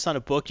multiple artists on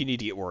a book, you need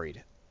to get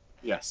worried.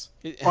 Yes.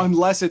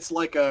 Unless it's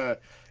like a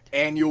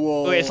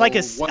annual. It's like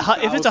if it's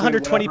a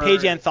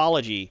 120-page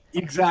anthology.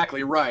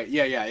 Exactly right.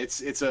 Yeah.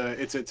 It's a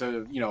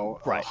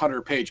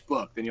 100-page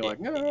book. Then you're like,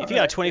 if you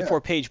got a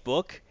 24-page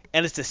book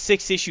and it's a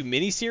 6-issue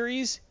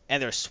miniseries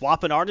and they're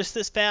swapping artists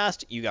this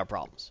fast, you got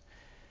problems.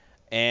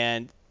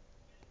 And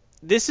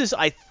this is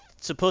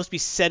supposed to be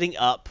setting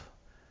up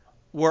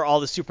where all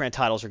the Superman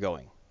titles are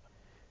going.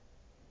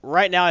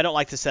 Right now, I don't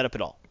like the setup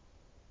at all.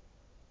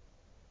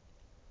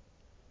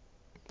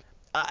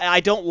 I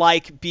don't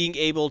like being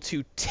able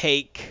to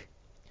take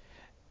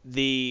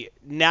the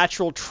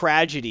natural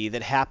tragedy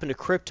that happened to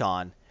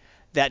Krypton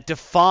that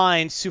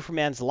defined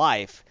Superman's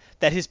life,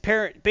 that his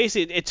parent,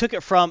 basically, it took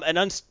it from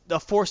a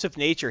force of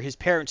nature his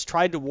parents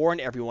tried to warn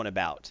everyone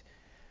about,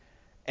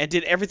 and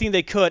did everything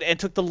they could, and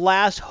took the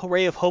last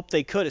ray of hope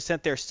they could and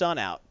sent their son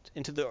out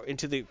into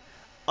the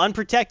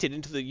unprotected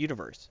into the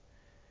universe.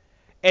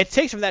 It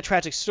takes from that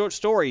tragic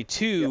story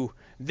to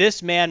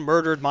this man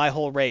murdered my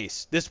whole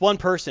race, this one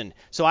person,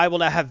 so I will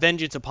now have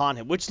vengeance upon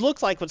him, which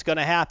looks like what's going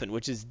to happen,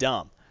 which is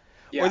dumb.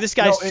 Or this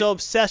guy's so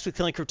obsessed with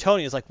killing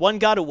Kryptonians, like one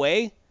got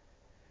away,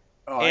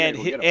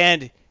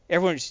 and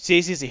everyone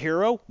says he's a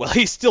hero. Well,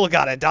 he's still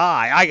got to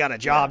die. I got a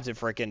job to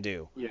frickin'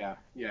 do. Yeah,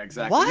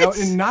 exactly. What? No,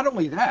 and not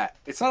only that,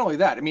 it's not only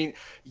that. I mean,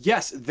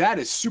 yes, that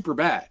is super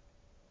bad.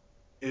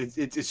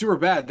 It's super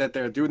bad that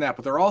they're doing that,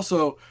 but they're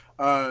also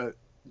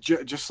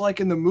just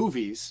like in the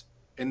movies,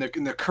 in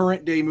the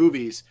current day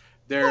movies,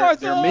 they're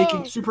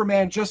making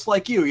Superman just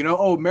like you.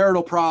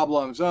 Marital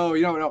problems.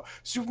 No.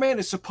 Superman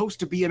is supposed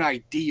to be an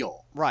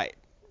ideal. Right.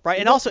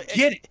 And also,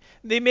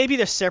 maybe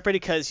they're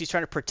separated because he's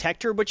trying to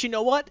protect her. But you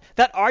know what?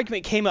 That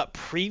argument came up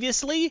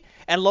previously,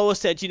 and Lois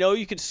said,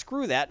 you can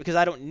screw that because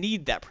I don't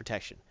need that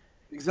protection.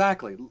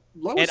 Exactly.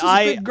 Lois is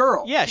a big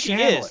girl. Yeah, she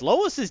is.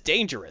 Lois is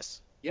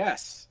dangerous.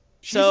 Yes.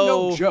 She's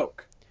no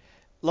joke.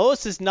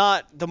 Lois is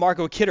not the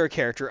Margot Kidder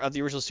character of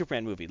the original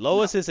Superman movie.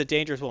 Lois is a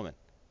dangerous woman.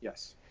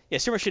 Yes. Yeah,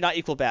 Superman should not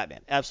equal Batman.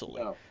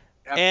 Absolutely. No.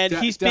 And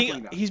he's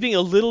being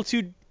a little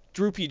too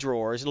droopy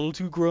drawers, a little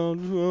too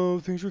grown. Oh,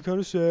 things are kind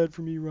of sad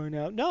for me right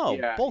now. No,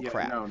 bull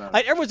crap. No.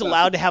 Everyone's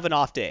allowed to have an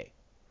off day,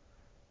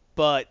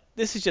 but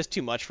this is just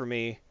too much for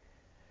me.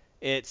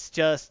 It's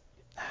just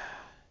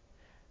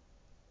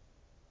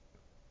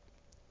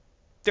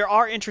there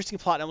are interesting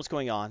plot elements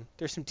going on.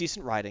 There's some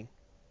decent writing.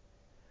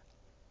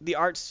 The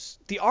art,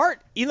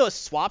 even though it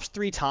swaps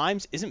 3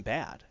 times, isn't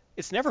bad.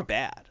 It's never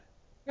bad.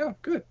 Yeah,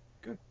 good.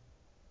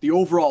 The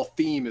overall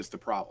theme is the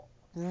problem.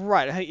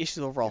 Right, I have issues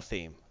with the overall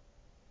theme.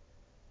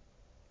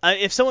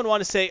 If someone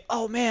wanted to say,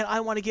 "Oh man, I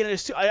want to get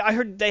into," I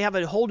heard they have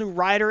a whole new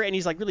writer and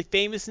he's like really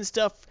famous and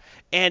stuff,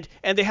 and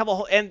they have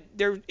and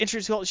they're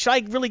interested. Should I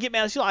really get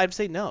Man of Steel? I'd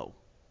say no.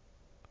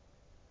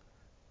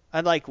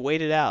 I'd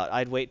wait it out.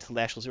 I'd wait till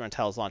the actual Superman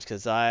titles launch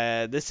because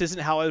this isn't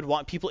how I would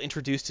want people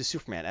introduced to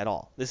Superman at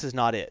all. This is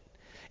not it.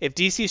 If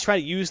DC is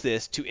trying to use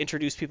this to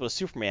introduce people to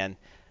Superman,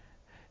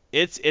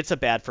 it's a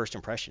bad first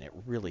impression. It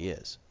really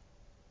is.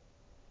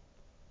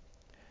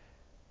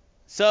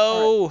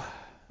 So, what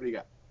do you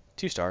got?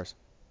 2 stars.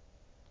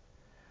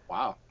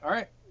 Wow. All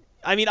right.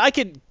 I mean, I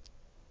could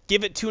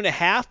give it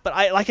 2.5, but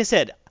like I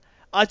said,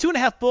 a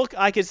 2.5 book,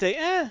 I could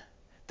say,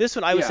 This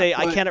one, I would say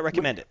I cannot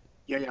recommend it.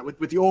 Yeah.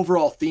 With the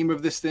overall theme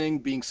of this thing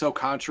being so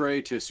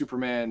contrary to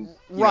Superman,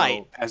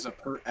 right? As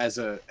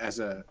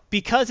a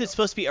because it's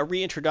supposed to be a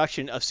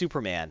reintroduction of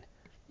Superman.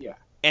 Yeah.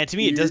 And to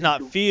me, it does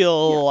not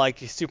feel like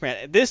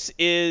Superman.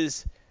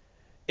 It's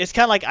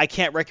kind of like I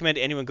can't recommend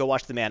anyone go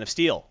watch The Man of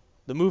Steel,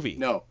 the movie.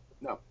 No,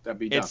 that'd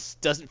be dumb. It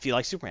doesn't feel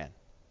like Superman.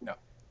 No.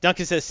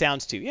 Duncan says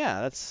sounds too.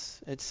 Yeah,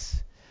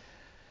 it's.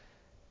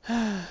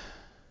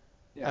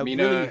 Yeah, I mean,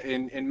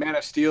 in Man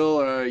of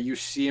Steel, you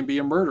see him be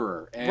a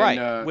murderer, and,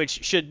 right?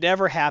 Which should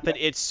never happen.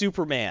 Yeah. It's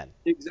Superman.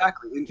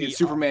 Exactly. In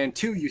Superman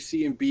 2, you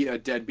see him be a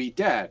deadbeat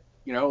dad.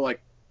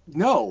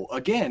 No,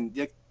 again.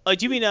 Do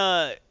you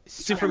mean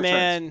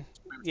Superman?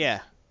 Yeah.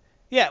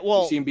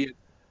 Well, you see him be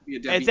a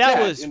deadbeat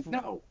dad.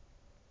 No.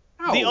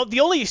 The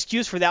only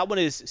excuse for that one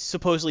is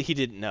supposedly he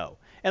didn't know.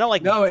 And I'm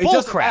like, No, it bull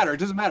doesn't crap. matter. It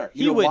doesn't matter.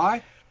 He You know would-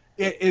 why?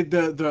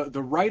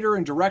 The writer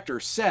and director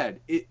said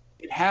it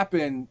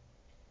happened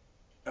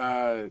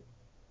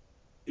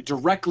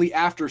directly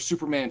after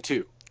Superman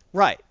 2.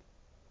 Right.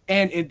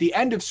 And at the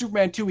end of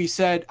Superman 2, he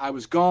said, I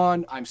was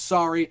gone. I'm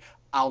sorry.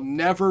 I'll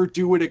never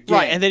do it again.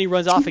 Right, and then he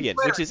runs off 2 again,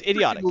 years which is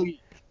idiotic. freaking-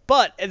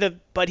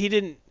 But he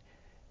didn't.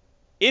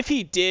 If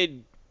he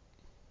did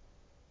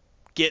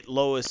get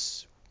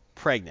Lois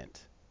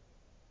pregnant,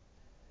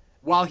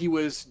 While he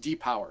was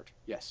depowered,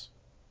 yes.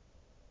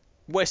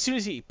 well, as soon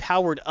as he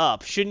powered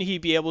up, shouldn't he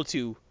be able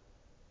to?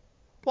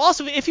 Well,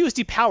 also, if he was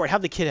depowered, how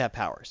did the kid have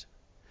powers?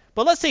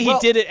 But let's say he Well,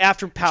 did it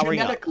after powering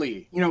up.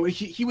 Genetically,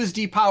 he was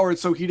depowered,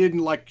 so he didn't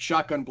like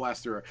shotgun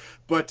blast through her.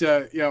 But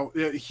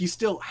he's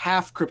still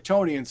half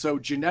Kryptonian, so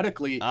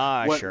genetically,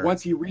 Sure.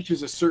 once he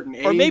reaches a certain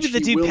age, Or maybe the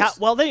he will-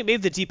 well, then maybe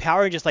the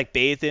depowering just like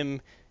bathed him,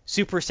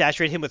 super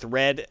saturated him with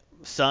red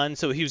sun,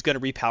 so he was going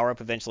to repower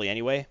up eventually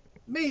anyway.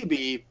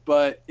 maybe,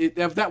 but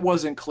if that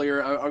wasn't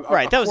clear,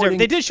 Right, that was never, according-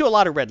 they did show a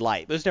lot of red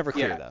light, but it was never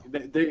clear Yeah,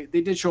 though.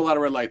 they did show a lot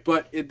of red light,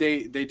 but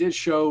they did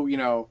show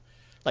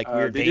Like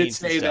weird they did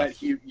veins and say stuff.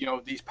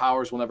 that these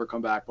powers will never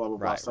come back, blah blah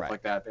blah, Right, stuff right.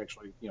 like that. They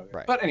actually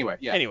Right. But anyway,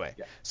 yeah. Anyway,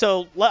 yeah. so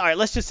all right,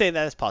 let's just say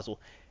that is possible.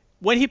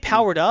 When he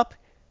powered up,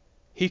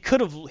 he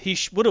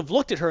would have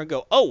looked at her and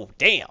go, "Oh,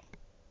 damn."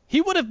 He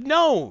would have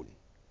known.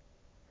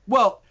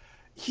 Well,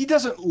 he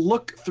doesn't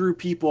look through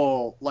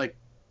people like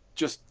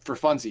just for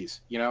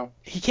funsies, He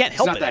can't He's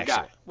help not it that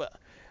actually. guy. Well,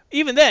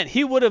 even then,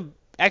 he would have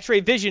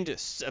X-ray visioned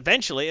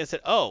eventually and said,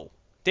 "Oh,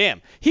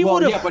 damn." He Well,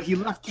 would have yeah, but he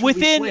left 2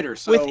 within weeks later,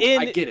 so within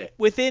I get it.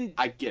 Within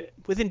I get it.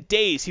 within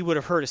days, he would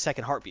have heard a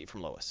second heartbeat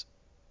from Lois.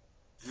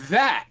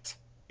 That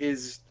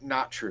is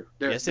not true.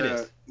 Yes, it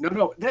is.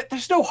 No.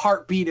 There's no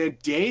heartbeat in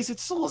days.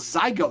 It's still a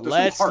zygote. There's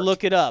Let's no heart.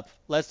 look it up.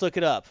 Let's look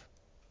it up.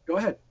 Go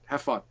ahead.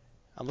 Have fun.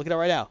 I'm looking at it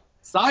right now.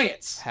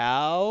 Science.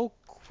 How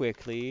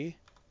quickly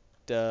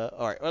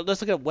all right, well, let's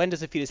look at when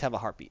does a fetus have a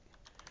heartbeat?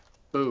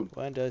 Boom.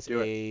 When does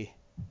Do a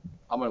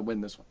I'm gonna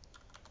win this one.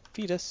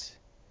 fetus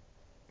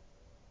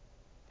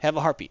have a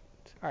heartbeat?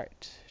 All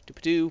right.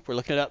 Doo-ba-doo. We're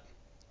looking it up.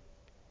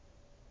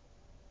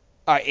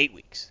 All right, 8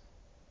 weeks.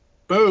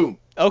 Boom.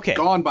 Okay.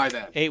 Gone by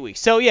then. 8 weeks.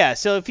 So yeah,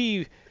 so if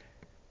he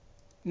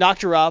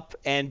knocked her up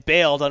and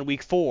bailed on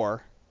week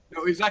 4,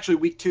 No, it was actually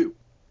week 2.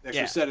 They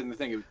actually Yeah. said in the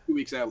thing. It was 2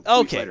 weeks out. 2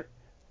 weeks okay. later.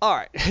 All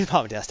right.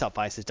 Mom and desktop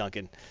fine, says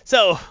Duncan.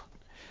 So,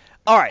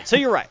 all right. So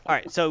you're right. All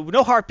right. So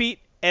no heartbeat,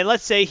 and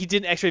let's say he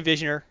didn't X-ray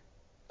vision her.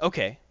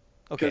 Okay.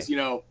 Okay.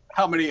 Because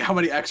how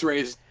many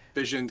X-rays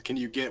vision can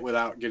you get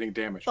without getting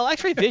damaged? Well,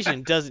 X-ray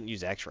vision doesn't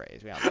use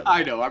X-rays. We all know that.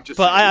 I know. I'm just.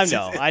 But I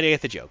saying. know. I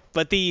get the joke.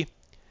 But all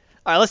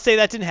right. Let's say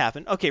that didn't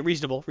happen. Okay.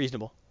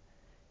 Reasonable.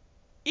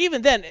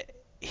 Even then,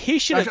 he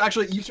should have.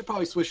 Actually, you should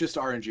probably switch this to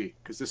RNG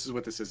because this is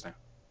what this is now.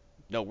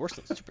 No, worse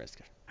than Super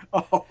Discussion.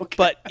 Oh, okay.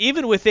 But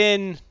even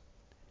within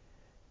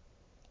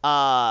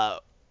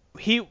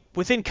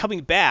within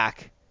coming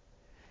back,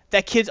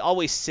 that kid's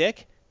always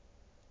sick.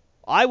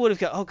 I would have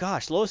got, oh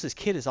gosh, Lois's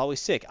kid is always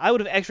sick. I would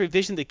have X-ray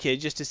visioned the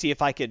kid just to see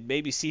if I could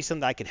maybe see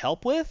something I could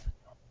help with,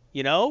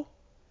 And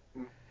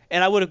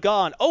I would have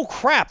gone, oh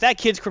crap, that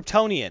kid's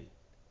Kryptonian.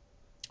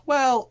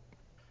 Well,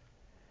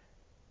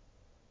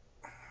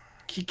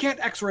 he can't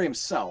X-ray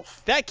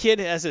himself. That kid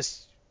has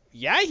this.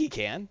 Yeah, he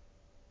can.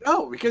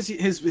 No, because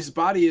his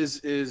body is.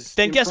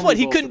 Then guess what?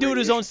 He impermeable couldn't to do it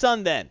his own radiation.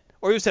 son then.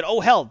 Or he would have said, oh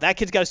hell, that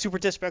kid's got a super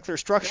testicular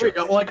structure.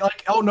 There you go. Like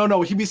oh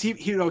no,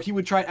 he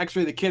would try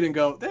X-ray the kid and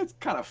go, that's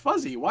kind of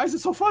fuzzy. Why is it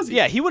so fuzzy?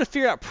 Yeah, he would have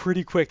figured out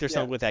pretty quick there's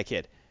something with that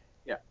kid.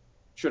 Yeah,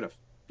 should have.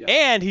 Yes.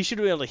 And he should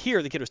have been able to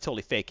hear the kid was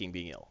totally faking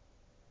being ill.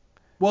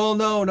 Well,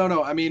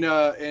 no. I mean,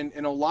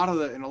 in a lot of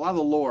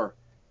the lore,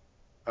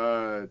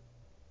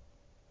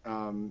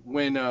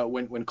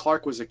 when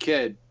Clark was a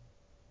kid,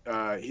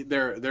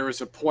 there was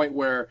a point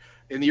where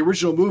in the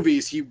original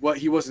movies he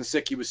wasn't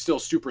sick. He was still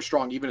super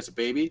strong even as a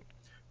baby.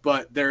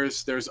 But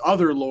there's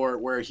other lore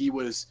where he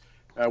was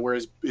where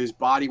his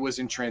body was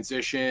in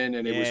transition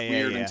and it was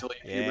weird until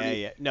he puberty.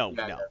 Yeah. No,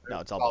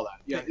 it's all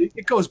that. Yeah,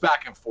 it goes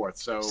back and forth.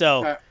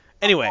 So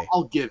anyway,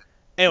 I'll give it.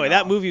 Anyway,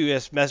 that movie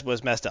was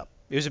messed up.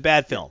 It was a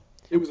bad film.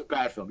 It was a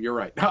bad film. You're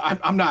right.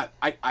 I'm not.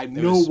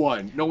 No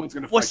one's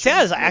gonna. What's fight sad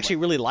you. is I actually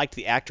really liked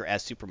the actor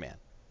as Superman.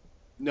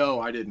 No,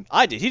 I didn't.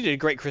 I did. He did a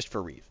great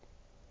Christopher Reeve.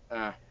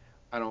 I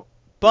don't.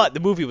 But the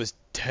movie was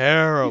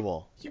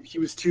terrible. He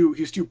was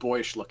too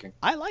boyish looking.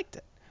 I liked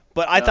it,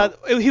 but I thought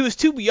he was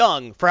too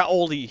young for how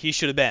old he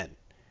should have been.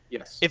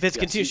 Yes. If it's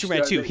continued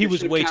Superman 2, he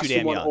was way too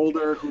damn young.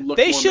 Older, who looked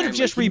They more should have manly.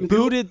 just He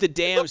rebooted the looked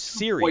damn too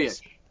series.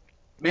 boyish.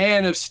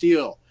 Man of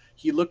Steel.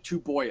 He looked too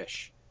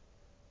boyish.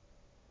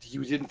 He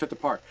didn't fit the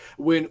part.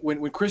 When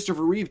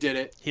Christopher Reeve did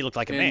it, He looked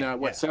like a in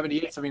man.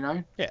 78,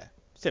 79? Yeah,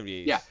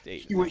 78. Yeah.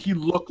 He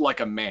looked like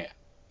a man.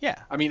 Yeah.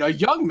 I mean, a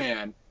young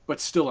man, but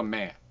still a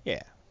man.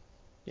 Yeah.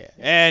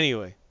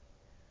 Anyway,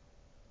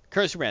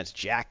 Curtis Superman's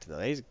jacked though.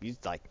 He's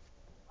like,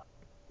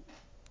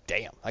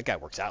 damn, that guy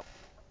works out.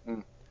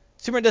 Mm.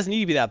 Superman doesn't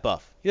need to be that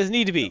buff. He doesn't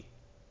need to be.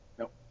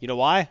 Nope. You know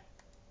why?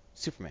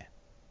 Superman.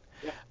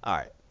 Yeah. All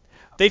right.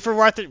 Thanks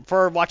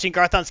for watching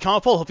Garthon's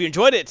Comic Poll. Hope you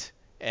enjoyed it.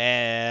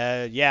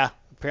 And yeah,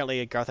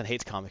 apparently Garthon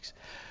hates comics.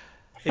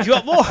 If you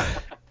want more,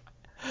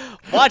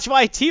 watch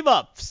my team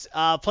ups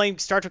playing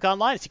Star Trek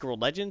Online, Secret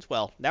World Legends.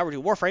 Well, now we're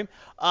doing Warframe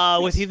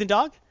with Heathen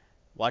Dog.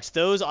 Watch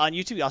those on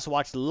YouTube. You also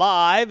watch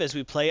live as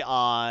we play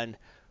on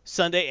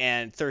Sunday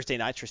and Thursday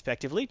nights,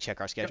 respectively.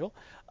 Check our schedule.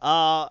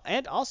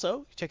 And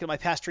also, check out my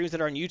past streams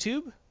that are on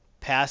YouTube,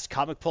 past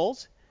comic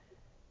polls,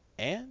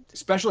 and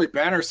especially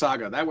Banner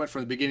Saga. That went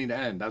from the beginning to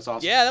end. That's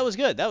awesome. Yeah, that was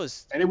good.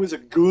 And it was a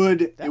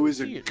good. It was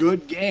a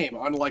good game,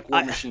 unlike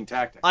War Machine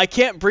Tactics. I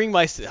can't bring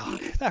myself.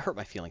 That hurt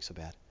my feelings so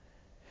bad.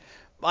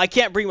 I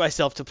can't bring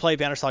myself to play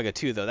Banner Saga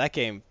 2 though. That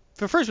game,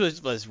 for first,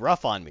 was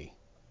rough on me.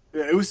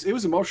 Yeah, it was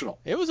emotional.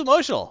 It was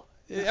emotional.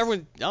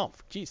 Everyone,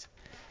 jeez,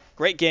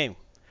 great game.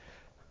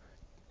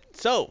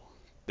 So,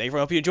 thank you. I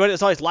hope you enjoyed it.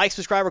 As always, like,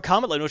 subscribe, or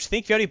comment. Let me know what you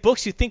think. If you have any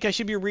books you think I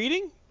should be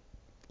reading,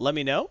 let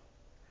me know,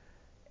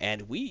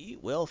 and we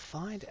will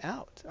find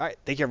out. All right,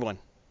 thank you, everyone.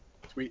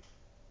 Sweet.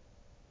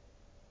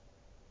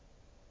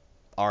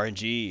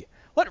 RNG.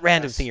 What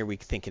random thing are we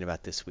thinking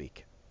about this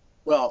week?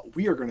 Well,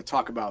 we are going to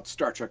talk about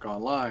Star Trek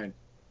Online.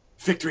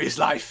 Victory is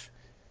life.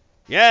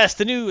 Yes,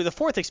 the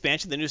fourth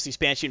expansion, the newest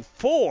expansion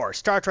for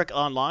Star Trek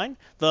Online,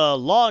 the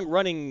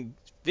long-running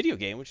video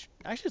game, which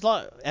actually is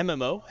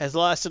MMO, has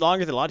lasted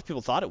longer than a lot of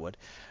people thought it would.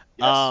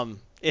 Yes.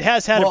 It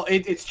has had. Well,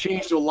 it's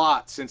changed a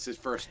lot since it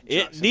first.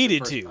 It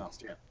needed to.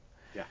 Announced.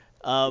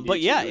 Yeah.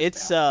 But yeah,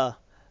 it's the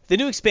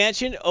new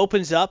expansion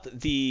opens up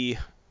the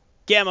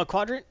Gamma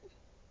Quadrant.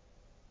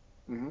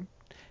 Mm-hmm.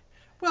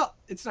 Well,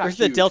 it's not. Or is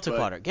it the Delta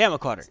Quadrant? Gamma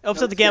Quadrant.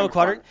 Opens up the Gamma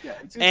Quadrant,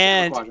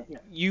 and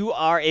you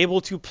are able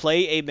to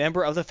play a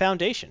member of the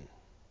Foundation,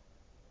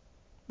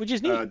 which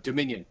is neat.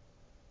 Dominion.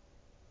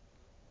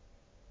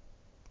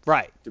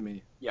 Right.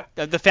 Dominion. Yeah.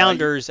 The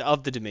founders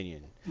of the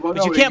Dominion. Well,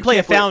 but you can't play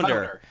a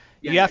founder.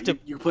 Yeah, you have to.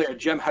 You play a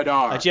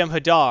Jem'Hadar. A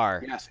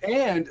Jem'Hadar. Yes,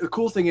 and the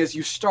cool thing is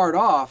you start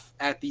off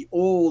at the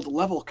old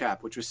level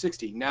cap, which was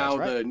 60. Now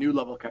the new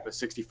level cap is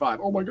 65.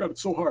 Oh my God,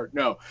 it's so hard.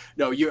 No.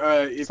 You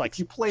if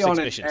you play on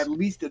it at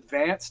least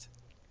advanced.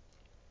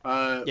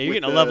 You're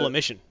getting a level of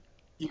mission.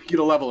 You get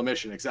a level of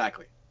mission,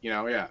 exactly. You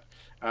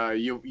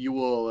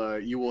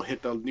will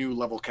hit the new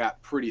level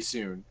cap pretty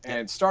soon.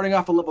 And starting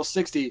off at level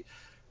 60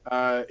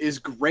 is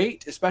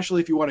great,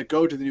 especially if you want to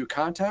go to the new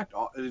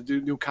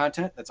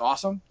content. That's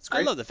awesome. It's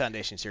great. I love the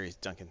Foundation series,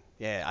 Duncan.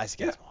 Yeah, Isaac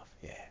Asimov.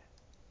 Yeah.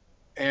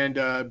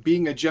 And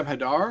being a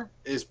Jem'Hadar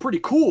is pretty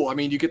cool. I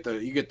mean, you get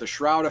the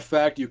shroud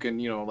effect. You can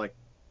like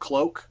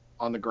cloak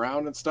on the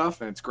ground and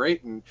stuff, and it's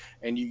great. And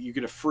you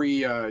get a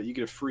free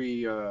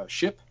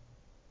ship.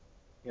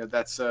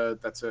 That's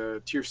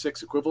a tier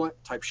 6 equivalent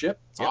type ship.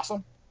 It's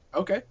awesome.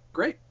 Okay,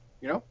 great.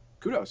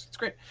 Kudos. It's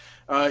great.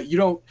 You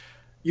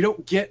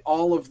don't get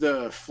all of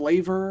the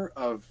flavor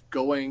of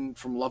going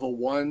from level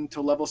 1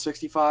 to level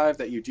 65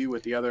 that you do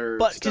with the other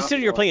But stuff.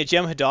 consider you're playing a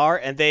Jem'Hadar,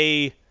 and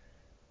they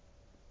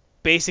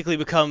basically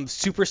become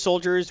super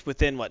soldiers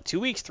within,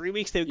 2 weeks, 3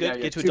 weeks they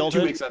get to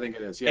adulthood? 2 weeks, I think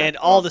it is, yeah. And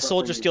all the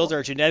soldier skills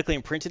are genetically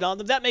imprinted on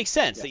them. That makes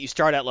sense that you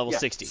start at level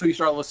 60. So you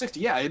start at level 60.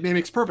 Yeah, it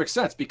makes perfect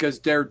sense because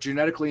they're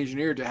genetically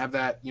engineered to have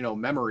that,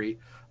 memory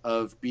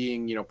of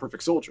being,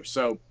 perfect soldiers.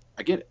 So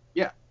I get it.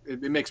 Yeah.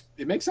 It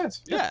makes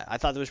sense. Yeah, I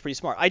thought that was pretty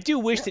smart. I do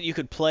wish that you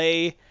could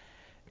play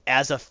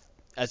as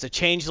a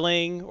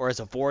changeling or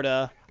as a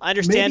Vorta. I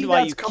understand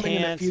why you can't.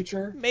 In the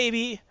future.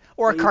 Maybe.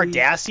 Or a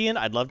Cardassian.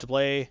 I'd love to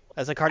play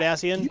as a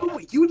Cardassian.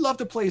 You would love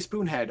to play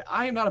Spoonhead.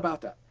 I am not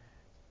about that.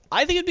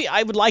 I think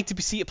I would like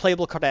to see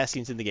playable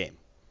Cardassians in the game.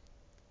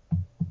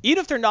 Even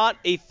if they're not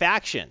a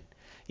faction.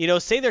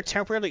 Say they're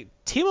temporarily...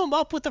 Team them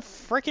up with the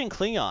frickin'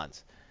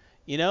 Klingons.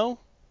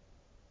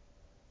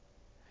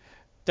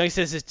 Duncan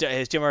says his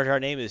Jem'Hadar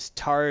name is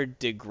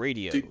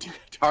Tardigradio.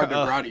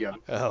 Tardigradio.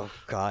 Oh,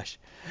 gosh.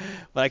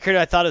 But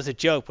I thought it was a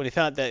joke when he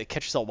found out that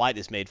Ketracel White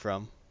is made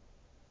from.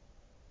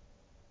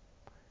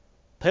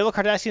 Playable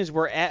Cardassians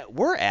were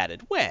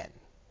added. When?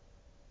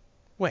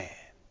 You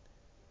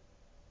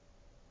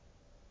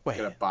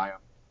gotta buy them.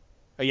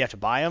 Oh, you have to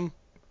buy them?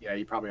 Yeah,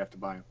 you probably have to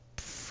buy them.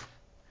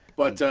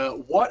 But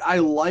what I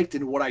liked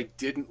and what I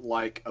didn't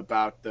like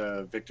about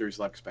the Victory's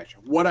Life expansion,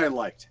 what I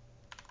liked,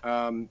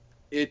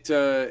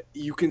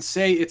 you can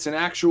say it's an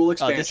actual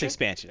expansion. Oh, this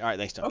expansion. All right,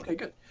 thanks, Duncan. Okay,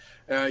 good.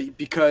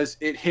 Because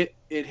it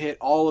hit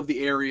all of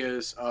the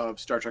areas of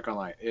Star Trek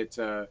Online. It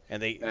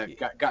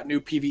got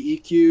new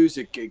PvE queues.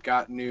 It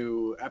got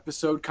new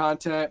episode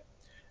content.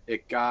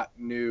 It got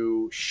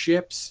new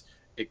ships.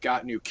 It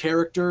got new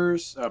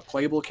characters,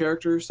 playable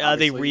characters.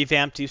 They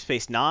revamped Deep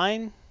Space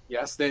Nine.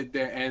 Yes, they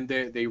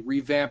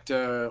revamped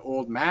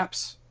old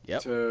maps.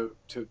 Yep. to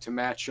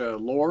match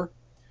lore.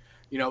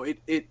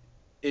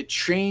 It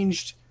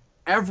changed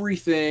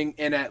everything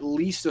in at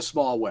least a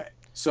small way.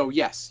 So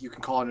yes, you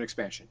can call it an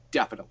expansion,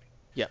 definitely.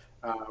 Yeah.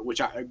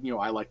 Which I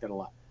like that a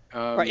lot.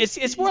 Right.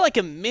 It's more like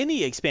a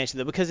mini expansion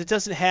though, because it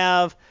doesn't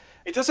have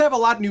a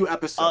lot of new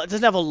episodes. It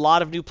doesn't have a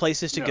lot of new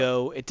places to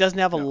go. It doesn't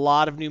have a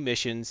lot of new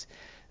missions.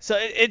 So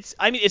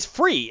I mean, it's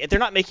free. They're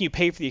not making you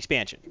pay for the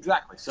expansion.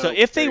 Exactly. So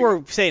if they there you were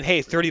go. saying,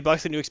 hey,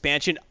 $30 a new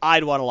expansion,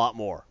 I'd want a lot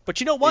more. But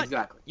you know what?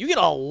 Exactly. You get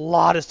a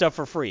lot of stuff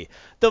for free.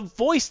 The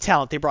voice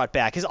talent they brought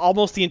back is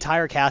almost the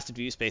entire cast of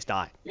Deep Space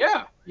Nine.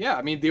 Yeah, yeah.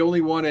 I mean, the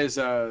only one is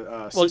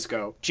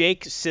Cisco.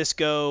 Jake,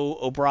 Cisco,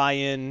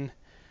 O'Brien.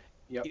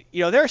 Yep.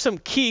 You know, there are some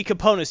key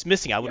components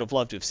missing I would have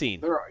loved to have seen.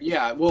 There are,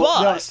 yeah. Well,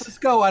 But- no,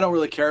 Cisco, I don't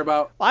really care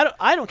about.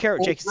 I don't care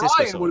about Jake and Cisco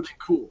O'Brien so would have much.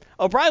 been cool.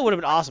 O'Brien would have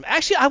been awesome.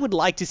 Actually, I would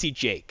like to see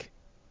Jake.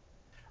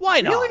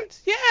 Why not? Really?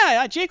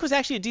 Yeah, Jake was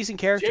actually a decent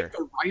character. Jake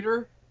the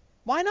writer.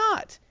 Why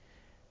not?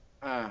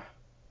 Uh,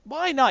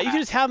 Why not? You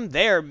could just have him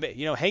there,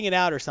 you know, hanging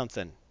out or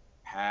something.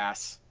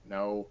 pass.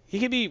 No.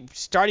 He could be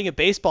starting a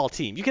baseball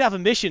team. You could have a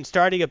mission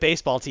starting a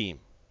baseball team.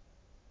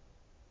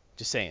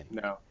 Just saying.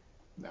 No.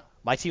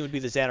 My team would be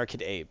the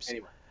Xanarkid Abes.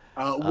 Anyway,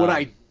 what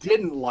I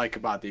didn't like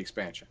about the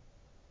expansion.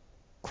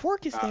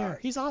 Quark is there.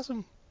 He's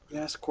awesome.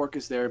 Yes, Quark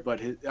is there, but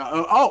his.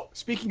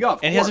 Speaking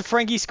of, And he has a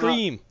Quark, Ferengi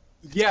scream.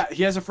 yeah,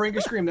 he has a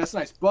Ferengi scream. That's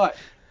nice, but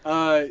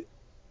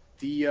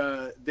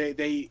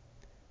they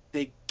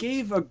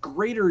gave a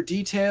greater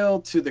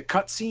detail to the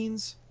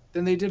cutscenes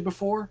than they did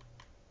before.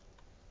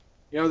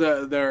 You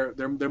know,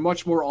 they're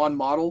much more on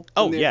model.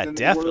 Oh, than yeah, than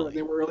definitely.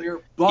 They were earlier,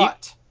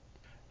 but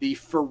the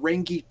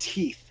Ferengi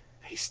teeth,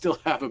 they still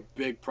have a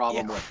big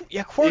problem with.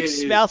 Yeah, It Quark's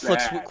is mouth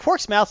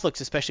bad.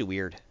 looks especially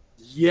weird.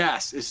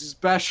 Yes,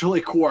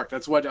 especially Quark.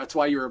 That's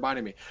why you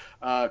reminded me.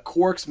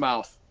 Quark's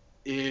mouth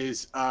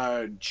is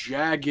a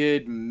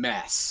jagged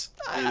mess.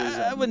 It is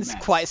a I wouldn't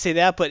mess. quite say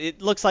that, but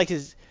it looks like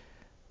his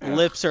Ugh.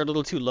 lips are a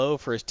little too low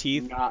for his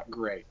teeth. Not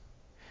great.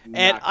 And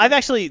Not I've great.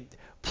 actually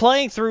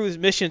playing through his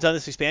missions on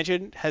this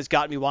expansion has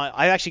gotten me want.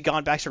 I've actually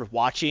gone back sort of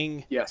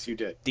watching Yes, you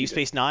did. Deep You did.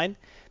 Space Nine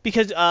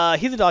because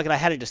Heather Dog and I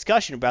had a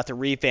discussion about the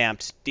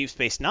revamped Deep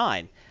Space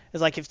Nine.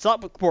 It's like if it's a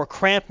lot more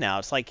cramped now.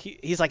 It's like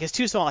he's like it's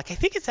too small. Like I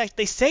think it's actually,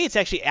 they say it's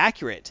actually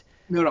accurate.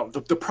 No.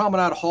 The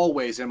promenade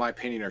hallways, in my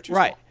opinion, are too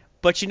Right. small.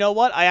 But you know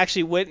what? I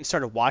actually went and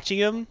started watching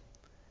him,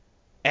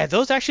 and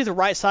those are actually the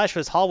right size for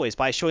his hallways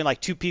by showing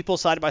like two people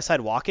side by side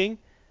walking.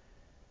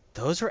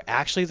 Those are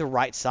actually the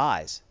right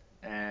size.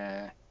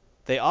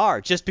 They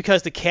are, just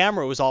because the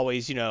camera was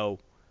always, you know,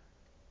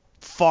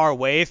 far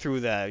away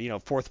through the, you know,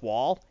 fourth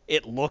wall,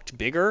 it looked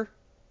bigger.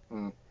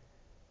 Mm.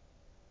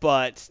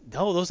 But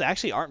no, those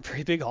actually aren't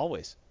very big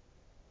hallways.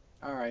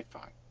 All right,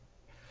 fine.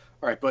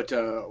 All right, but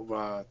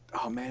oh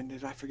man,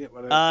 did I forget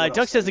what? Doug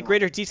else says the I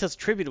greater details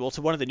attributable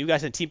to one of the new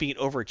guys on the team being an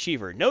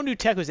overachiever. No new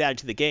tech was added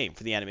to the game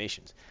for the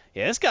animations.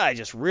 Yeah, this guy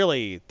just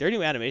really, their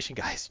new animation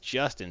guy is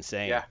just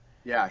insane.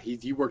 Yeah,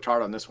 he worked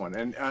hard on this one,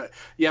 and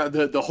yeah,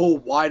 the whole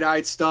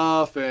wide-eyed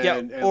stuff, and, Yeah,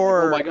 and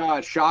or- oh my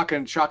god, shock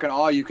and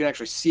awe, you can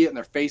actually see it in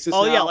their faces.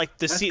 Oh now. yeah, like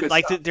the That's scene, good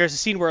like stuff. there's a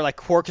scene where like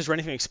Quark is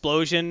running from an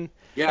explosion,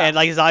 Yeah. and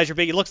like his eyes are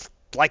big. It looks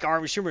like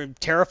Armin Schumer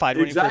terrified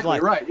running for his Exactly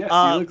life. right.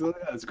 Yes,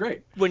 that's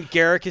great. When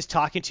Garrick is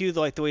talking to you,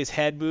 like the way his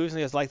head moves and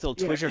he has like little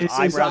twitch of his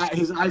eyebrows.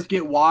 His eyes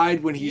get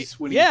wide when he's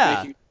Yeah.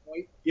 making a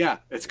point. Yeah,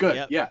 it's good.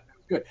 Yep. Yeah,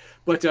 it's good.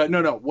 But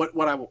no.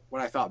 What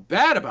I thought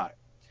bad about it,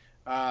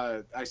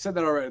 I said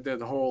that already.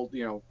 The whole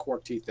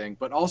Quark teeth thing,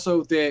 but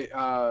also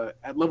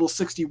at level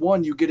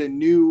 61 you get a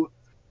new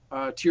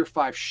tier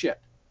 5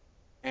 ship,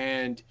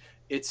 and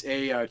it's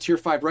a tier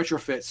 5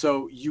 retrofit.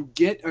 So you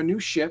get a new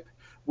ship,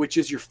 which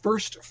is your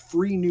first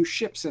free new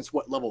ship since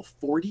what, level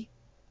 40?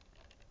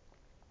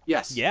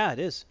 Yes. Yeah, it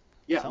is.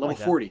 Yeah, Something level like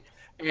that. 40.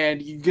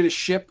 And you get a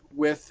ship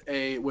with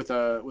a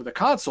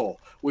console,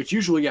 which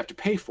usually you have to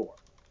pay for.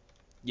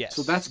 Yes.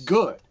 So that's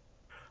good.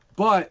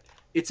 But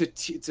it's a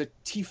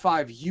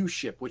T5U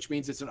ship, which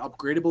means it's an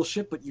upgradable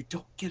ship, but you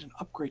don't get an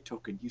upgrade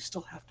token. You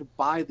still have to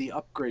buy the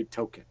upgrade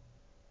token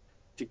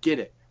to get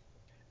it.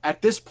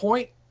 At this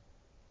point,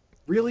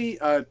 really,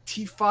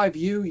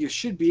 T5U, you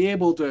should be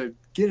able to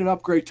get an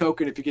upgrade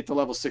token if you get to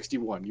level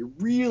 61.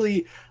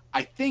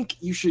 I think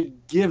you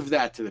should give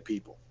that to the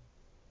people.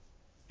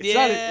 It's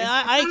not yeah, a- it's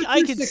not a I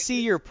tier can 60.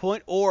 see your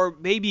point, or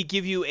maybe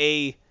give you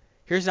a.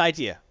 Here's an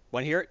idea.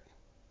 Want to hear it?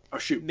 Oh,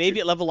 shoot. Maybe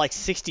shoot. at level like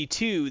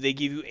 62, they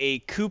give you a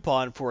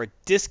coupon for a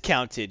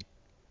discounted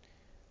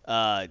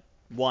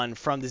one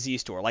from the Z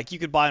store. Like you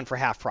could buy one for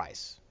half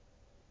price.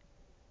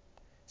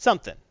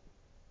 Something.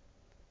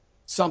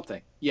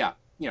 Something. Yeah.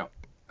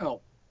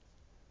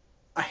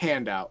 A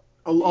handout.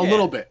 A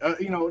little bit.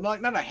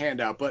 Not a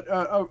handout, but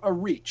a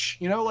reach.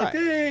 Right.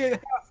 Hey,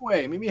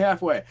 halfway, maybe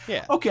halfway.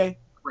 Yeah. Okay,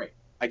 great.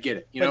 I get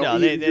it. But no,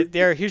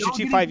 here's your don't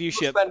get T5U people to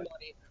ship. spend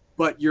money,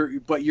 but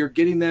you're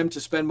getting them to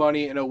spend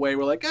money in a way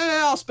where like,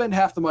 I'll spend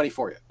half the money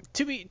for you.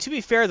 To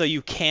be fair though,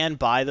 you can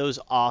buy those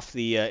off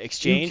the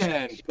exchange, You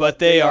can, but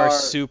they are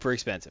super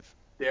expensive.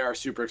 They are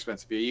super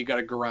expensive. You got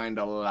to grind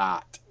a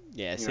lot.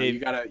 Yeah, You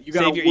gotta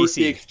save your work EC.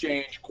 the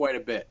exchange quite a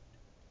bit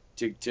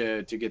to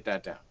get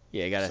that down.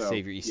 Yeah, you gotta So,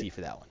 save your EC yeah.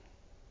 for that one.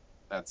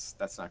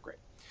 That's not great.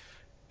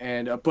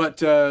 And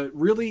but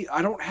really,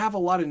 I don't have a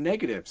lot of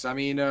negatives. I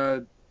mean,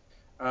 with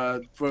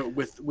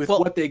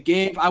what they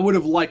gave, I would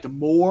have liked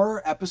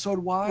more episode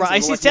wise. Right, I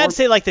see. Sad to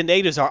say like the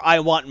negatives are I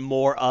want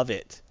more of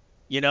it.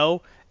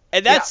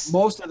 And that's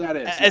most of that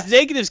is. as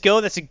negatives go,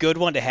 that's a good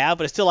one to have,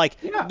 but it's still like,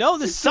 no,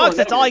 this sucks.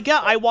 That's all I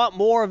got. I want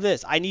more of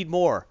this. I need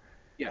more.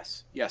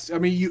 Yes. I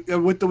mean, you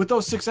with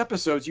those 6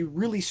 episodes, you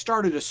really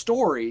started a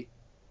story,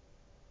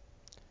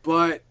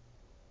 but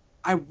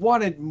I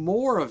wanted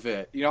more of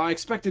it. I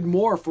expected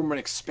more from an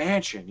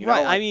expansion.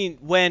 Right. I mean,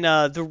 when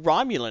the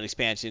Romulan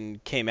expansion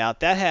came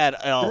out, that had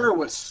there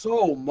was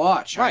so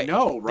much. Right. I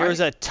know. Right. There was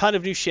a ton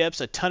of new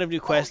ships, a ton of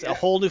new quests, a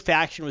whole new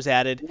faction was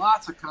added.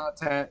 Lots of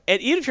content.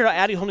 And even if you're not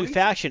adding a whole new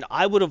faction,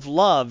 I would have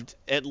loved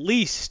at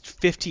least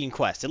 15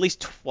 quests. At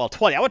least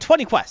 20. I want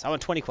 20 quests.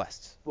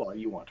 Well,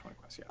 you want 20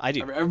 quests, yeah. I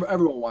do.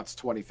 Everyone wants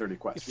 20, 30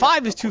 quests.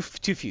 5 is too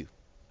few.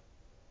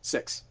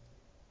 6.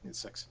 It's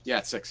 6. Yeah,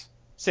 it's 6.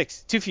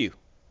 6. Too few.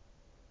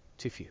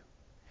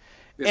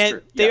 It's and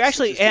true. they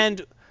actually,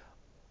 and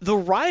the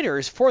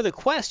writers for the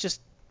quest, just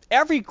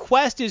every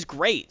quest is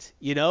great.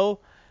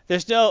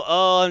 There's no,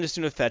 I'm just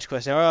doing a fetch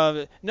quest.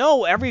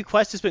 No, every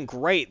quest has been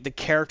great. The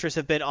characters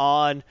have been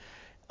on.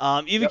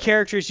 Even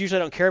characters usually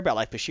I don't care about,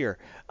 like Bashir.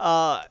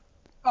 I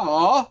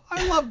love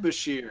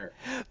Bashir.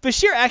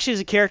 Bashir actually is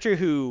a character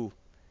who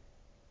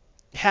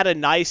had a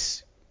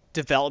nice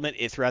development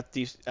throughout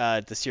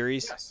the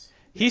series. Yes.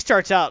 He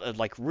starts out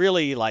like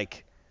really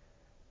like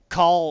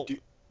call.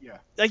 Yeah.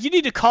 Like you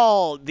need to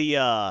call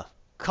the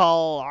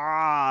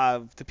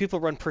people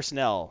who run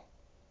personnel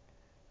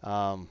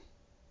for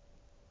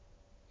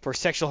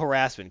sexual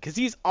harassment, because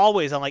he's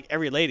always on like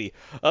every lady.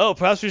 Oh,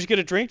 perhaps we should get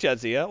a drink,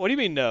 Jadzia. What do you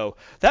mean no?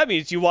 That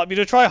means you want me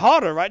to try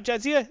harder, right,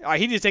 Jadzia? All right,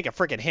 he needs to take a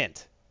freaking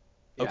hint.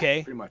 Okay.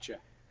 Yeah, pretty much,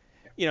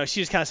 yeah.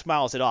 She just kind of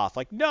smiles it off,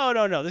 like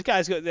no, this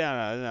guy's good.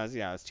 No,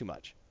 it's too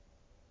much.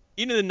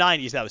 Even in the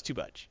 90s, that was too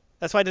much.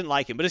 That's why I didn't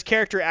like him. But his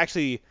character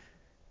actually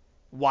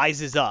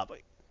wises up.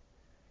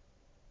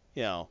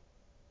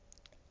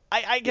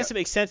 I guess it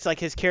makes sense. Like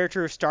his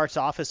character starts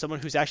off as someone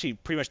who's actually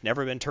pretty much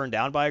never been turned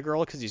down by a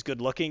girl because he's good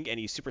looking and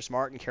he's super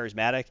smart and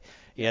charismatic.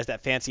 He has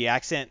that fancy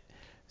accent.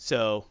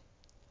 So.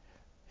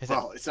 It's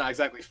not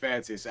exactly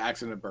fancy. It's the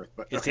accent of birth,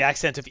 but it's the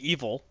accent of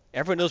evil.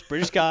 Everyone knows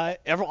British guy.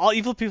 All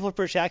evil people have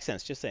British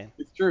accents. Just saying.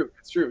 It's true.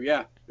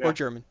 Yeah. Or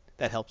German.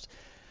 That helps.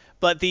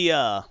 But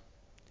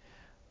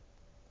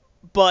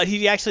but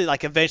he actually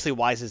like eventually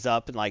wises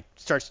up and like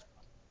starts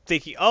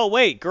thinking, oh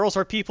wait, girls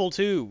are people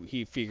too.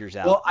 He figures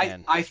out. Well,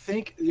 I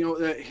think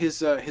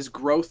his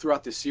growth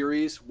throughout the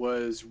series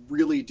was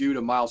really due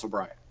to Miles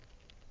O'Brien.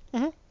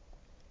 Mm-hmm.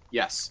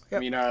 Yes, yep.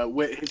 I mean,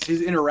 with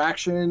his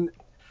interaction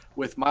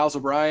with Miles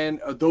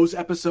O'Brien, those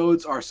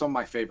episodes are some of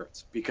my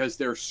favorites because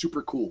they're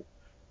super cool,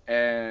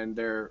 and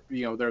they're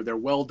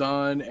well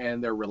done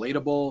and they're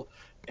relatable,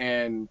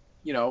 and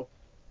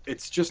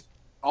it's just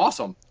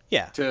awesome.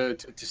 Yeah. To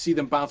see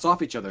them bounce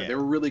off each other, they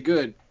were really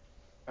good.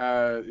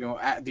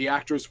 The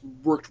actors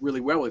worked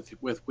really well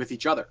with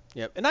each other.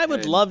 Yep, and I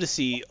would love to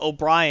see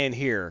O'Brien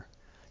here.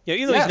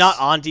 Even though he's not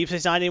on Deep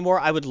Space Nine anymore,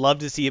 I would love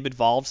to see him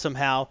involved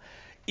somehow.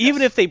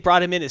 Even if they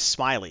brought him in as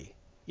Smiley,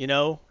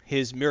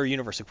 his Mirror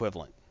Universe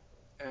equivalent.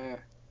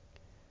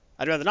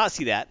 I'd rather not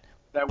see that,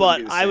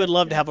 but I would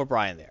love to have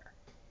O'Brien there.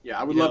 Yeah,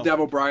 I would love to have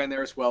O'Brien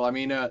there as well. I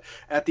mean,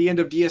 at the end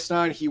of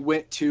DS9, he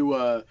went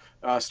to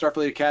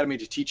Starfleet Academy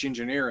to teach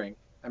engineering.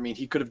 I mean,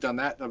 he could have done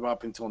that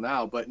up until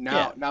now, but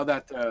now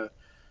that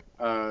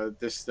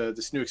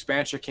this new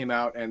expansion came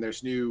out and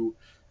there's new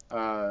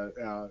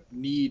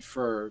need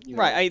for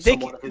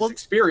someone of his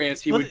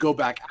experience, he would go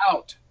back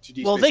out to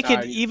Deep Space Nine. They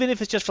could, even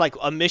if it's just like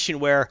a mission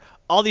where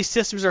all these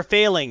systems are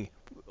failing,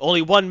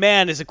 only one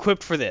man is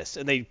equipped for this,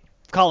 and they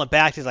call him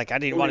back. He's like, I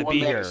didn't want to be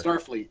here.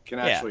 Starfleet can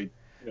actually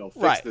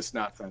fix this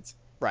nonsense.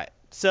 Right.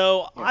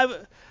 So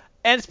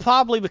and it's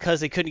probably because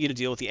they couldn't get a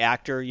deal with the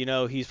actor.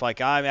 He's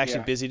like, I'm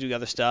actually busy doing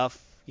other stuff.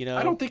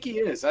 I don't think he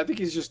is. I think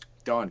he's just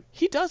done.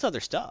 He does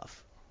other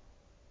stuff.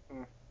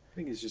 I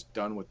think he's just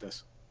done with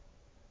this.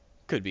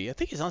 Could be. I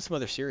think he's on some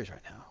other series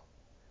right now.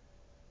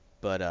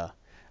 But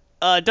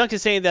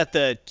Duncan's saying that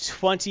the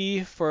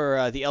 20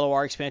 for the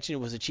LOR expansion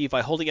was achieved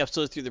by holding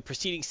episodes through the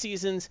preceding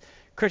seasons.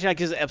 Krypton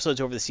gives the episodes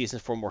over the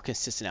seasons for more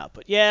consistent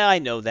output. Yeah, I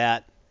know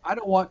that. I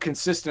don't want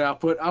consistent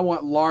output. I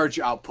want large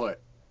output.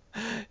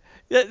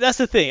 That's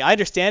the thing. I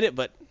understand it,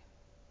 but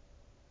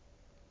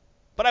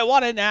I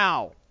want it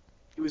now.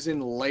 He was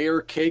in Layer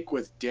Cake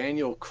with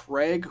Daniel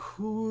Craig.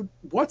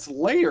 What's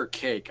Layer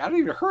Cake? I haven't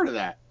even heard of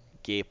that.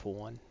 Gay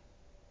porn.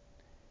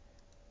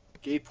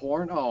 Gay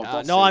porn? Oh,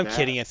 don't no, say I'm that.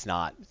 kidding. It's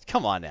not.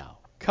 Come on now.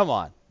 Come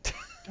on.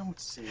 Don't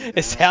say that.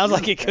 It sounds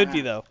like it could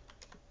be, though.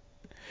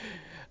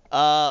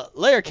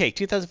 Layer Cake,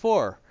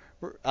 2004.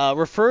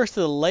 Refers to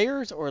the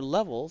layers or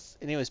levels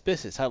in anyone's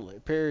business. How it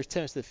appears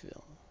to the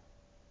film.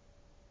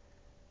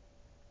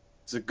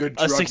 It's a good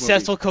A drug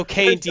successful movie.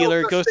 cocaine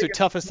dealer goes through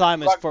tough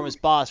assignments to form his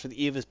boss for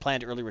the eve of his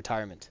planned early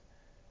retirement.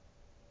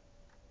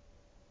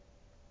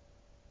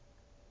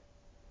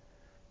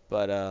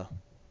 But,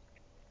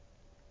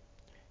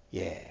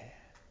 yeah.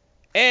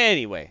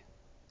 Anyway.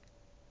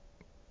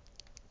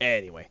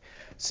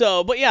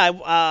 So, but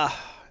yeah,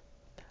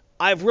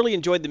 I've really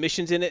enjoyed the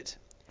missions in it.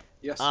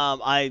 Yes.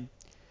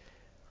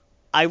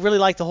 I really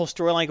like the whole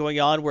storyline going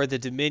on where the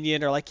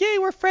Dominion are like, "Yay,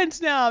 we're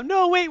friends now."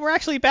 No, wait, we're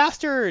actually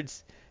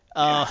bastards.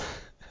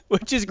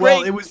 Which is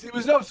great. Well, it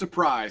was no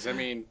surprise. I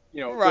mean,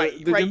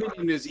 Right, the right.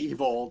 Dominion is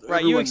evil.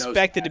 Right, you Everyone knows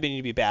expect the that. Dominion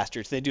to be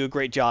bastards. They do a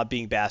great job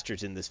being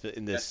bastards in this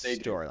Yes, they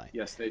do. storyline.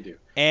 Yes, they do.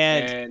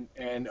 And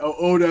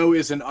Odo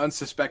is an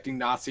unsuspecting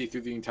Nazi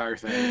through the entire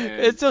thing.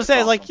 And it's so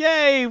sad. awesome. Like,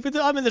 "Yay,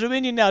 I'm in the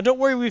Dominion now. Don't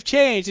worry, we've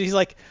changed." And he's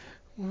like,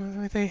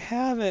 "Well, they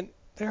haven't.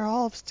 They're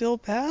all still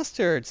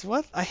bastards.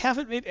 What? I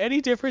haven't made any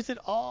difference at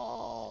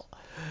all."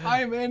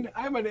 I'm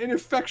an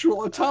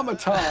ineffectual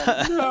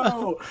automaton.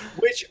 No,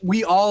 which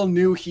we all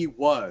knew he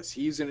was.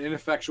 He's an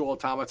ineffectual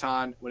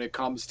automaton when it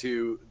comes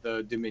to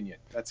the Dominion.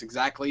 That's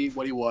exactly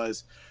what he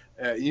was.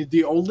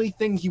 The only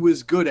thing he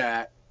was good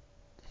at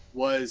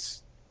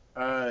was,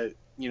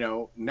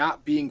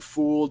 not being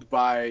fooled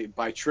by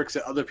tricks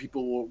that other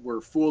people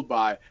were fooled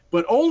by,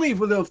 but only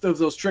if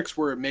those tricks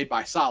were made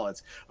by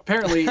solids.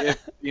 Apparently,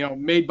 if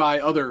made by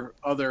other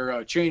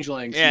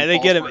changelings. Yeah, he they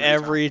falls get him for it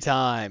every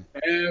time.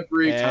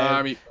 Every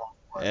time he falls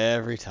for it.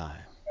 Every time.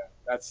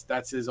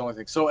 That's his only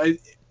thing.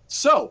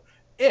 So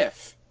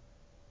if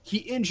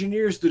he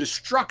engineers the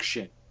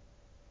destruction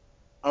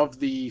of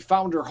the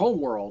Founder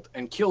homeworld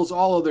and kills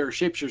all other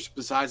shapeshifters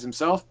besides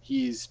himself,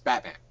 he's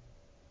Batman.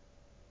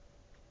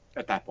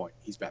 At that point,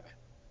 he's Batman.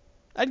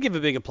 I'd give a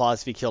big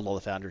applause if he killed all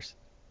the Founders.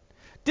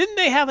 Didn't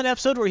they have an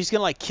episode where he's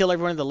gonna like kill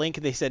everyone in the Link,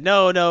 and they said,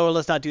 no,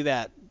 let's not do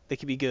that. They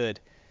could be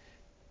good.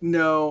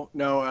 No.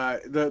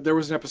 There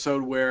was an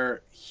episode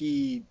where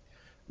he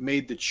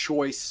made the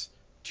choice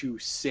to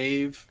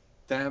save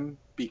them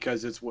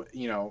because it's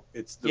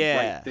it's the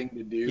right thing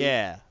to do.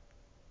 Yeah.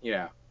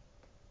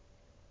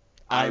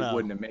 I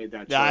wouldn't have made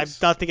that choice.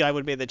 I'm not thinking I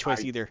would have made that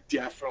choice either.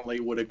 Definitely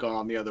would have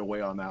gone the other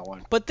way on that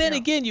one. But then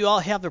again, you all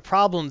have the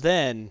problem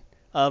then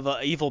of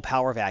an evil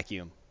power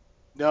vacuum.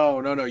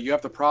 No. You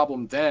have the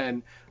problem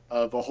then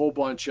of a whole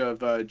bunch of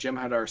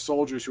Jem'Hadar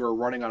soldiers who are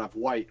running out of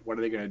white. What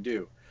are they going to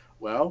do?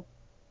 Well,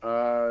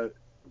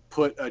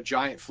 put a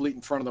giant fleet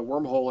in front of the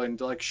wormhole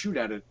and like shoot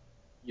at it,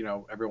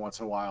 every once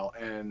in a while,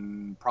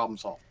 and problem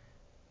solved.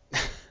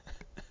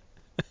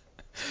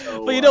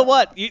 So, but you know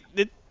what?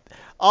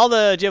 All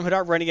the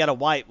Jem'Hadar running out of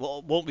white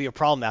won't be a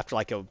problem after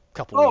like a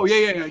couple weeks.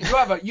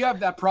 Yeah. You have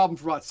that problem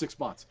for about 6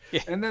 months,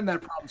 and then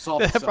that problem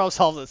solves itself. That problem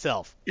solves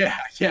itself.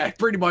 Yeah,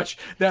 pretty much.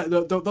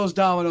 Those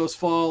dominoes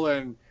fall,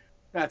 and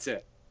that's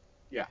it.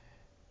 Yeah.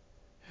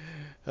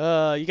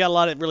 You got a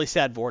lot of really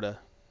sad Vorta.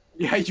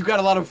 Yeah, you got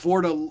a lot of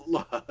Vorta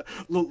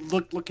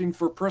looking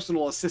for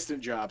personal assistant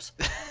jobs.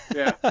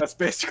 Yeah, that's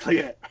basically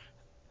it.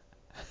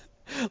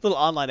 Little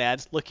online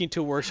ads looking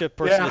to worship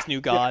person's new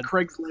god. Yeah,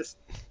 Craigslist.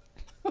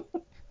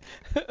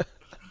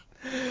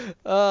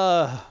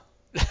 But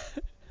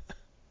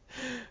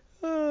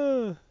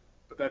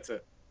that's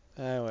it.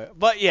 Anyway,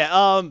 but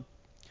yeah,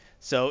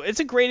 so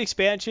it's a great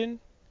expansion.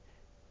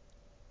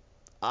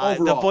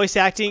 The voice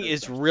acting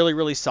is really,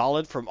 really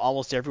solid from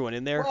almost everyone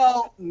in there.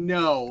 Well,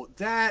 no,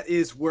 that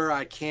is where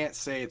I can't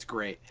say it's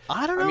great.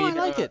 I don't know. I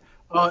like it.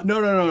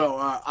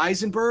 No.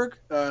 Eisenberg,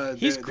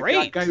 he's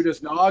great. The guy who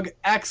does Nog,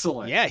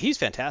 excellent. Yeah, he's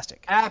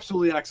fantastic.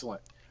 Absolutely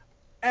excellent.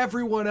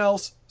 Everyone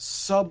else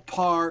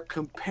subpar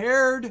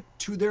compared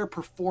to their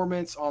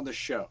performance on the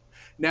show.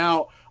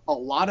 Now, a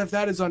lot of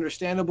that is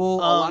understandable.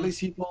 A lot of these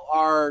people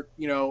are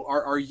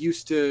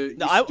used to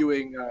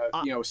doing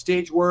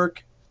stage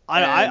work.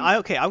 I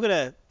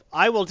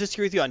will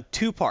disagree with you on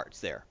two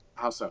parts there.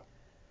 How so?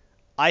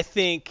 I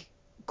think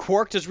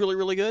Quark does really,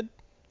 really good.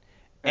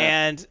 Yeah.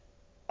 And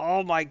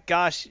oh my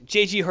gosh,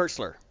 J.G.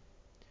 Hertzler,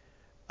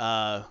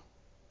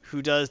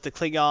 who does the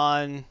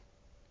Klingon.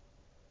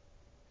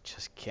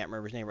 Just can't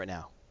remember his name right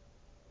now.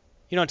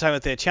 You know what I'm talking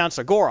about, the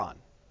Chancellor Goron.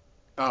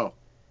 Oh.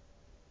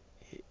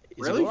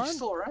 Really? He's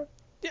still around?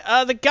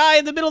 The guy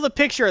in the middle of the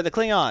picture, the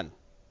Klingon.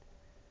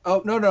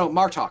 Oh, no,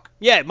 Martok.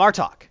 Yeah,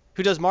 Martok.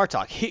 Who does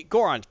Martok?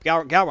 Gowron's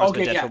been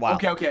dead for a while.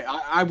 Okay.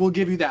 I will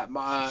give you that.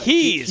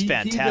 He's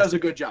fantastic. He does a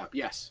good job.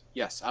 Yes,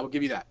 I will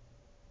give you that.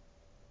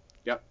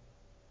 Yep.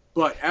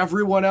 But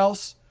everyone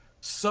else,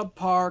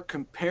 subpar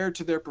compared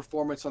to their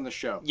performance on the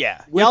show.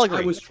 Yeah, which I'll agree.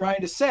 I was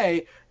trying to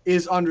say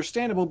is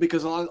understandable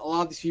because a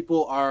lot of these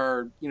people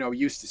are,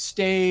 used to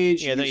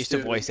stage. Yeah, they're used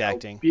to voice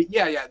acting.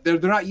 They're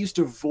not used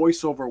to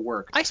voiceover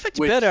work. I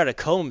expected better out of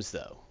Combs,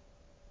 though.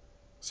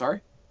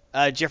 Sorry?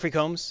 Jeffrey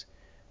Combs.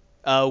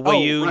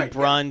 Wayu, right,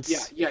 Brunt.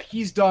 Yeah,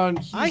 he's done.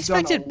 I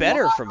expected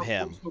better from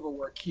him.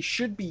 Work. He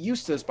should be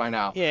used to this by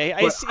now. Yeah,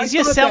 he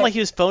just sounded like he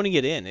was phoning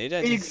it in.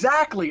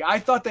 Exactly. I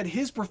thought that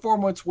his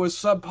performance was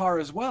subpar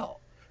as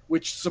well,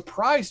 which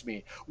surprised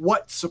me.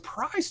 What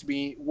surprised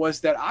me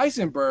was that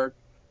Eisenberg,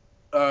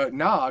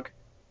 Nog.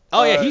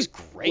 Oh yeah, he's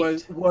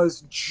great.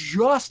 Was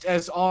just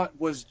as on.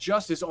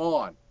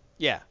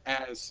 Yeah.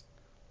 As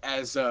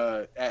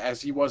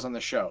he was on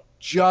the show,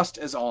 just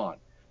as on.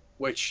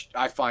 Which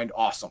I find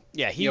awesome.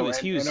 Yeah, he was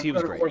great.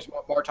 Of course,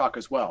 Martok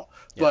as well.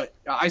 Yeah. But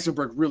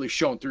Eisenberg really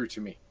shone through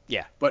to me.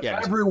 Yeah. But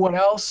everyone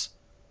else,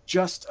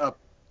 just a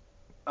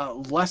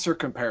lesser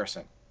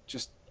comparison,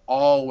 just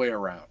all the way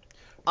around.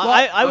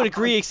 I would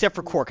agree, except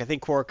for Quark. I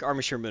think Quark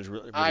Armistice Moon is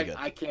really good.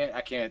 I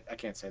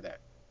can't say that.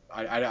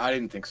 I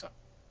didn't think so.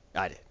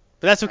 I did,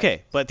 but that's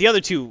okay. But the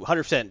other two,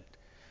 100%,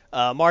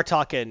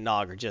 Martok and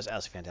Nog are just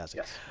as fantastic.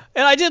 Yes.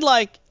 And I did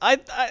like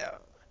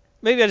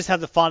maybe I just have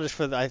the fondness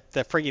for the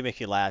Fergie make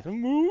you laugh.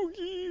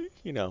 Moogie,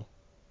 you know,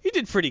 he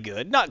did pretty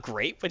good. Not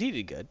great, but he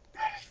did good.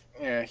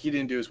 Yeah, he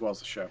didn't do as well as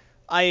the show.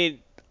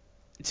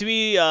 To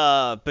me,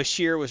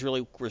 Bashir was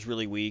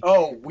really weak.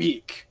 Oh,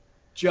 weak,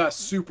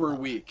 just super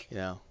weak. You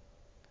know,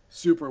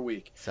 super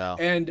weak. So.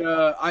 And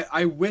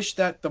I wish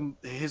that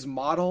his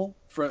model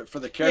for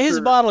the character. Yeah,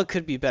 his model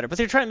could be better, but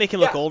they're trying to make him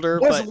look older.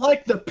 Was but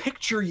like the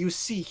picture you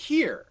see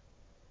here.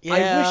 Yeah.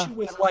 I wish it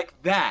was like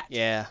that.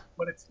 Yeah.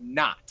 But it's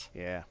not.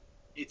 Yeah.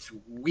 It's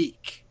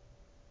weak.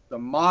 The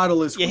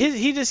model is weak.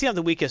 He does seem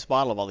the weakest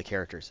model of all the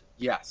characters.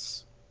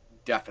 Yes,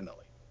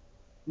 definitely.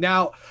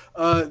 Now,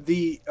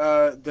 the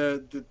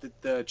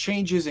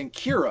changes in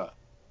Kira,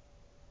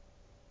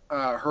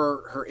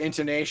 her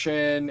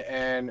intonation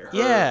and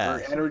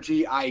her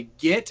energy, I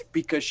get,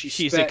 because she's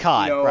spent a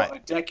Kai, a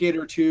decade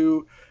or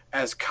two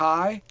as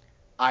Kai.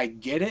 I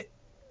get it.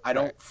 I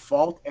don't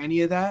fault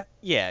any of that.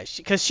 Yeah,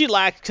 because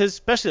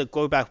especially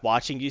going back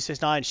watching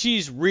U69,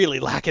 she's really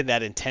lacking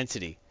that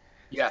intensity.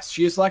 Yes,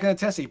 she is lacking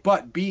intensity,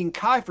 but being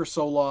Kai for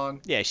so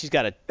long, yeah, she's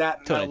got to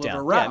tone it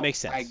down. Yeah, it makes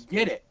sense. I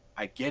get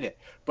it.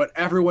 But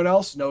everyone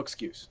else, no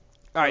excuse.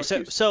 All right,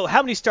 so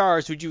how many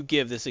stars would you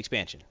give this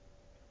expansion?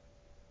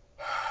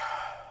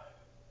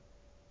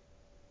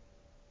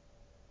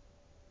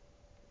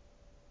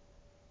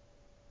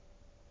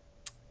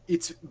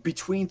 It's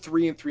between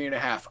 3 and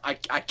 3.5. I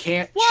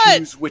can't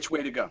choose which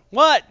way to go.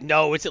 What?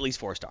 No, it's at least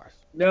 4 stars.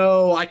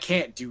 No, I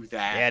can't do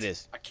that. Yeah, it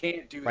is. I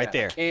can't do that. Right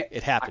there.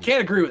 It happened. I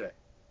can't agree with it.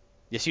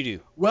 Yes, you do.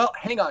 Well,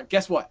 hang on.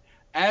 Guess what?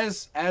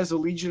 As a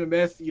Legion of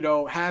Myth,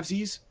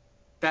 halvesies,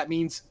 that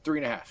means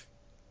 3.5.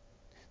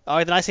 All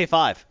right, then I say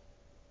 5.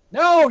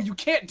 No, you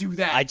can't do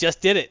that. I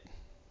just did it.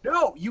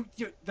 No, you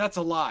that's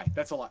a lie.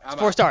 That's a lie. It's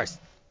 4 stars.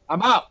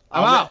 I'm out.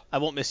 I'm out. I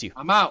won't miss you.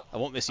 I'm out. I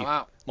won't miss you. I'm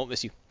out. Won't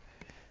miss you.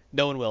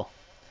 No one will.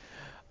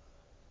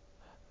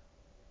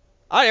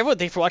 All right, everyone,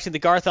 thanks for watching the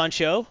Garthon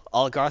Show.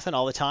 All Garthon,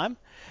 all the time.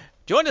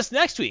 Join us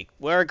next week,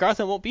 where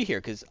Garthon won't be here,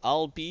 because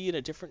I'll be in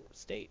a different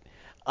state.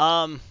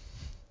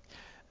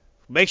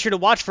 Make sure to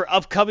watch for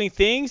upcoming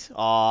things.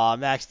 Aw,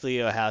 Max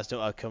Leo has no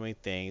upcoming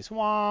things.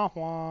 Wah,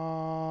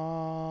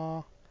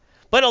 wah.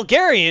 But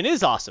Elgarian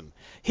is awesome.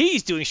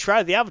 He's doing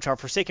Shroud of the Avatar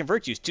Forsaken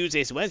Virtues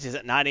Tuesdays and Wednesdays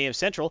at 9 a.m.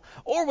 Central,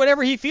 or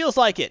whenever he feels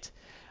like it.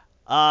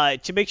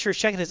 To make sure to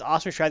check out his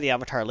awesome Shroud of the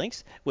Avatar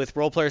links with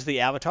Role Players of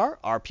the Avatar,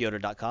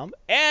 rpyoda.com,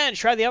 and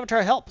Shroud of the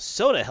Avatar Help,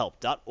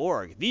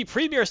 sodahelp.org, the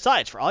premier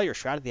sites for all your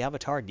Shroud of the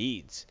Avatar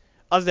needs.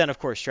 Other than, of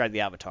course, Shroud of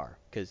the Avatar,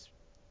 because you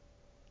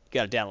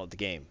got to download the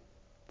game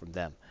from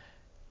them.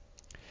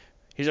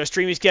 Here's our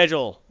streaming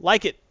schedule.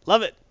 Like it,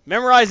 love it,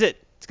 memorize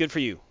it. It's good for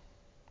you.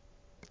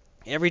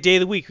 Every day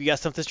of the week, we got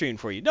something streamed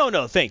for you.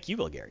 No, thank you,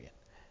 Bulgarian.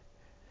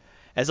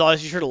 As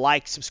always, be sure to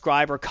like,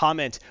 subscribe, or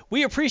comment.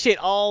 We appreciate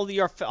all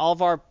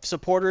of our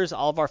supporters,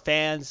 all of our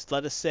fans,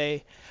 let us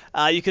say.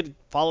 You could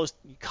follow us,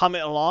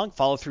 comment along,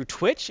 follow through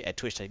Twitch at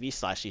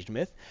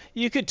twitch.tv/LegionOfMyth.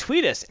 You could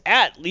tweet us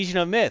at Legion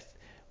of Myth.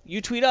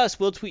 You tweet us,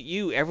 we'll tweet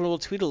you. Everyone will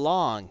tweet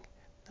along.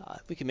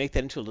 We can make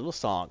that into a little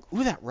song.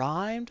 Ooh, that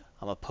rhymed.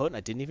 I'm a poet and I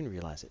didn't even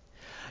realize it.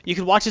 You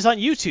can watch us on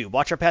YouTube,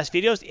 watch our past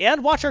videos,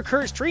 and watch our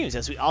current streams,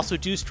 as we also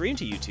do stream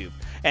to YouTube.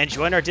 And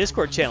join our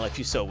Discord channel if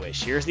you so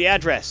wish. Here's the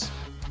address.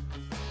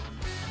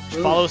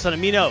 Follow us on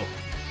Amino.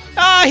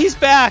 Ah, he's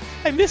back.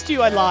 I missed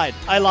you. I lied.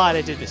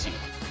 I did miss you.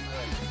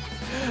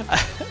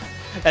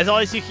 As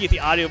always, you can get the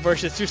audio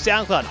versions through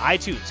SoundCloud,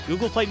 iTunes,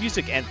 Google Play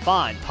Music, and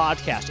find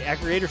podcast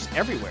aggregators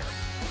everywhere.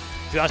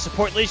 If you want to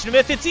support Legion of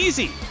Myth, it's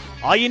easy.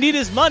 All you need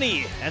is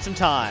money and some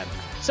time.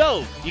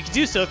 So, you can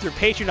do so through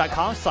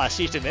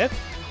patreon.com/Legion of Myth.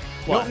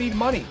 You don't need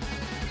money.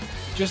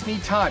 You just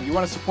need time. You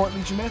want to support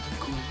Legion of Myth?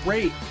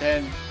 Great.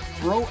 Then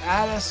throw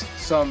at us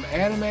some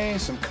anime,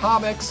 some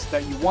comics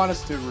that you want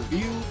us to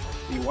review,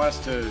 that you want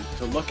us to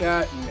look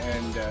at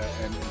and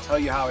tell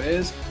you how it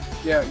is.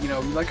 Yeah,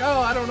 you're like,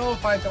 oh, I don't know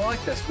if I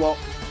like this. Well,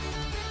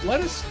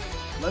 let us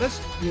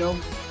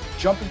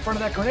jump in front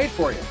of that grenade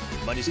for you.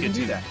 Money's you good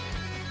can do too. that.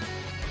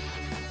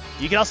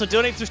 You can also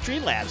donate through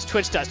Streamlabs,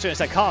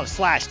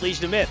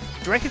 twitch.streamlabs.com/Legion of Myth,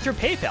 directly through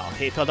PayPal,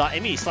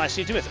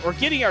 paypal.me/Legion of Myth, or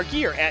getting our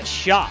gear at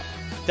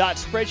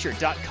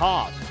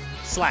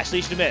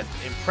shop.spreadshirt.com/Legion of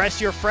Myth. Impress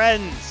your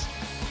friends,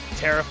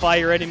 terrify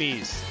your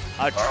enemies,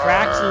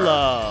 attract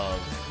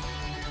love,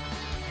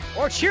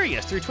 or cheering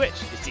us through Twitch.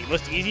 It's the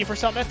most easy for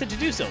some method to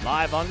do so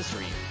live on the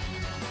stream.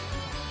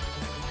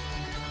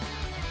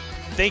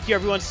 Thank you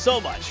everyone so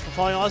much for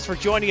following us, for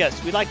joining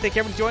us. We'd like to thank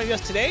everyone for joining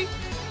us today.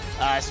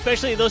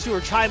 Especially those who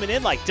are chiming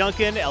in, like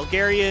Duncan,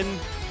 Elgarian,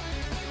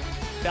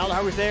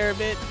 Valdahar was there a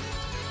bit.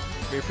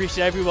 We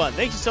appreciate everyone.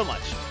 Thank you so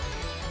much.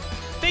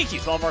 Thank you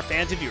to all of our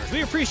fans and viewers.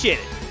 We appreciate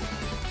it.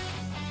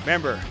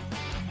 Remember,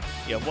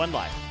 you have one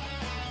life.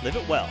 Live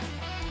it well,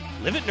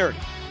 live it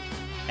nerdy,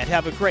 and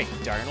have a great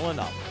Diurnal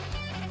anomaly.